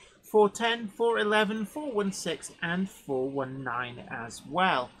 403, 410, 411, 416, and 419 as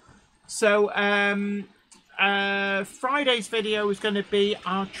well. So, Friday's video is going to be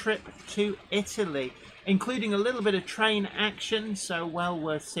our trip to Italy, including a little bit of train action, so well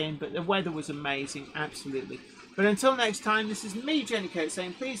worth seeing, but the weather was amazing, absolutely. But until next time, this is me, Jenny Kirk,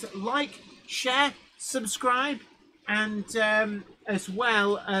 saying please like, share, subscribe, and as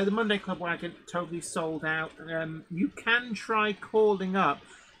well, the Monday Club Wagon totally sold out. You can try calling up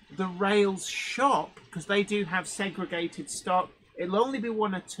the Rails shop, because they do have segregated stock. It'll only be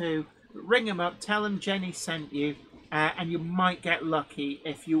 1 or 2. Ring them up, tell them Jenny sent you, and you might get lucky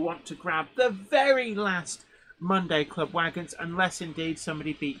if you want to grab the very last Monday Club Wagons, unless indeed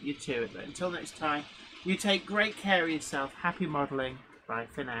somebody beat you to it. But until next time, you take great care of yourself. Happy modelling. Bye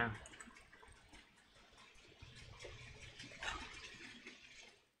for now.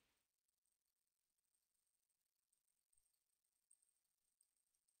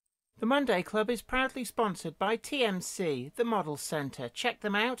 The Monday Club is proudly sponsored by TMC, the Model Centre. Check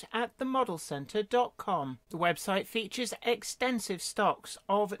them out at themodelcentre.com. The website features extensive stocks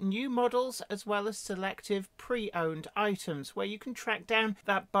of new models as well as selective pre-owned items where you can track down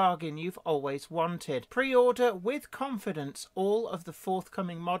that bargain you've always wanted. Pre-order with confidence all of the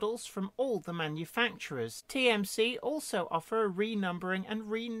forthcoming models from all the manufacturers. TMC also offer a renumbering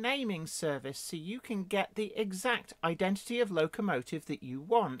and renaming service so you can get the exact identity of locomotive that you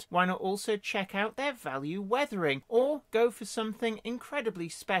want. Why not also check out their value weathering, or go for something incredibly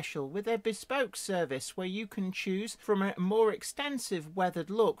special with their bespoke service where you can choose from a more extensive weathered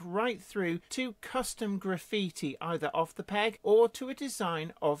look right through to custom graffiti either off the peg or to a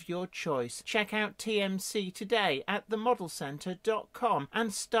design of your choice. Check out TMC today at themodelcentre.com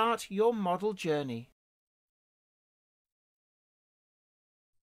and start your model journey.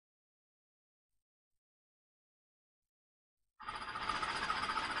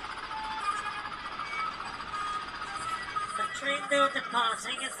 The train now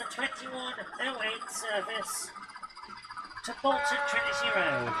departing is the 2108 service to Bolton Trinity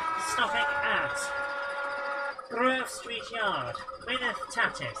Road, stopping at Grove Street Yard, Gwyneth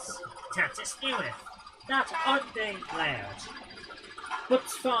Tatis Newydd, that unnamed layout,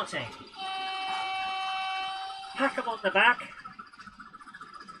 Butts 40, Packham on the back,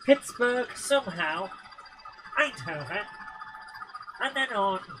 Pittsburgh somehow, Eindhoven, and then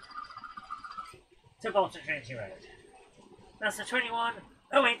on to Bolton Trinity Road. That's the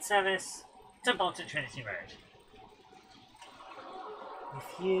 2108 service to Bolton Trinity Road.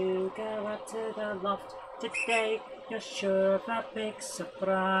 If you go up to the loft today, you're sure of a big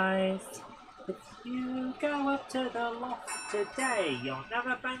surprise. If you go up to the loft today, you'll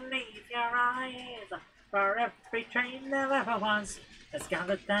never believe your eyes. For every train there ever was has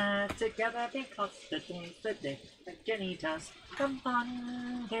gathered there together because today's the day that Jenny does the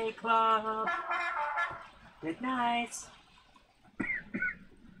Monday Club. Good night.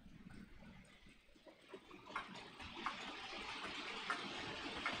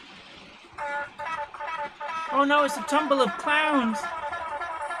 Oh no, it's a tumble of clowns!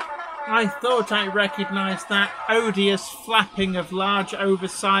 I thought I recognised that odious flapping of large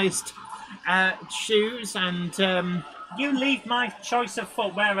oversized shoes and You leave my choice of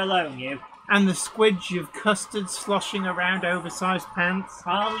footwear alone, you. and the squidge of custard sloshing around oversized pants.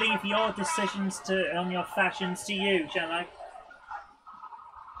 I'll leave your decisions on your fashions to you, shall I?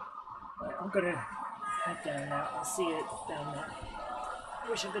 Right, I'm gonna head down now. I'll see you down there. I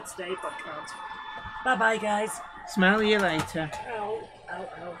wish I could stay, but can't. Bye bye, guys. Smell you later. Ow, ow,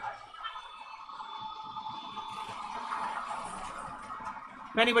 ow.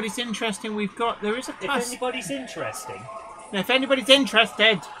 If anybody's interested, there is a class. If anybody's interesting. If anybody's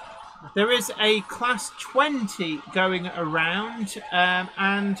interested, there is a class 20 going around,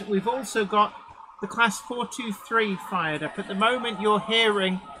 and we've also got the class 423 fired up. At the moment, you're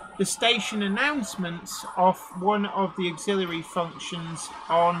hearing the station announcements of one of the auxiliary functions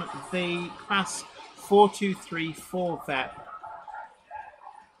on the class 423 Corvette.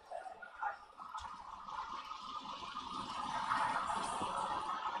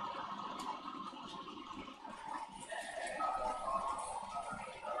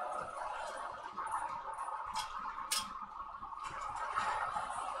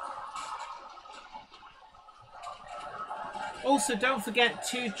 Also, don't forget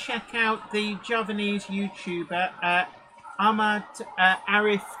to check out the Javanese YouTuber Ahmad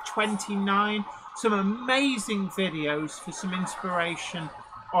Arif29. Some amazing videos for some inspiration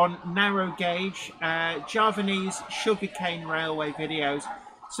on narrow gauge Javanese sugarcane railway videos.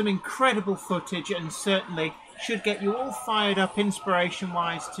 Some incredible footage, and certainly should get you all fired up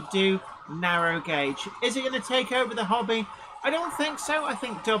inspiration-wise to do narrow gauge. Is it going to take over the hobby? I don't think so. I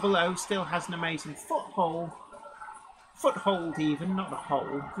think 00 still has an amazing foothold even, not a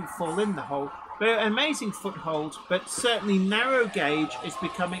hole, you fall in the hole, but an amazing foothold. But certainly narrow gauge is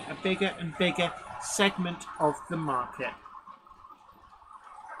becoming a bigger and bigger segment of the market.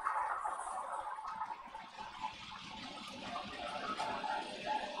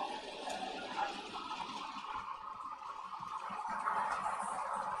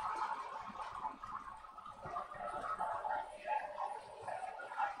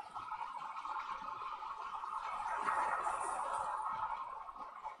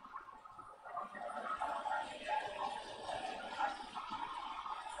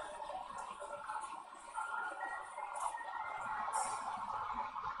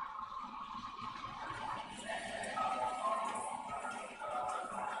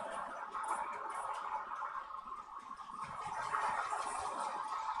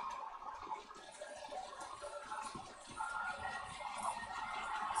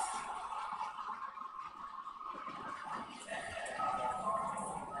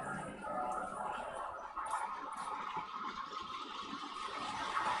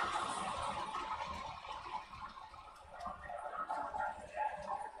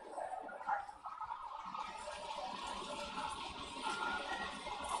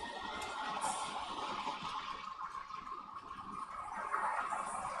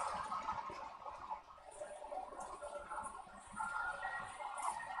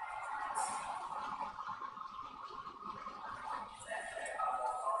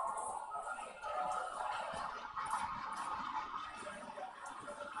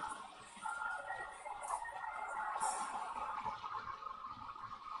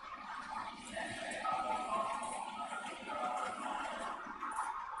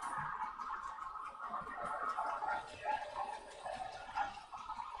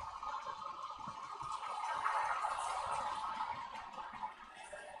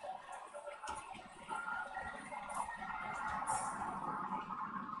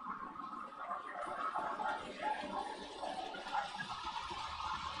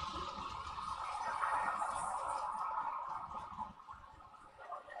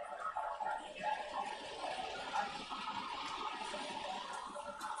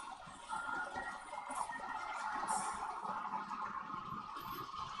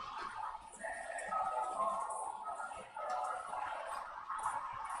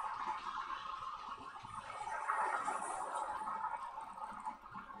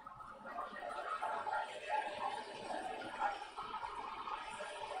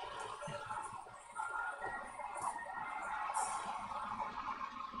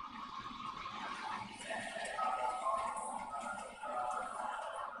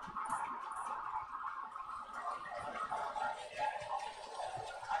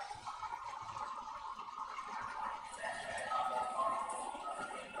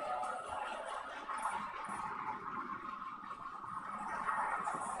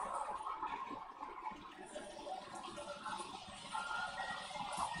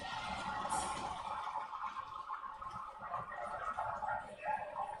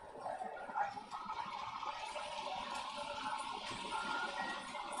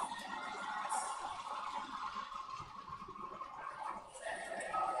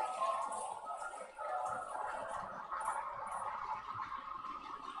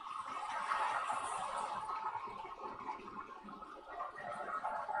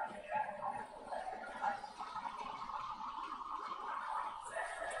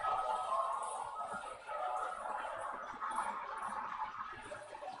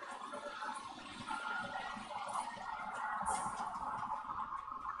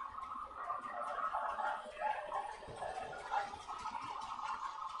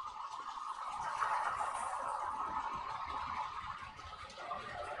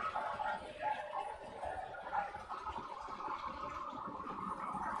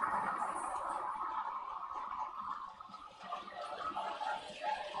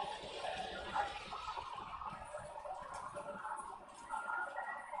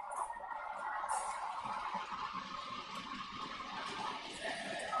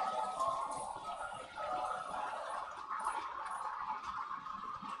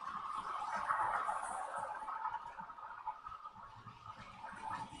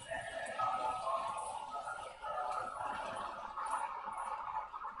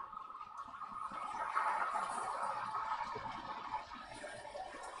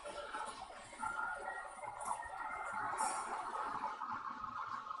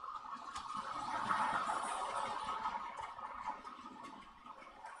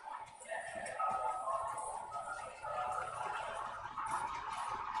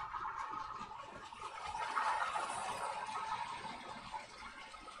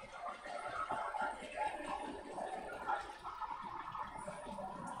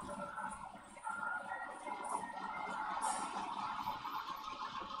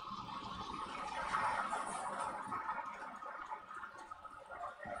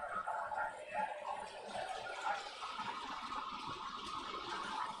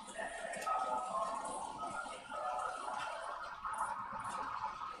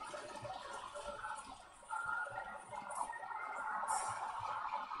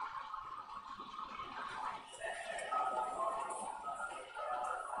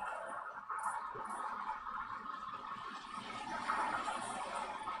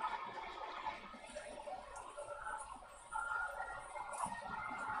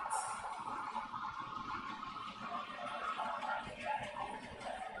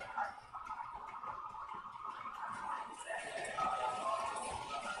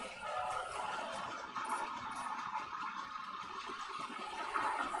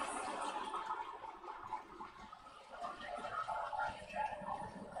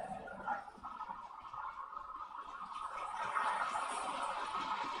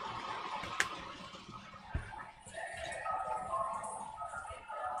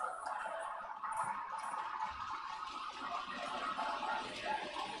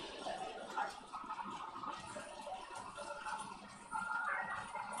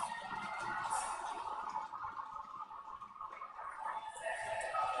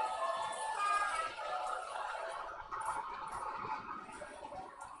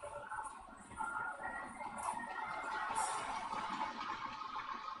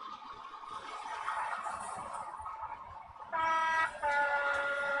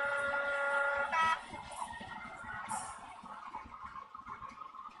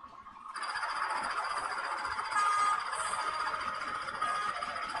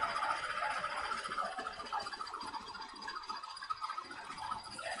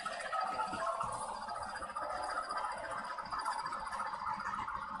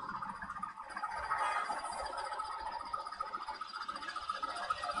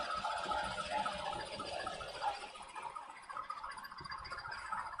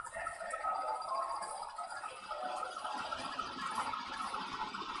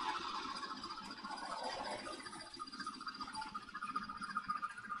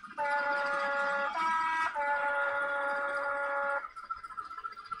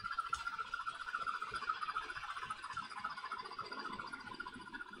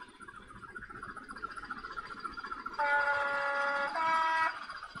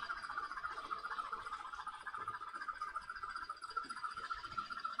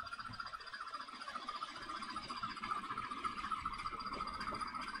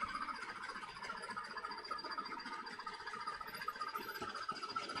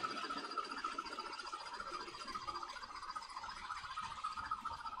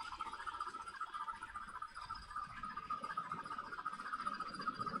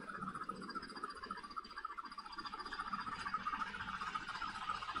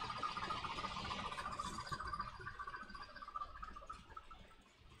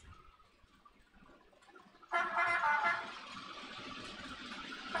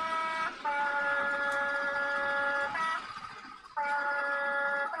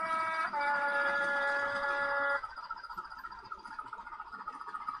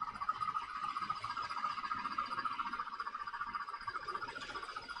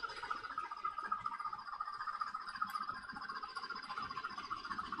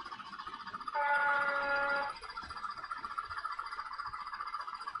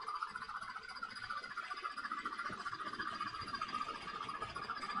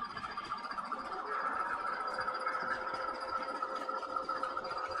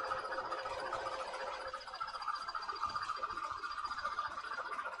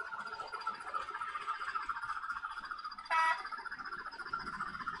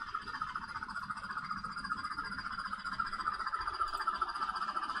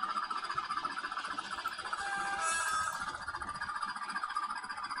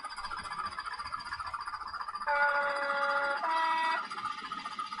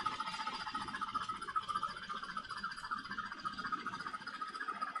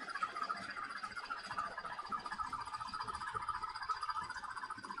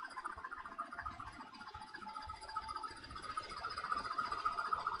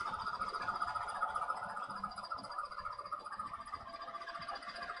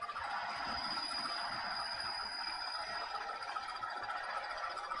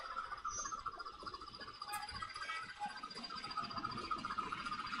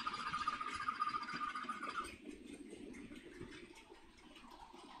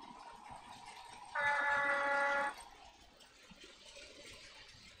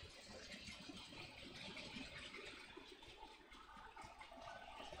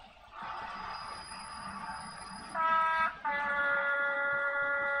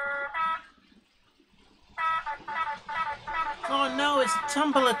 Oh, it's a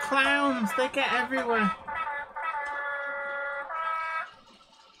tumble of clowns. They get everywhere.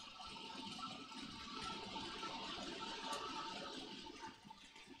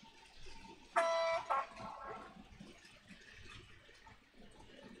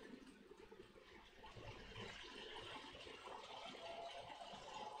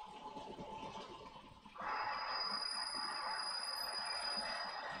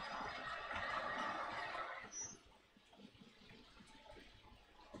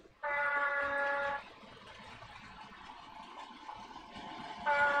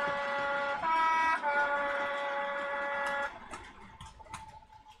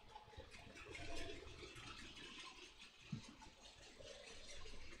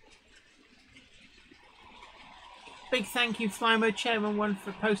 Big thank you, Flymo Chairman 1,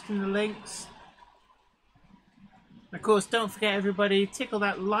 for posting the links. Of course, don't forget everybody, tickle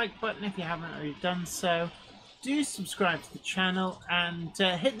that like button if you haven't already done so. Do subscribe to the channel and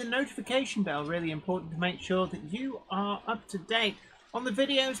hit the notification bell, really important to make sure that you are up to date on the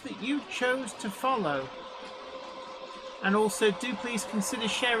videos that you chose to follow. And also do please consider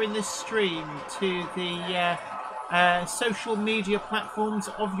sharing this stream to the social media platforms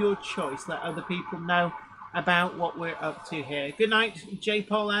of your choice. Let other people know about what we're up to here. Good night, J.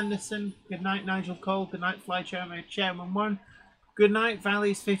 Paul Anderson. Good night, Nigel Cole. Good night, Fly Chairman 1. Good night,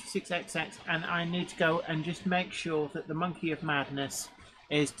 Valleys 56XX. And I need to go and just make sure that the Monkey of Madness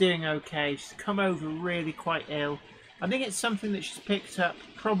is doing okay. She's come over really quite ill. I think it's something that she's picked up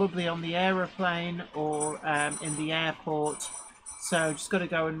probably on the aeroplane or in the airport. So just got to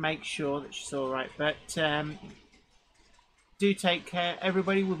go and make sure that she's all right. But do take care,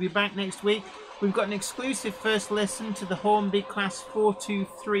 everybody. We'll be back next week. We've got an exclusive first listen to the Hornby Class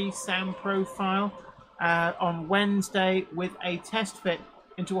 423 sound profile on Wednesday with a test fit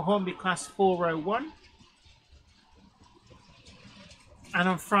into a Hornby Class 401. And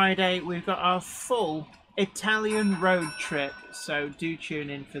on Friday, we've got our full Italian road trip, so do tune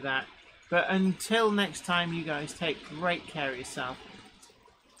in for that. But until next time, you guys take great care of yourself.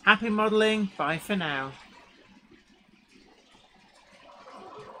 Happy modelling. Bye for now.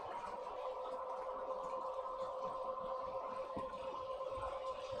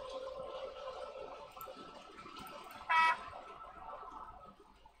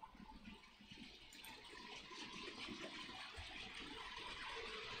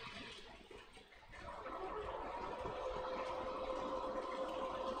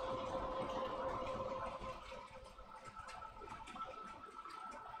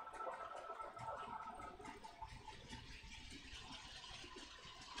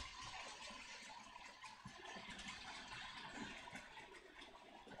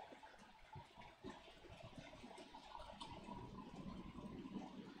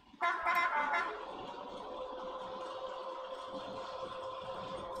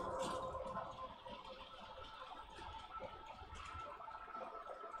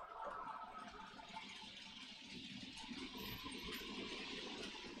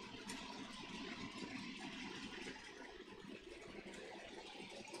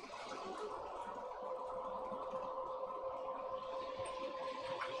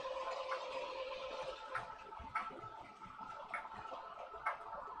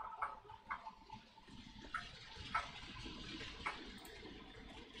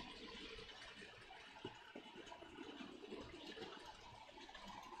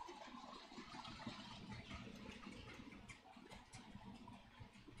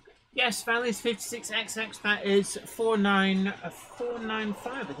 Yes, Valleys 56XX, that is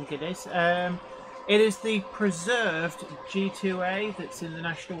 495, I think it is. It is the preserved G2A that's in the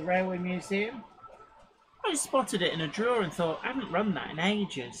National Railway Museum. I spotted it in a drawer and thought, I haven't run that in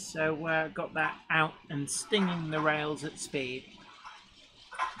ages, so got that out and stinging the rails at speed.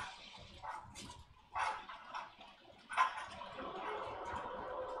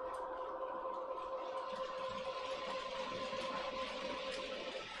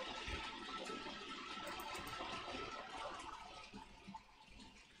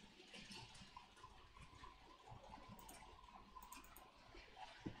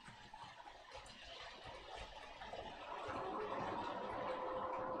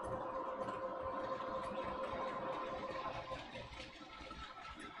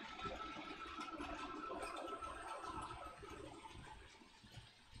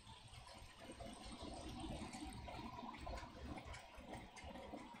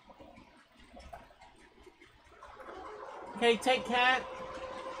 Okay, take care.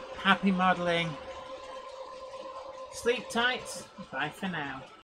 Happy modelling. Sleep tight. Bye for now.